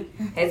 Exactly.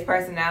 His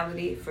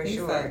personality, for He's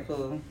sure. So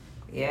cool.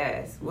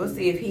 Yes. We'll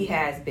see if he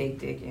has big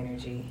dick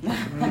energy.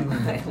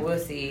 We'll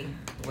see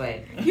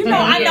what. You know,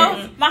 I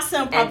know my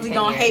son probably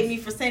gonna hate me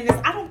for saying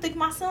this. I don't think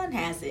my son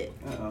has it.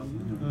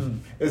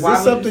 Is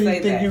this something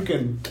you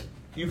think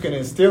you can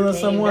instill in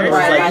someone, or is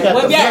right. like you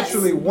have to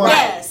naturally want?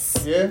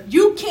 Yes. Yeah.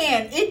 You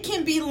can. It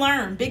can be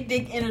learned. Big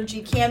dick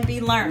energy can be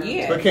learned.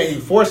 Yeah. But can you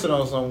force it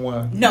on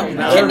someone? No, you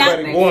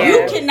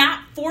cannot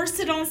force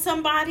it on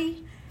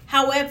somebody.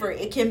 However,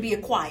 it can be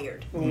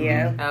acquired.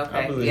 Yeah.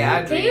 Okay. Yeah. I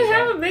agree. Can you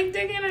have a big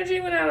dick energy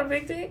without a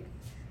big dick?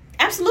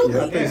 Absolutely.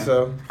 Yeah, I think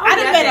so. I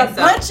done met a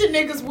bunch of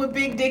niggas with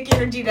big dick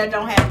energy that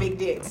don't have big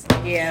dicks.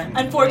 Yeah.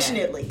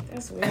 Unfortunately.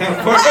 That's weird.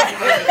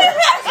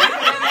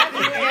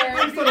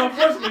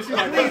 Unfortunately, she's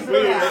like, that's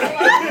weird.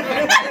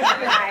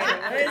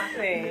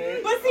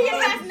 Listen. But see,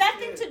 it has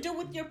nothing to do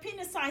with your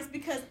penis size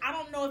because I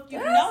don't know if you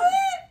know.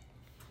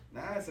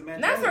 Nah, it's a man.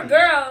 Not for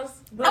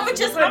girls. I'm gonna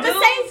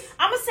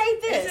say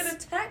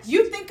this.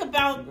 You think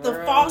about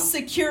the false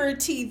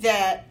security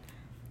that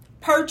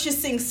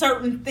purchasing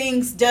certain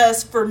things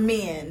does for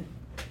men.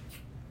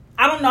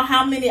 I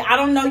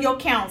don't know your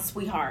count,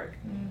 sweetheart.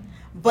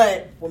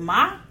 But with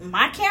my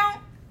count,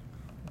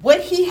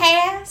 what he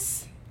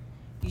has,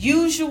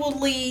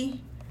 usually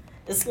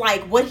it's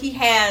like what he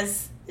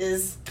has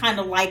is kind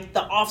of like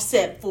the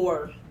offset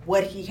for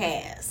what he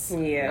has.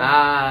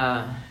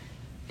 Yeah.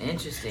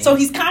 Interesting. So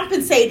he's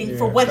compensating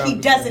for what he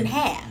doesn't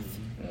have.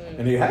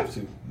 And he have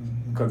to,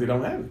 because he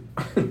don't have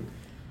it.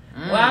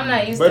 Well, I'm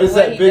not used but to is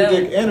what that big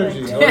dick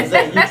energy, or is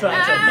that you trying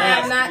to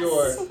mask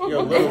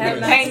your little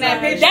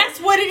bit? That's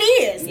what it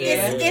is.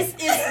 Yeah. It's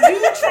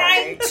you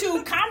trying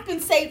to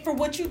compensate for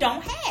what you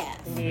don't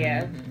have.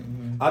 Yeah.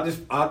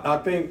 I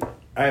think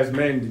as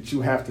men that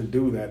you have to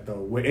do that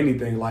though with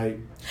anything like.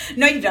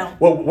 No, you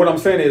don't. Well, what I'm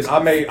saying is I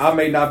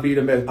may not be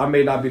the best. I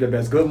may not be the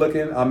best good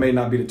looking. I may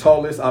not be the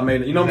tallest. You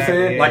know what I'm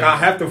saying? Like I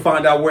have to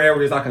find out where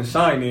areas I can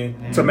shine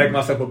in to make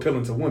myself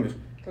appealing to women.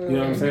 You know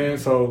what I'm saying?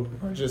 So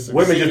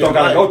women just don't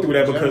gotta go through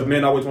that because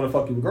men always want to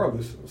fuck you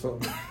regardless. So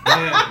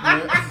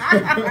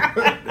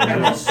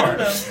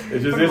it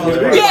just is what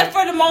it is. Yeah,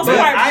 for the most part.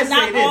 I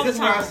not say all this. This is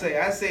the what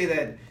time. I say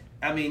that.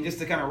 I mean, just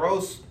to kind of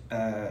roast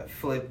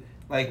flip.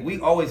 Like we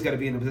always got to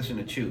be in a position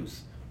to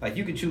choose. Like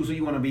you can choose who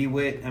you want to be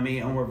with. I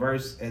mean, on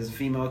reverse, as a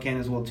female can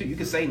as well too. You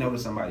can say no to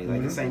somebody.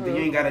 Like the same thing.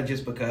 You ain't gotta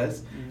just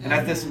because. And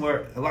that's just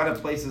where a lot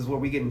of places where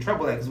we get in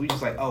trouble at because we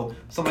just like, oh,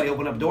 somebody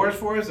open up doors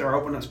for us or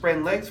open up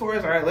spreading legs for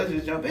us. All right, let's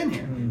just jump in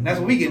here. That's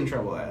what we get in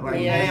trouble at.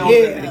 Like, that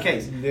ain't the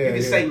case. You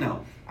can say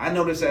no. I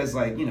notice as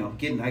like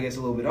getting I guess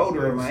a little bit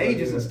older in my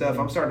ages and stuff.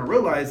 I'm starting to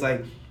realize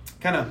like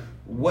kind of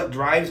what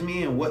drives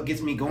me and what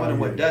gets me going and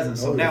what doesn't.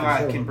 So now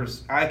I can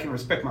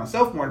respect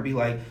myself more to be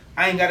like,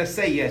 I ain't gotta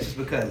say yes just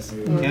because.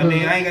 You know what I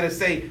mean? I ain't gotta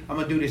say I'm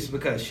gonna do this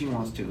because she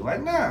wants to.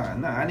 Like, nah.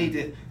 I need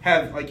to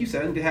have, like you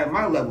said, I need to have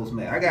my levels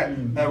met. I got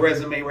a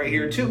resume right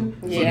here too.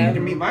 So you need to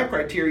meet my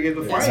criteria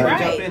before I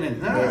jump in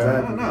and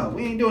no,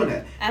 we ain't doing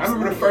that. Absolutely. I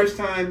remember the first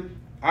time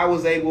I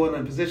was able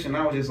in a position,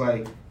 I was just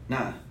like,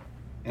 nah.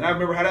 And I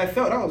remember how that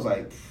felt. I was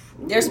like,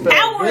 there's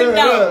power in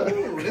no.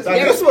 There's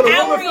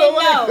power in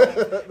no.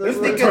 This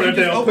nigga you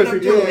just open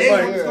up your leg.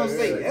 I'm just gonna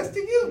say yes to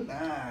you.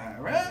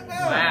 Right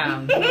now.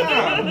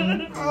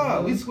 Wow.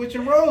 Oh, we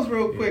switching roles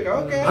real quick.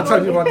 Okay. I'll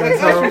tell you about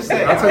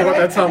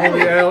that time. When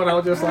we L and I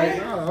was just like,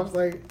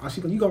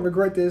 you gonna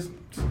regret this?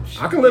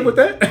 I can live with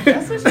that.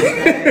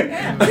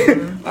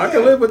 I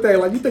can live with that.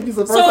 Like you think it's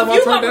the first time I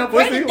turned down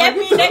pussy? That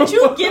means that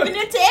you giving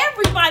it to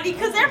everybody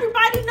because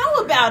everybody know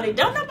about it.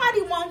 Don't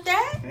nobody want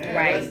that. Yeah,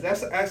 right.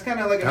 That's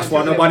kind of like. That's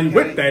why nobody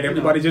with that.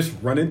 Everybody just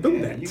running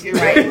through that. You get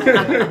right.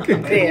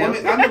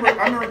 I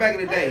remember back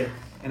in the day.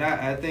 And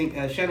I think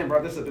Shannon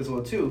brought this up as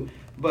well too.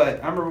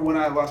 But I remember when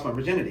I lost my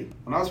virginity.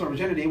 When I lost my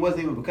virginity, it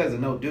wasn't even because of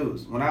no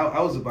dudes. When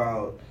I was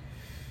about,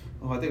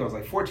 I think I was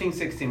like 14,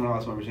 16 when I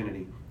lost my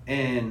virginity.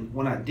 And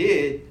when I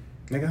did...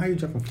 Nigga, how you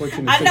jump from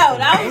 14 to 16? I know.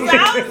 I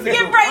was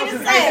getting ready to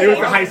say. It was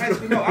in high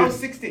school. No, I was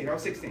 16.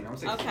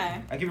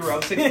 Okay. I give it around. I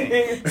was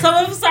 16. Some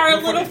of us are a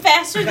little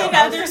faster than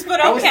others, but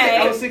okay.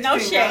 I was 16. No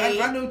shade.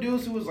 I knew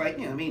dudes who was like,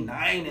 9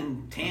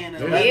 and 10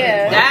 and 11.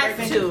 Yeah,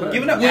 that's true.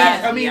 Giving up.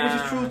 I mean, it was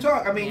just true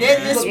talk. I mean, you want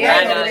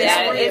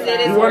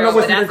to know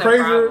what's even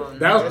crazier?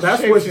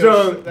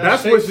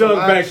 That's what's young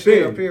back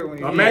then.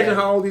 Imagine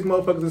how all these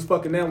motherfuckers is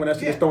fucking now when that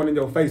shit is thrown in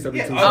your face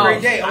every 2 seconds.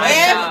 Every day.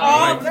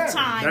 All the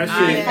time. That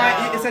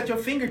shit. It's at your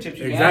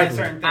fingertips.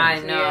 Exactly. I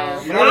know.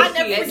 I'll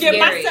never forget.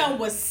 My son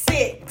was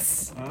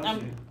 6.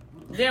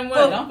 Then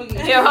what? Don't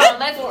forget.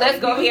 Let's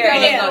go here.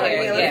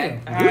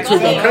 Yeah. You two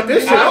gonna cut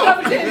this shit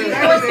off.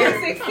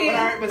 16.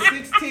 But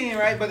 16,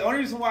 right? But the only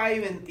reason why I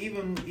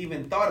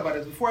even thought about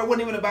it is before it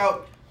wasn't even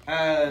about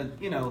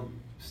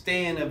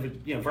staying a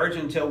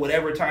virgin until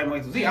whatever time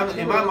was.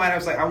 In my mind, I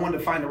was like, I wanted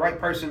to find the right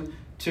person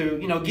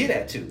to get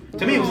at to.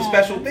 To me, it was a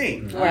special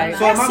thing. Right.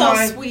 So in my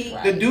mind, sweet.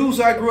 The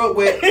dudes I grew up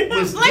with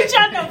was bless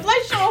your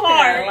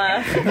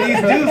heart.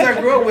 These dudes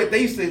I grew up with,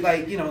 they used to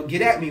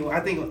get at me.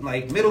 I think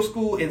like middle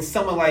school and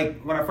some of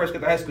like when I first got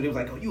to high school, they was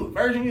like, "Oh, you a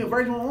virgin?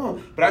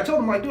 But I told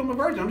them like, "Dude, I'm a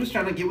virgin. I'm just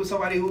trying to get with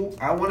somebody who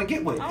I want to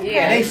get with."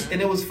 Okay.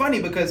 And it was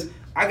funny because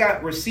I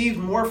got received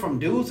more from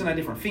dudes than I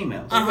did from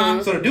females.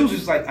 So the dudes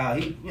was just like,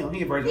 he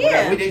a virgin. Yeah.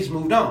 Whatever. They just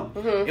moved on.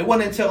 It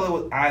wasn't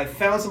until I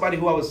found somebody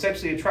who I was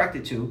sexually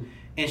attracted to.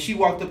 And she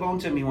walked up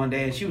onto me one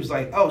day and she was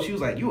like,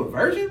 you a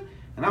virgin?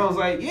 And I was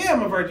like, yeah,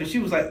 I'm a virgin. She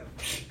was like,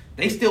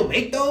 they still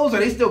make those or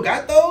they still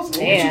got those?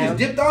 And she just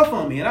dipped off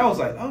on me. And I was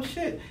like, oh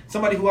shit.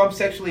 Somebody who I'm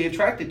sexually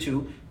attracted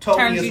to told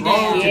me it's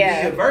wrong to be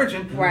a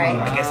virgin. Right.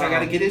 I guess I got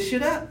to get this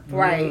shit up.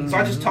 Right. So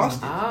I just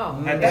tossed it.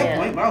 At that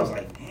point, but I was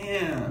like,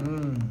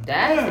 damn.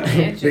 That's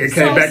interesting. They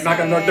came back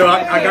knocking on the door.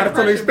 I got it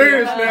from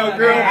experience now,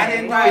 girl. I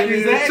didn't know. I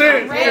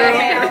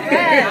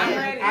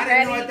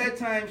didn't know at that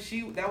time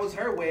that was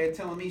her way of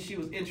telling me she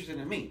was interested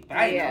in me. But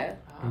I didn't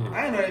know.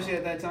 I didn't know that shit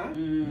at that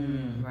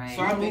time. Right.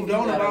 So I moved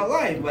on about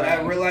life, but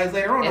I realized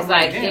later on, It's I'm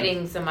like damn.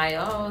 hitting somebody.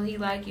 Oh, he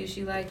like you,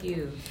 she like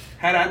you.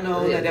 Had I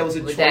known that was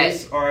a With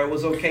choice or it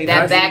was okay,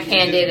 that to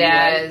backhanded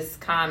just as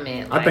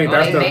comment. I think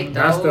that's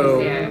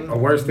the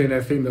worst thing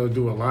that females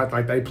do a lot.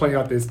 Like they play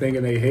out this thing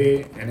in their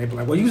head, and they be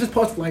like, "Well, you just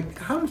supposed to like,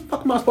 how the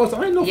fuck am I supposed to?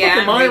 I ain't no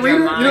fucking mind reader."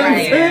 You know what I'm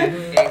saying?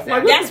 Exactly.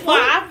 Like, That's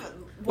why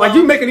like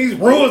you making these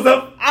rules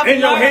up in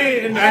your learned-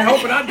 head and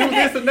hoping I do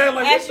this and that.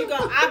 Like, as you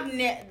go,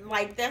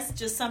 like that's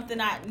just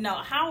something I know.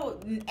 How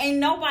ain't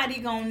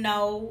nobody gonna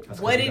know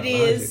what it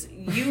is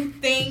you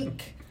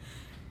think.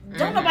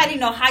 Don't nobody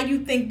know how you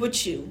think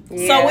but you.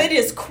 Yeah. So it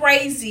is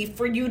crazy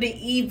for you to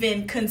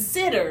even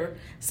consider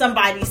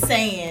somebody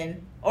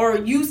saying or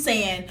you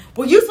saying,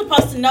 well, you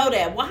supposed to know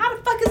that. Well, how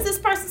the fuck is this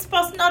person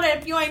supposed to know that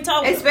if you ain't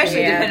told them?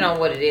 Especially depending on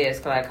what it is.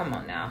 Cause like, come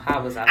on now,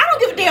 how was I? I don't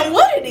give a damn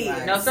what it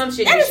is. No, some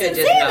shit that you is should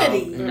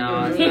insanity. just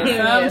know.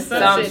 No, it's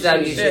not. Some stuff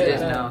you should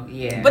just know.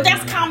 Yeah. But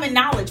that's common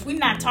knowledge. We're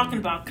not talking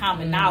about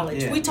common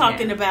knowledge. Yeah. We're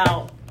talking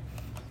about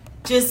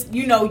just,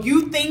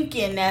 you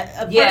thinking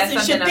that a Yeah, person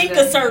should something think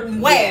like a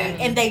certain way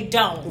and they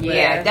don't.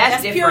 Yeah,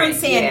 that's pure different.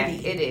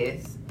 insanity. Yeah, it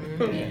is.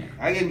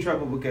 Mm-hmm. I get in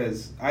trouble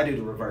because I do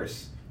the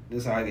reverse. This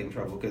is how I get in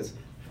trouble because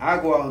I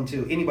go out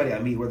into anybody I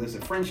meet, whether it's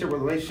a friendship or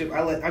relationship.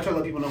 I try to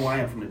let people know who I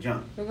am from the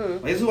jump.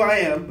 Like, this is who I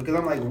am because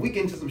I'm like, when we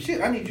get into some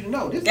shit, I need you to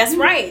know this. That's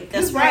right.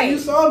 That's this right. How you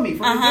saw me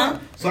from the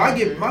jump. So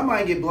my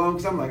mind get blown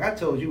because I'm like, I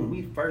told you when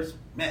we first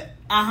met.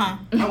 I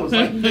was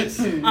like this.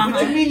 What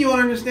you mean you don't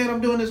understand? I'm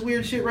doing this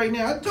weird shit right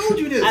now. I told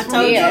you this. I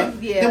told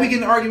you. Yeah. Then we get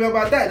in an argument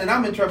about that, and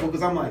I'm in trouble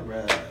because I'm like,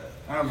 bruh.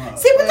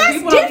 See, but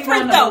that's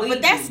different though.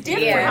 But that's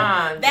different.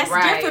 Yeah. That's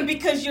Right. different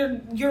because you're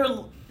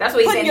That's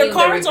what he's putting saying. your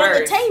cards on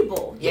the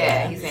table.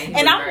 Yeah, he's saying.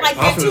 And I'm like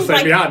I that was too. gonna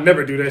say, Like, I'd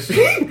never do that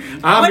shit.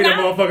 I'll be that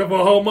motherfucker for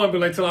a whole month,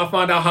 but like till I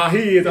find out how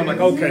he is, I'm like,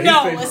 okay,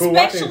 no, he seems cool.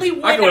 especially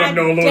when I can let him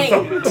know a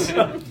little date.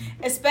 something.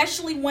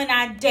 Especially when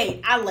I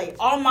date, I lay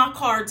all my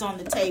cards on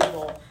the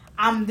table.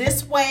 I'm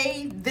this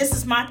way. This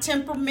is my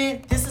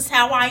temperament. This is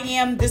how I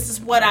am. This is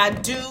what I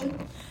do.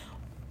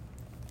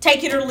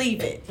 Take it or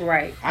leave it.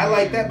 Right. I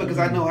like that because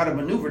I know how to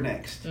maneuver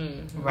next.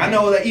 Right. I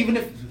know that even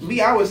if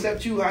I will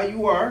accept you how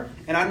you are,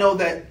 and I know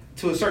that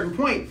to a certain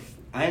point,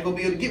 I ain't gonna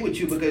be able to get with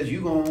you because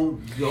you gonna go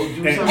do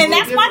something. And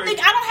that's my different thing.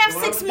 I don't have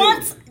than 6 what I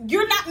months.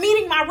 You're not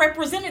meeting my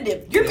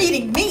representative. You're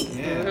meeting me.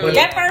 Yeah.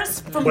 That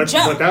first from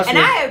jump. that's and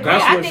what, I agree.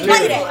 that's I what think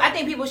shit- I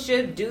think people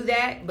should do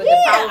that, but Yeah,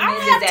 the problem I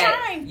don't is have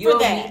that time you'll for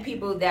that. meet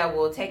people that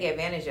will take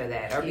advantage of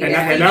that, or be And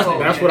that's what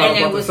I was and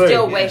they about will to say.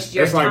 still waste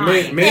your It's like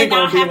time. men And I'll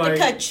gonna be have to like,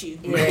 cut you.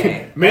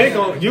 Yeah.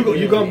 men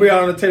you gonna be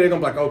out on the table. They're gonna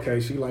be like,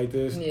 okay, she like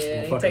this.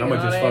 Yeah, Fuck it, taking I'm gonna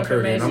all just that fuck her.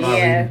 And I'm information. not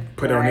Yeah, even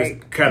put her in this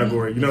right.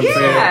 category. You know what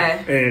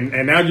I'm saying?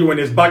 And now you in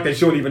this box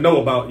that you don't even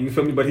know about. You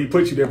feel me? But he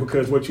put you there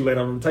because what you laid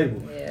on the table.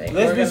 Yeah,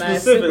 Let's be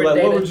specific.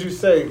 Like, what would you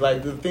say?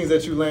 Like the things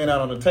that you laying out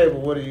on the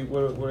table. What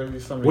are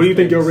these some? What do you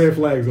think your red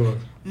flags are?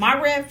 My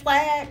red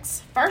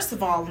flags, first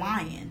of all,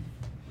 lying.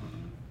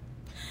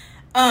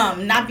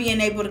 Not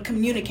being able to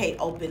communicate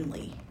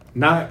openly.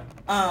 Not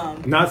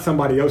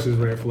somebody else's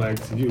red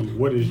flags to you.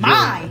 What is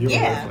Mine, your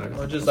yeah. red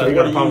flags? Or just So like you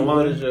got a what problem what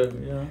lying? is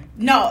your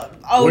No.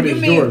 Oh, What you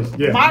is mean yours?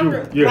 Yeah, my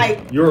your Like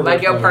red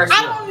your flags.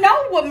 personal. I don't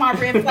know what my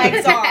red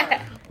flags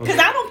are. Because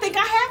I don't think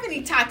I have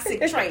any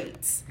toxic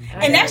traits.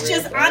 And that's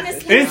just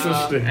honestly.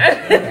 Interesting. I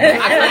kind of think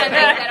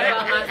that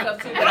about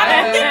myself too, but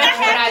I don't think I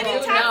have I any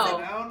do toxic.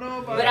 know. I don't know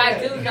about But I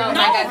do know, No,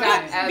 like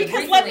I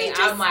because let me recently,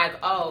 just- I'm like,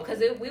 oh,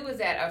 because we was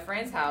at a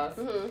friend's house,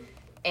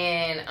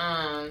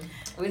 and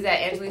we was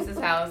at Angelisa's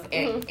house,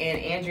 and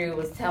Andrew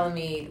was telling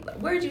me,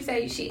 where did you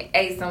say she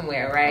ate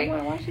somewhere, right?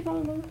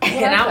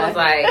 And I was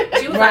like,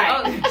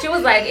 she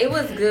was like, it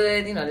was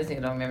good. You know, this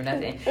nigga don't remember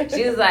nothing.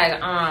 She was like,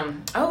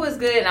 oh, it was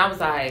good, and I was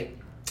like,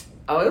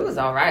 oh, it was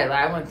all right.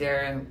 Like I went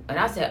there, and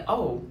I said,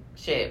 oh.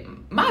 Shit,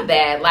 my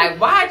bad.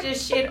 Like, why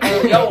just shit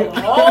on your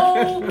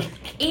whole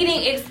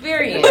eating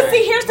experience? But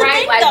see, here's the right?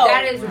 thing, Like though.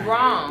 that is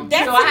wrong.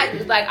 That's so I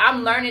had, like,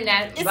 I'm learning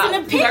that. It's about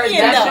an opinion, certain-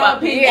 though.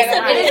 It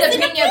is It's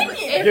an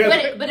opinion.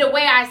 Yeah. But the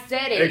way I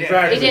said it,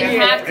 Exactly. it didn't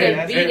have to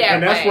be that way.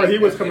 And that's where he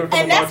was coming from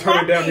And about that's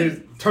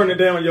my turning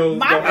down your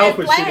My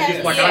alpha red shit. It's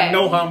just like, flag, I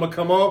know how I'm gonna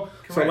come off,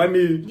 so let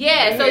me.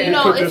 Yeah, so you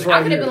know, put this I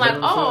right could have here, been like, you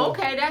know what I'm oh,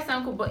 saying? okay, that's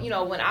uncool. But you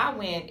know, when I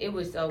went, it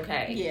was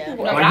okay. Yeah. You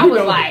know, Like, but I you was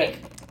know- like,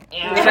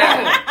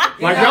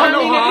 Like y'all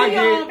know how I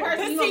get.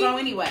 Person, you gonna go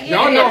anyway.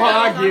 Y'all know how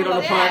I get on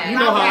the podcast. You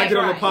know how I get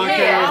on the podcast.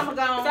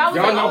 Yeah,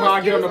 Y'all know how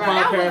I get on the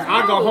That was podcast.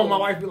 I go rude. home, my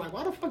wife be like,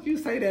 "Why the fuck you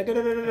say that?"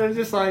 It's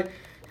just like,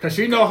 cause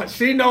she know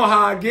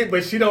how I get,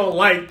 but she don't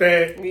like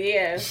that.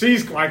 Yeah.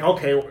 She's like,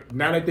 okay,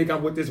 now they think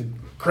I'm with this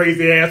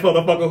crazy ass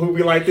motherfucker who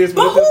be like this,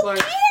 but it's But just who like.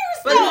 cares,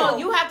 But though? no,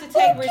 you have to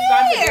take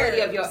responsibility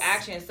cares? of your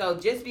actions. So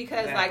just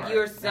because That like part.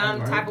 you're some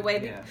That type part. of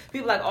way, Yeah.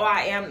 people like, oh,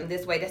 I am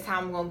this way. That's how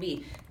I'm gonna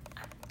be.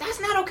 That's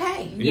not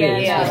okay.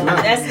 Yeah, no,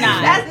 that's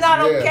not. That's not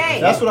Yeah,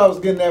 okay. that's what I was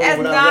getting at. That's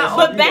when not- I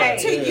But back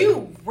to Yeah.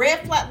 you,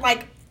 red flag,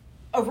 like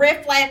a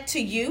red flag to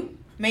you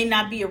may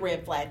not be a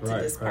red flag to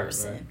Right, this right,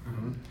 person.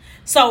 right.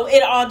 So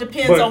it all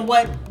depends on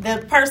what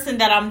the person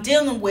that I'm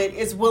dealing with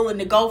is willing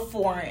to go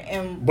for,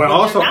 and but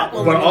also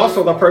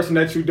the person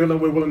that you're dealing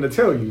with willing to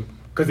tell you.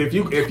 Because if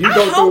you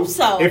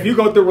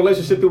go through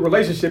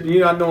relationship, and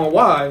you're not knowing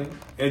why,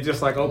 it's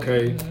just like,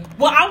 okay.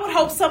 Well, I would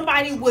hope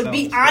somebody would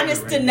be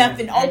honest enough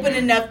and open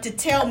enough to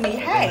tell me,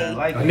 hey,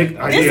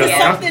 this is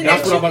something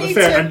that's what I'm about to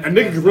say. A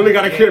nigga really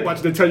gotta care about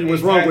you to tell you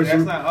what's wrong with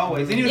you. That's not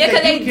always. Yeah,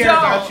 because they care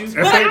about you.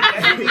 They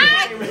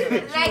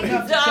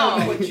don't tell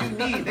you what you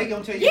need. They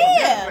gonna tell you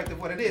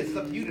what it is. It's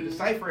up to you to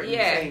decipher it and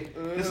say,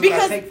 this is what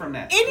I take from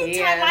that.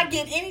 Anytime I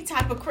get any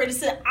type of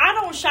criticism, I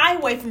don't shy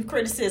away from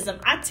criticism.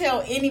 I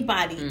tell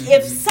anybody,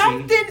 if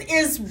something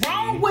is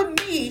wrong with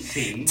me,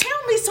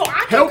 tell me so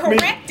I can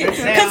correct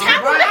it. Because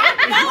how would I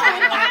know? I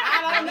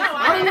don't know.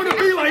 I don't want to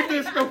be like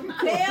this. Tell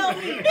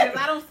me, because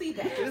I don't see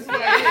that. This is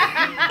what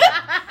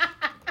I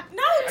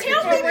No,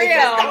 tell me,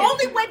 because the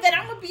only way that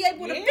I'm going to be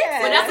able to fix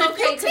it. But that's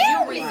okay because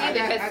you receive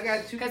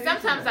it. Because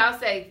sometimes I'll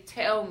say,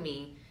 tell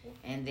me.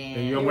 And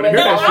then you don't want to hear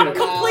that shit. I'm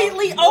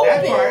completely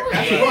open. You don't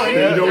want to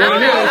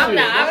hear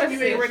that shit.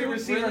 You ain't ready to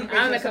receive.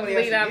 I'm the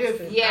complete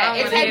opposite. Yeah,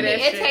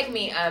 it take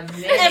me a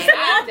minute.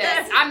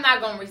 I'm not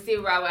gonna receive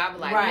it right away. I'll be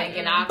like,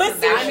 and I'll come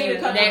back to you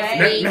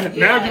next week.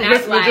 Now you're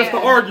listening just to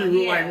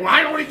argue. Like,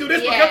 why don't we do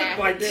this? Yeah.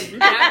 Like this.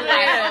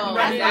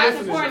 That's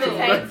important to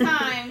take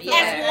time.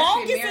 As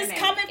long as it's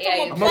coming from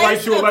a I'm gonna write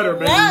place you a letter, of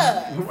baby.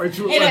 love.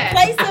 In a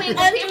place of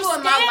understanding. People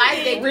in my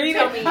life, they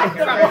tell me from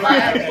love.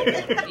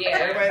 Yeah.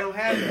 Everybody don't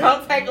have it.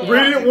 Don't take a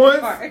Read it once,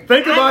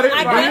 think about it,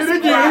 read it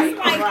again.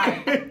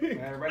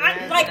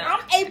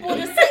 I'm able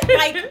to say,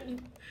 like,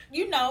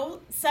 you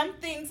know, some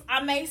things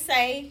I may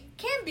say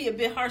can be a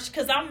bit harsh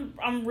because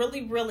I'm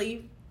really,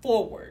 really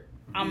forward.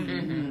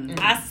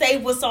 I say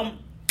what's on.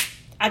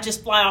 I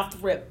just fly off the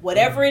rip.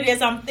 Whatever it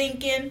is I'm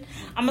thinking,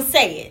 I'm gonna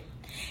say it.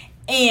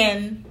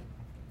 And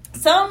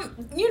some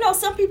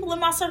people in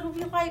my circle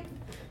be like,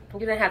 you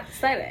didn't have to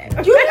say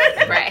that. See,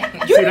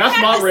 that's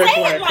my red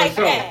flag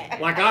for sure.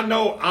 Like, I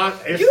know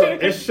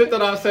it's shit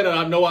that I said that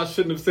I know I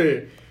shouldn't have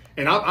said.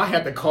 And I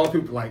had to call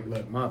people like,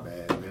 look, my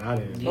bad, man. I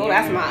didn't. Oh,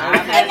 that's my.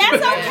 And that's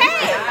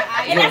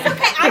okay. And that's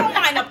okay. I don't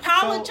mind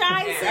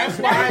apologizing. That's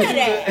why I do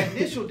the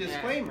initial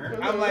disclaimer.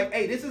 I'm like,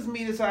 hey, this is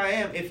me, this is how I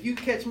am. If you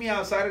catch me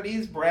outside of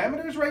these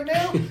parameters right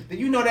now, then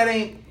you know that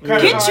ain't kind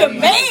of get your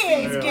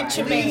mans. Get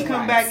your Please mans.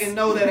 come back and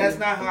know that that's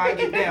not how I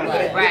get down.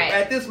 Right.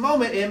 At this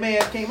moment, it may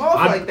have came off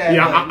like that.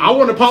 Yeah, I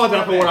want to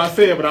apologize for what I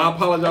said, but I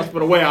apologize for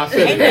the way I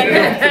said it.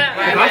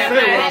 I said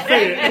what I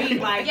said.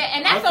 Yeah,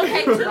 and that's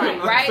okay too,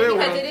 right?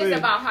 Because it is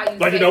about how you.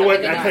 But you know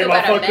what? That came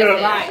off fucked up.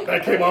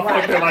 That came off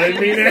fucked up. I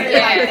didn't mean that.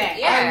 Yeah.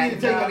 I didn't mean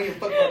to tell you I didn't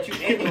fuck about you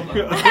and your mom.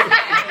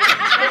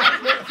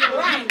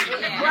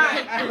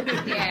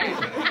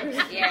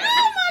 Yeah.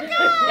 Oh my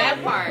God. That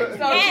part. So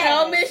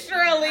tell Miss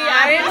Shirley,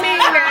 I didn't mean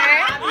that.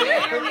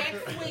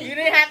 You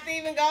didn't have to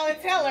even go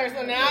and tell her,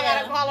 so now I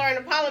gotta call her and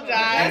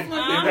apologize. And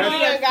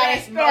got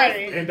it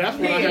started. And that's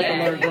what I had to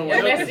learn growing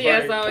up. That's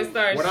yes, always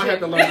starts. What I had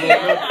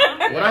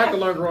to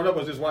learn growing up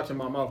was just watching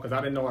my mouth because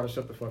I didn't know how to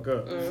shut the fuck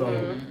up.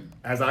 So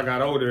as I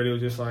got older, it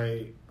was just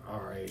like, all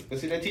right. But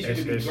see, that teaches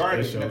you to be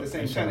guarded, and at the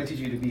same time, that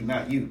teaches you to be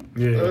not you.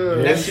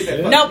 Yeah. That's shit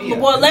that No, fucked me up.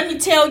 well, let me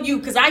tell you,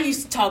 because I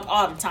used to talk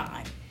all the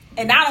time,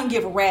 and I don't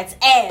give a rat's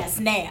ass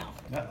now.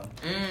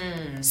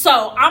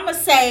 So I'm gonna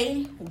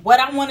say what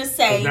I want to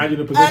say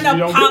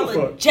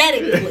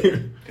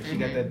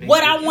unapologetically.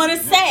 What I want to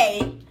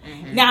say.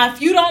 Now,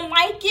 if you don't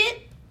like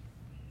it,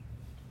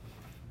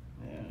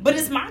 but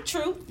it's my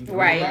truth,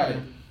 Right.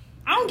 I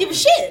don't give a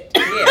shit.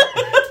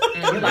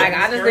 Like,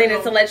 I just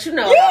needed to let you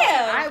know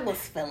how I was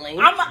feeling.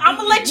 I'm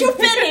gonna let you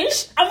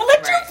finish.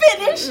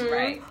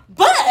 Right.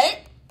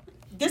 But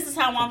this is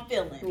how I'm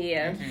feeling.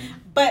 Yeah.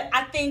 But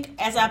I think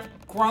as I've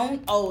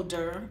grown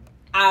older,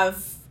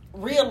 I've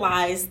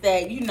realized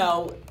that, you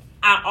know,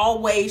 I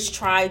always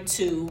try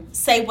to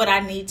say what I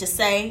need to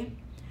say.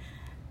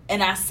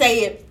 And I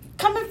say it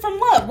coming from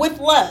love, with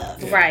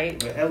love.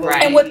 Right.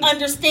 And with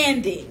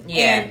understanding.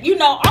 Yeah. And, you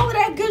know, all of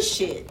that good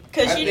shit.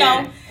 Because, you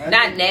know,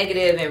 not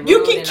negative and rude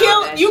you can and kill,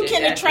 all that you shit.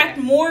 can attract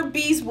more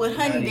bees with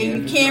honey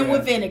than you can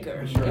with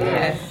vinegar.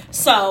 Yeah.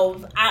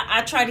 So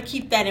I try to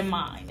keep that in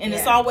mind. And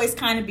it's always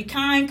kind of be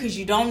kind because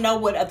you don't know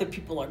what other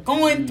people are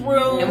going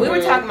through. And we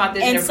were talking about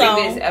this in a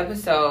previous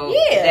episode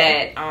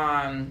that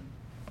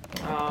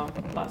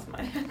lost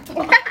my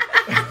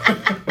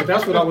But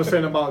that's what I was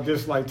saying about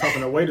just like talking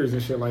to waiters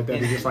and shit like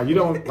that. It's just like you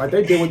don't like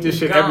they deal with this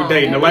shit every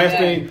day. And the last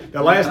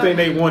thing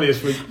they want is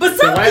for but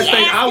the last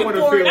thing I want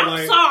to feel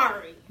I'm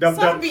sorry. That's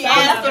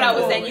what I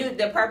was saying.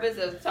 The purpose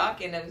of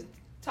talking to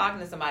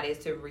somebody is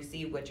to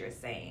receive what you're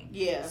saying.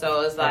 Yeah.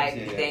 So it's like,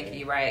 thank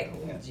you, right?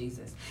 Yeah.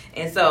 Jesus.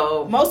 And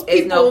so most people,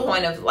 it's no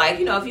point of like,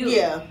 you know, if you,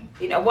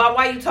 you know, why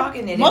are you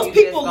talking? And most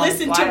people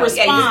listen to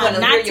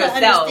respond, not to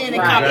understand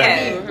and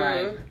comprehend.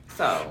 Right.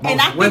 so. And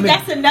I think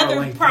that's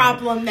another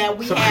problem that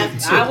we have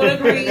too. I would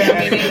agree.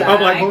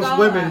 I'm like, most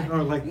women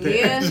are like that.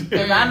 Yeah,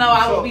 because I know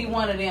I would be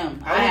one of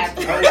them. I have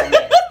to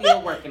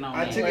still working on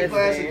I that. took a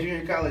class in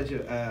junior college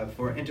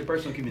for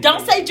interpersonal communication.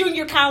 Don't say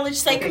junior college,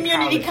 say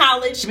community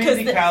college.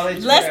 Community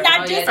college. Let's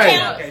not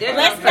discount.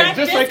 Let's not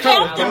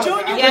discount the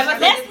junior.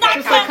 Let's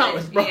not count.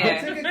 I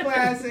took a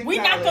class in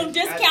We're not gonna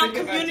discount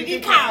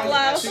community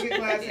college. I took a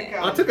class in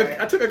college.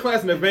 I took a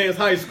class in advanced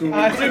high school.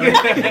 I took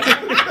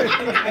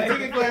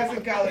a class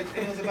in college,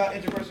 and it was about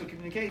interpersonal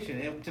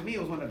communication. And to me, it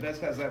was one of the best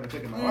classes I ever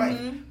took in my life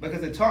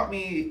because it taught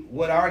me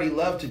what I already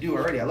love to do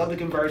already. I love to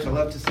converse. I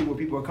love to see where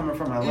people are coming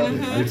from. I love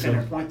to understand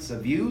their points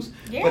of views.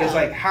 Yeah. But it's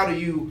like, how do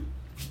you,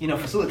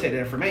 facilitate that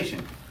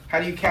information? How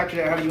do you capture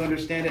that? How do you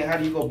understand it? How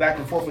do you go back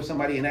and forth with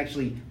somebody and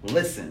actually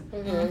listen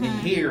and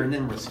hear and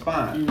then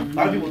respond? A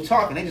lot of people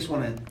talk and they just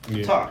want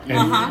to talk.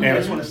 And they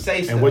just want to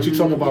say stuff. And what you're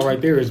talking about right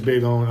there is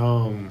big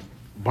on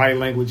body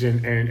language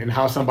and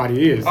how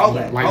somebody is. All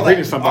that. Like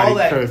reading somebody.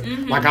 Because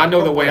like I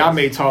know the way I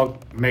may talk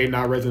may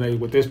not resonate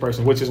with this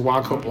person, which is why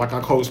I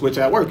code switch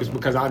at work. Is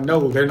because I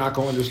know they're not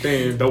going to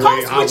understand the way I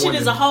want. Code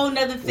switching is a whole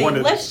nother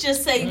thing. Let's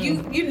just say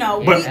we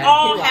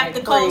all have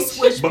to code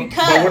switch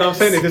because. But what I'm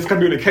saying is this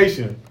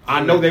communication.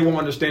 I know they won't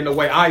understand the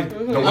way I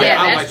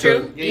like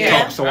to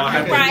talk. So I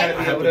have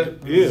to.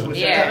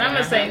 Yeah, and I'm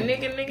gonna say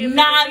nigga.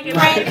 Not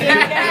right.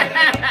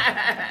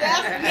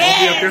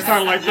 Yes. They're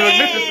sounding like the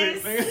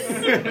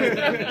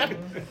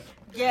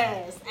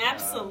Yes,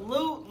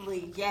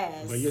 absolutely,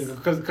 yes. But yeah,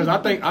 because I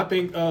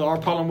think our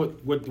problem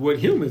with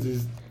humans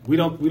is we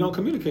don't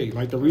communicate.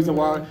 Like the reason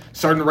why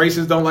certain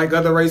races don't like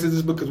other races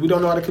is because we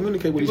don't know how to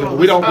communicate with each other.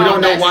 We don't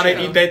know why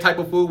they eat that type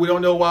of food. We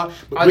don't know why.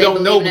 We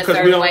don't know because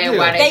we don't.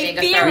 They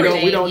fear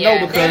it. We don't know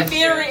because they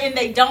fear it and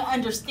they don't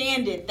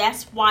understand it.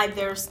 That's why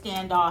they're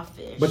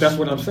standoffish. But that's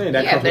what I'm saying.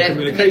 That comes with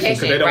communication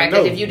because they don't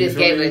know. Because if you just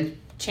gave a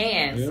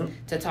chance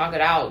to talk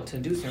it out, to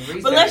do some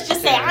research. But let's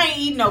just say I ain't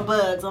eating no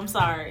bugs. I'm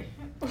sorry.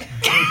 I'm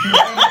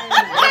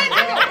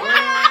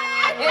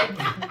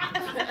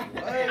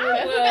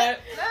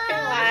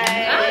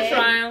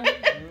trying.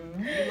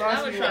 I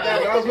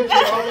was with you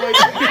all the way. I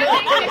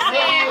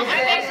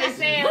think she's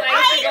saying like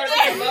she go to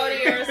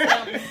Cambodia or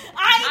something. I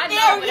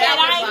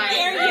ain't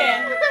there yet.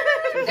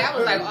 That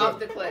was like off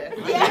the cliff.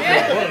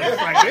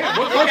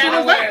 What country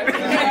was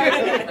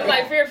that?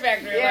 Like Fear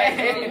Factor, like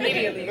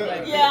immediately.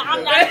 Like. Yeah,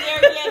 I'm not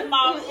there yet in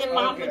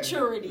my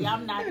maturity.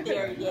 I'm not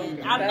there yet.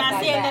 I'm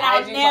not saying that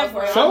I'll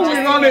never. So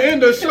we're on the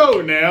end of the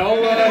show now.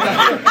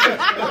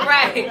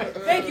 Right.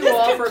 Thank you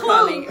all for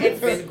coming. It's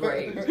been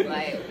great.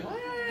 Like what?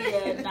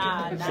 Yeah,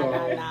 nah.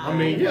 I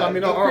mean,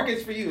 no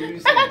crickets for you. You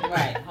said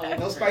right.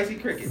 No spicy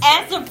crickets.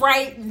 As of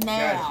right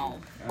now.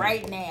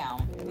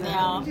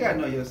 Now, you gotta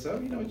know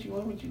yourself. You know what you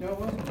want, what you don't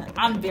want.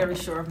 I'm very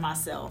sure of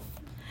myself.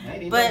 I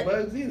ain't eating no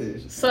bugs either.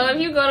 So if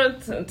you go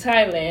to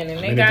Thailand and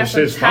they got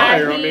some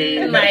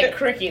tahine, like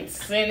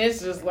crickets, and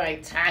it's just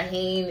like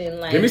tahine and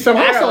like. Give me some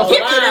hot sauce.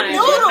 Give me the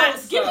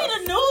noodles. Give me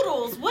the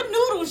noodles. What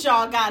noodles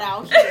y'all got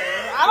out here?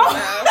 I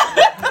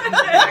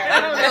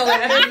don't know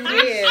what this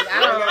is.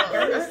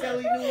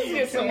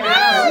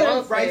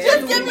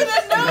 Just give me the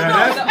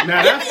noodles.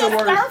 Now that's the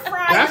worst.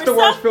 That's the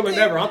worst feeling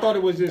ever. I thought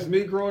it was just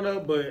me growing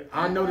up, but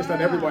I noticed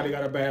that everybody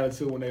got a bad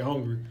attitude when they're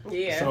hungry.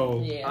 Yeah.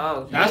 So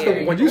that's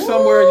when you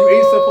somewhere and you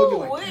eat something, you're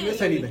like,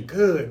 this ain't even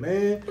good,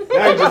 man.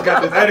 Now you just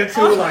got this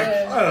attitude like,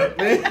 fuck,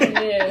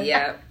 man.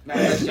 Yeah. Now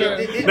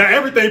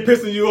everything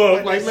pissing you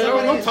off. Like, man,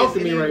 don't talk to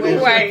me right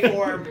now. Right.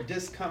 Form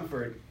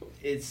discomfort.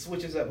 It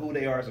switches up who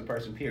they are as a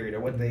person, period,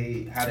 or how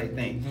they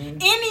think.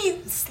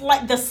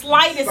 The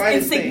slightest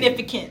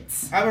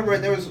insignificance. Thing. I remember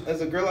there was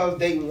a girl I was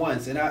dating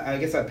once, and I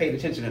guess I paid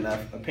attention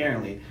enough,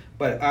 apparently.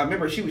 But I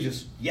remember she was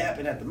just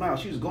yapping at the mouth.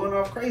 She was going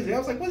off crazy. I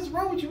was like, "What's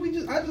wrong with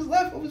you? I just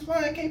left. It was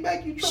fine. I came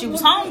back. You She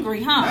was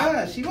hungry, huh?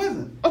 Nah, she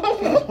wasn't. She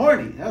was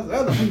horny. That was the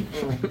other one.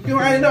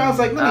 I didn't know. I was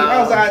like,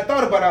 I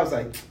thought about it. I was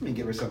like, let me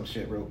give her some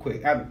shit real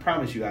quick. I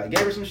promise you, I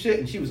gave her some shit,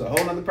 and she was a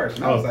whole other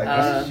person. I was like,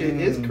 this shit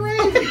is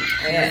crazy.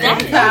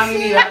 That's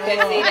comedy. I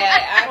can see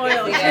that.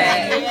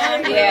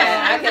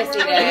 Yeah, I can see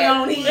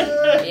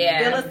that.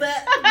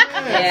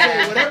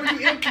 Yeah. Whatever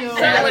you empty on, fill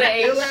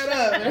that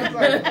up. And it's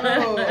like,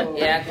 oh.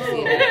 Yeah, I can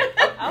see that.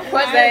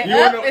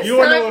 You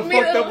wanna know what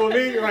fucked up with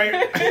me, right?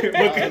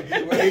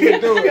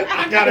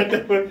 I gotta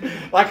do it.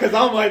 Like, cause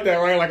I'm like that,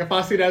 right? Like, if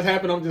I see that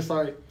happen, I'm just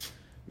like,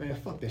 man,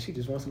 fuck that. She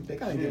just wants some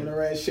dick. I ain't giving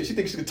her ass shit. She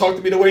thinks she can talk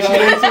to me the way she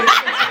is.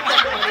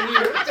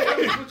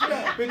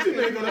 Bitch,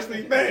 you ain't gonna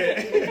sleep bad.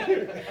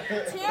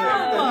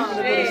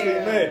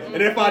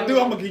 And if I do,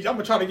 I'm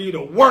gonna try to give you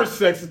the worst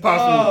sex as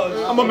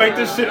possible. I'm gonna make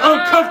this shit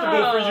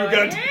uncomfortable for you,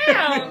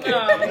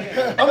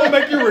 goddamn. I'm gonna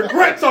make you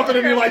regret talking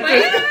to me like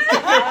this.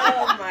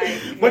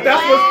 But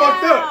that's what's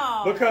fucked up.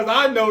 Because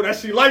I know that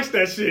she likes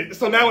that shit.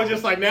 So now it's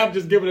just like, now I'm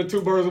just giving her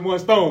 2 birds with 1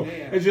 stone.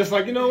 Damn. It's just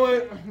like, you know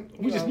what?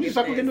 We just not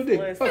gonna get no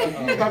dick. Fuck it.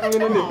 We not gonna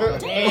get no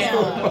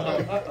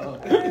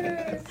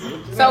dick.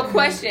 So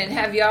question,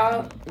 have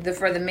y'all,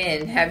 for the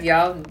men, have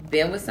y'all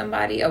been with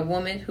somebody, a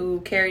woman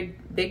who carried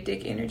big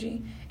dick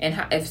energy?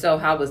 And if so,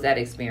 how was that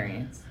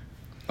experience?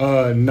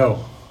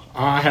 No.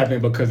 I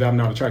haven't because I'm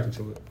not attracted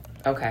to it.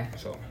 Okay.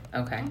 So.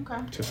 Okay.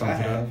 To sum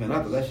it up. And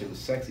I thought that shit was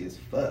sexy as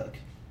fuck.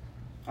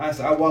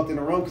 Honestly, I walked in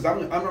the room because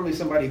I'm normally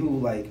somebody who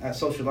like I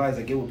socialize,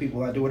 I get with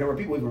people, I do whatever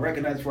people even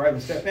recognize before I even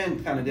step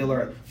in, kind of deal.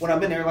 Or when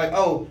I'm in there, like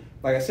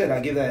like I said,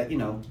 I give that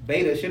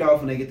beta shit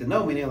off, and they get to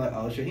know me, and they're like,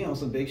 oh shit, he on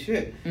some big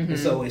shit, and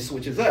so it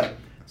switches up.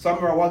 So I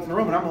remember I walked in the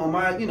room and I'm on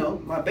my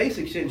my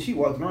basic shit, and she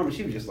walked in the room and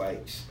she was just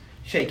like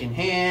shaking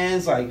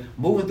hands, like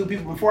moving through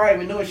people before I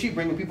even know it. She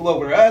bringing people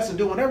over to us and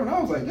doing whatever, and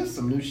I was like, this is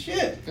some new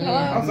shit.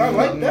 I was like, I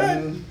like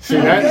that. See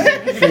that?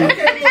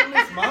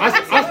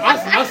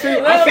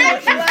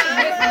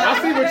 I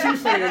see what you're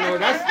saying though.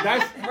 That's a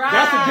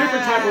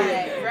different type of.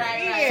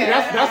 See,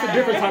 that's a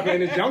different type of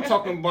energy. I'm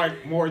talking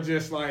like more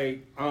just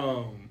like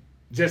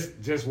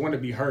just want to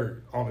be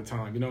heard all the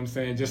time. You know what I'm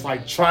saying? Just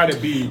like try to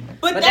be.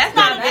 But that's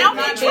not an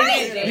alpha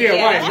trait.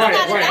 Yeah, right.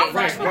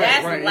 That's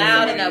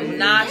loud and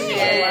obnoxious.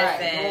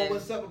 And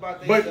what's up about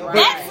that? But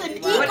that's an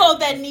ego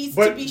that needs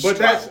to be stroked.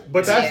 That's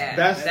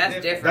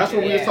different. That's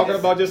what we were talking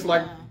about. Just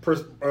like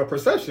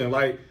perception,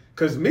 like.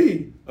 Cause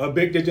me, a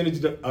big dick energy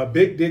to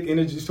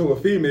a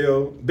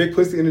female, big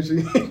pussy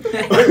energy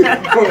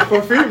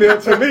for female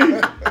to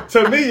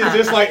me it's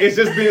just like it's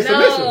just being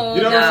submissive.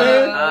 You know what I'm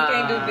saying?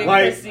 Can't do big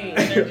pussy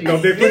energy. No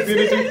big pussy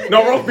energy.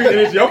 No roast beef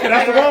energy. Okay,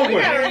 that's the wrong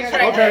one.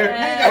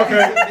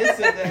 Okay. This is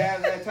to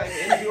have that type of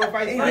energy or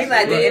vice versa. You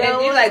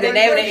like the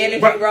name of the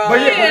energy wrong.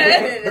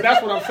 But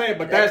that's what I'm saying.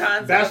 But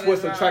that's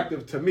what's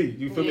attractive to me.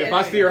 You feel me? If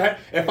I see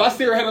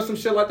her handle some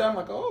shit like that, I'm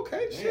like, oh,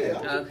 okay, shit.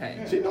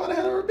 Okay. She know how to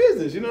handle her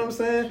business. You know what I'm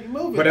saying?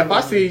 But if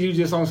I see you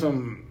just on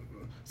some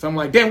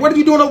like, damn, what are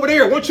you doing over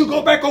there? Why don't you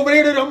go back over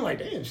there? I'm like,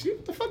 damn, shit,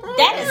 what the fuck wrong?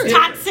 That is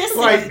toxicity.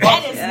 Like,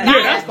 that is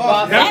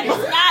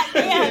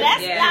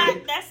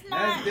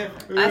not.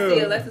 Different. I see,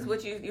 Alexis,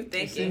 what you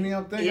thinking? You see me?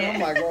 I'm thinking. Yeah. I'm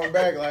like going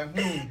back, like,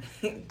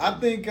 I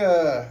think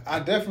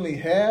I definitely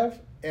have,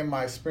 and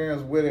my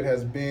experience with it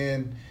has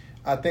been,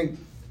 I think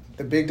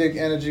the big dick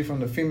energy from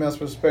the female's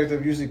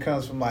perspective usually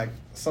comes from like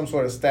some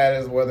sort of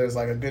status, whether it's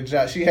like a good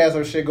job. She has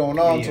her shit going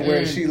on to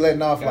where she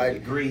letting off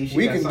like, we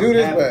can do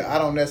this, but I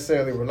don't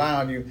necessarily rely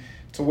on you.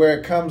 To where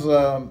it comes,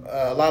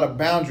 a lot of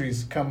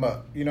boundaries come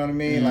up. You know what I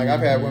mean? Like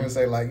I've had women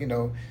say like,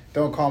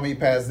 don't call me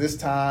past this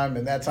time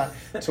and that time.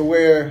 To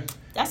where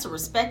that's a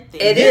respect thing.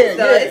 It is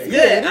though. It's good.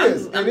 It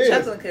I'm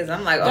chuckling because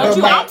I'm like, I'm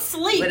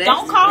asleep.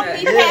 Don't call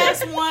me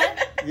past one.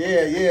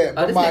 Yeah.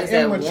 But my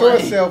immature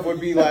self would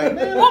be like,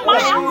 man, well,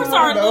 my hours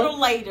are a little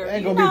later. I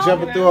ain't gonna be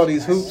jumping through all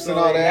these hoops and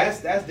all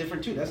that. That's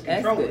different too. That's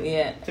controlling.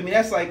 Yeah. To me,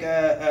 that's like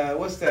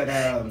what's that?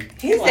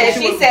 He said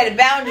she said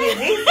boundaries.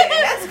 He said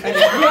that's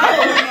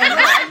controlling.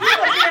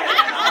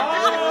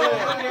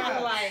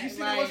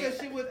 What's that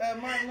shit with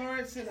Martin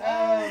Lawrence and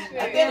it's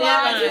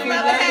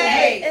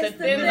the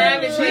thin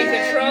line between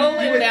control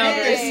and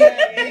boundaries.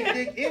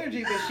 Big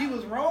energy, but she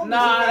was wrong.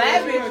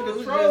 That bitch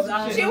was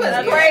crazy. She was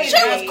crazy.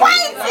 That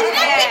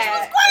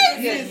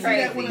bitch was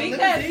crazy.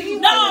 Because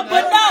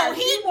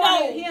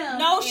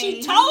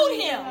she told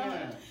him.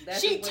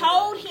 She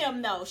told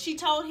him no. She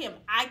told him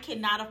I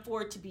cannot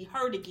afford to be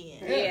hurt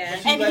again. Yeah,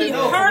 and he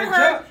hurt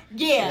her.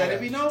 Yeah.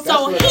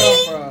 So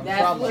he. But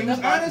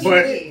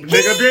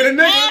nigga being a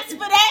nigga. Asked for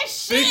that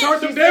shit. She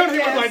turned him down. He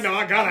was like, no,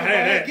 I gotta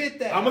have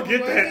that. I'm gonna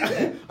get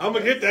that. I'm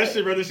gonna get that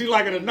shit, whether she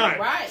like it or not.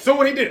 Right. So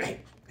what he did, hey.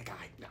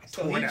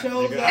 So he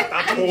chose wrong.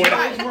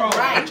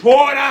 I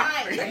tore it out.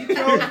 He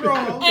chose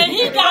wrong. And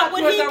he got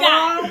what he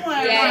got.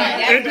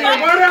 And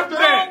then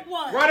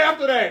right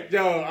after that,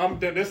 yo,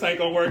 this ain't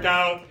gonna work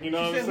out. You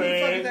know what I'm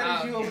saying? Who the fuck is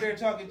that you over there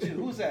talking to?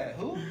 Who's that?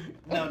 Who?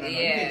 No, you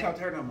can't talk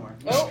to her no more.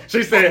 Oh.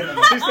 She said,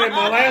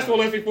 my last one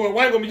left me for a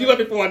white woman. You left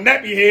me for a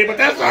nappy head, but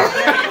that's all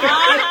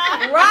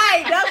right.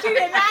 Right. No, she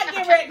did not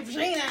give her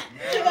Regina.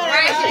 She did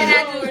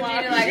not do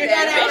Regina like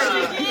that.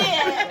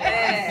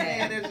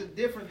 There's a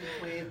difference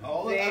between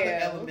all the other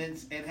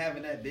elements and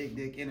having that big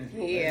dick energy.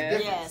 Yeah.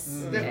 Yes.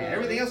 It's different.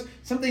 Everything else,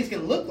 some things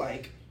can look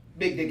like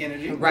big dick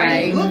energy.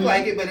 Right. It look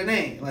like it, but it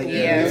ain't. Like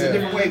it's a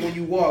different way when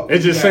you walk. It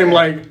just seemed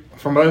like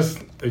from us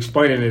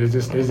explaining it, it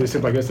just seems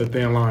like it's a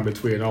thin line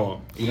between it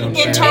all. You know what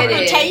I'm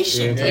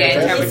interpretation.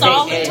 It's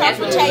all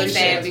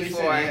interpretation.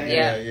 Before.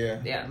 Yeah.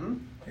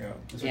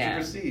 That's what you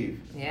perceive.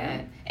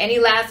 Yeah. Any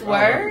last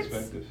words?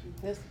 This is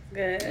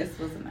good. This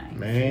was nice.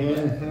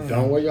 Man,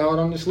 don't wear your heart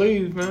on your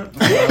sleeve, man.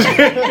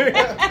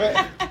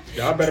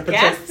 Y'all better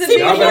protect. We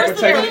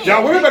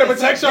better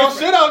protect y'all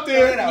shit out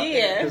there.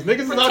 Yeah. Because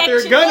niggas is out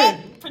there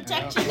gunning.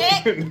 Protect your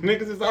neck.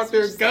 Niggas is out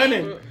there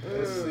gunning.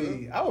 Let's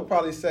see. I would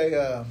probably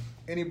say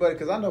anybody,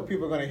 because I know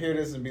people are going to hear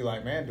this and be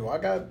like, man, do I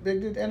got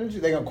big dick energy?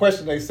 They're going to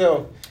question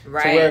themselves.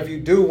 Right. To where if you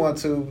do want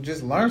to,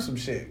 just learn some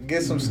shit.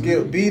 Get some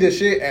skill. Be the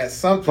shit at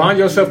something. Find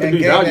yourself to be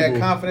valuable. And gain that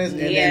confidence,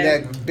 and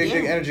then that big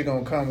dick energy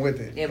going to come with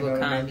it. It will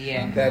come,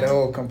 That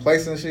whole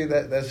complacency,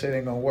 that shit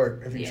ain't going to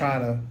work if you're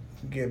trying to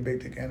get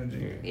big dick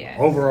energy. Yeah.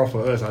 Overall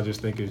for us, I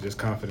just think it's just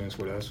confidence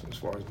with us as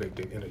far as big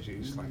dick energy.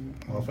 It's like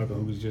a motherfucker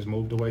who's just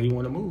moved the way he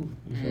want to move.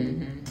 You feel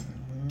me?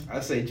 I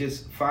say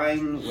just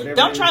find whatever.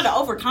 Don't try to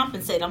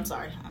overcompensate. I'm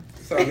sorry.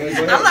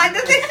 I'm like,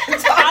 this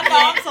is I know.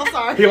 I'm so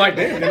sorry. He like,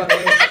 damn.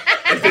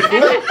 It's Do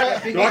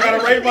I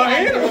gotta raise my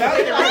hand?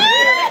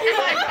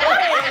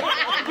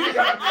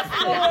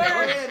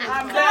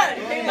 I'm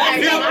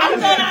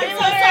done. I'm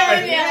so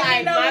sorry.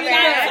 Like, my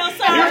bad. I'm so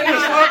sorry. You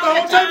just slap the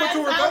whole table to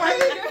her. Go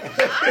ahead.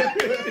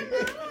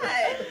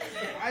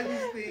 I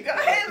just think. Go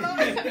ahead,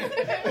 Louis.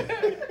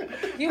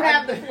 You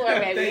have the floor,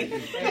 baby.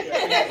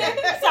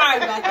 Sorry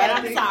about that.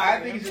 I'm sorry. I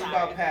think it's just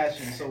about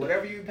passion. So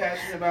whatever you're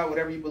passionate about,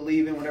 whatever you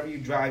believe in, whatever you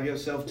drive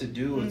yourself to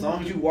do, as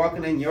long as you're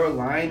walking in your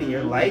line and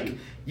your like,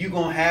 you're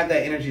going to have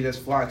that energy that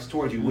flocks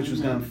towards you, which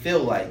was going to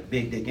feel like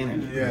big dick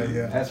energy.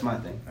 Yeah. That's my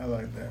thing. I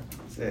like that.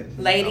 That's it.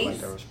 Ladies. I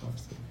like that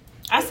response too.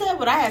 I said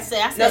what I had to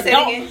say. I No, said say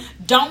it again.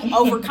 don't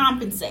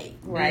overcompensate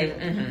Right.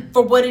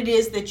 for what it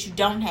is that you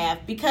don't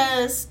have.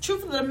 Because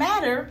truth of the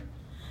matter,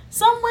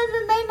 some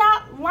women may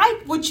not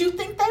like what you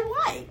think they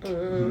like.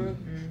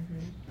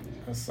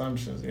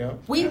 Assumptions, yep.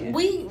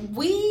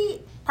 We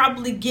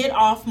probably get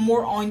off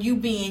more on you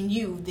being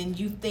you than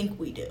you think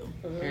we do.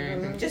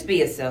 Just be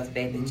yourself,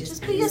 baby.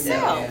 Just be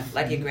yourself. Yeah.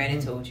 Like your granny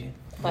told you.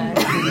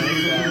 That's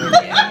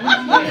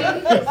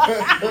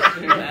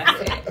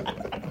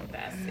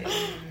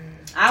it.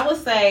 I would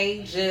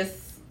say just,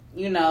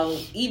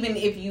 even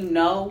if you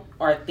know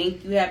or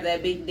think you have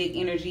that big dick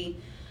energy,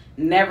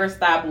 never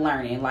stop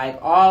learning. Like,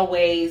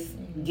 always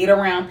get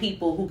around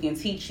people who can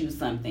teach you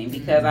something,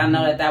 because I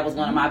know that was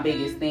one of my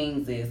biggest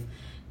things is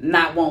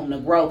not wanting to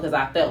grow, because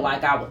I felt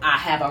like I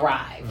have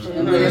arrived.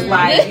 But it's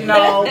like,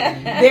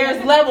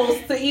 there's levels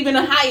to even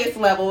the highest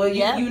level.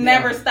 You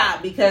never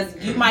stop, because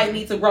you might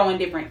need to grow in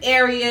different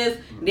areas.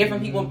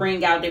 Different people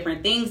bring out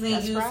different things in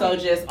you. Right. So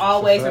just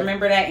always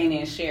remember that and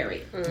then share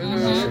it.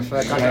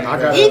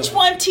 Each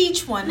one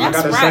teach one. That's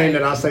I got a right. saying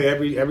that I say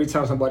every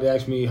time somebody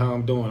asks me how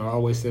I'm doing. I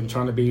always say I'm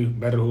trying to be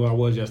better than who I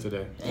was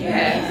yesterday.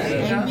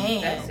 Yes.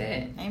 Amen. That's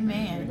it.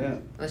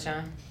 Amen.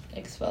 LaShawn.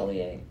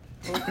 Exfoliate.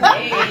 Y'all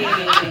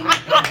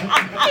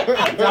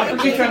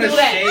keep trying to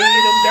shade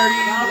them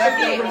dirty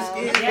leftover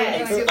skin.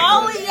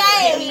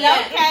 Exfoliate,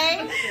 okay?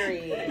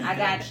 I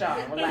got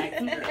y'all.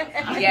 Relax.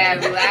 Yeah,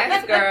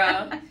 relax,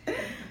 girl.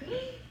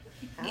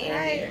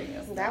 Alright.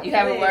 You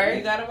have a word?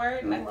 You got a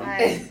word?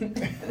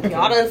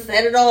 Y'all done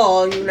said it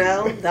all, Don't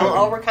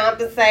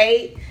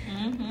overcompensate.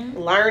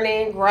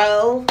 Learning,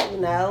 grow,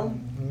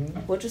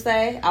 What you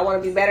say? I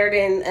want to be better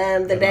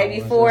than the day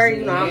before.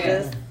 I'm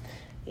just...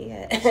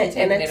 Yeah, and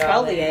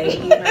exfoliate,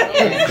 all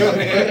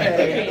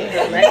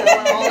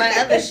that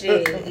other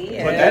shit.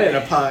 Yeah. Put that in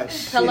a pot.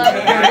 Hello.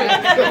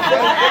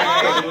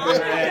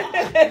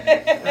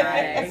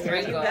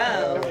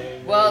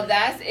 Right. Well,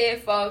 that's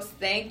it, folks.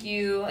 Thank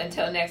you.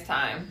 Until next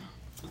time.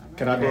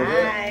 Can I do it?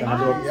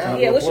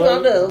 Yeah, what you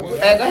gonna do? Go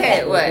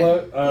ahead.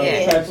 What?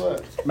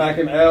 Text Mac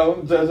and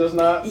L, Judge Us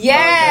Not.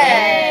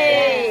 Yes.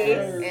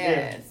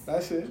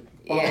 That's it.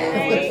 Follow us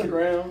on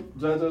Instagram,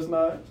 Judge Us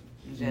Not.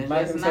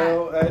 Mac and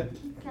L at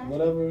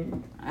whatever.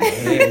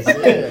 Judge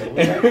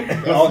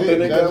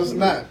Us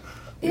Not.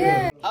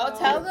 Yeah. Oh,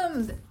 tell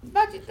them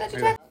about your text.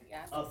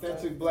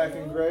 Authentic Black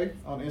and Gray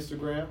on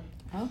Instagram.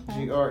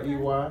 Okay.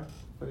 GREY.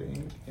 Put it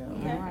in. All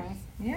right. Yeah.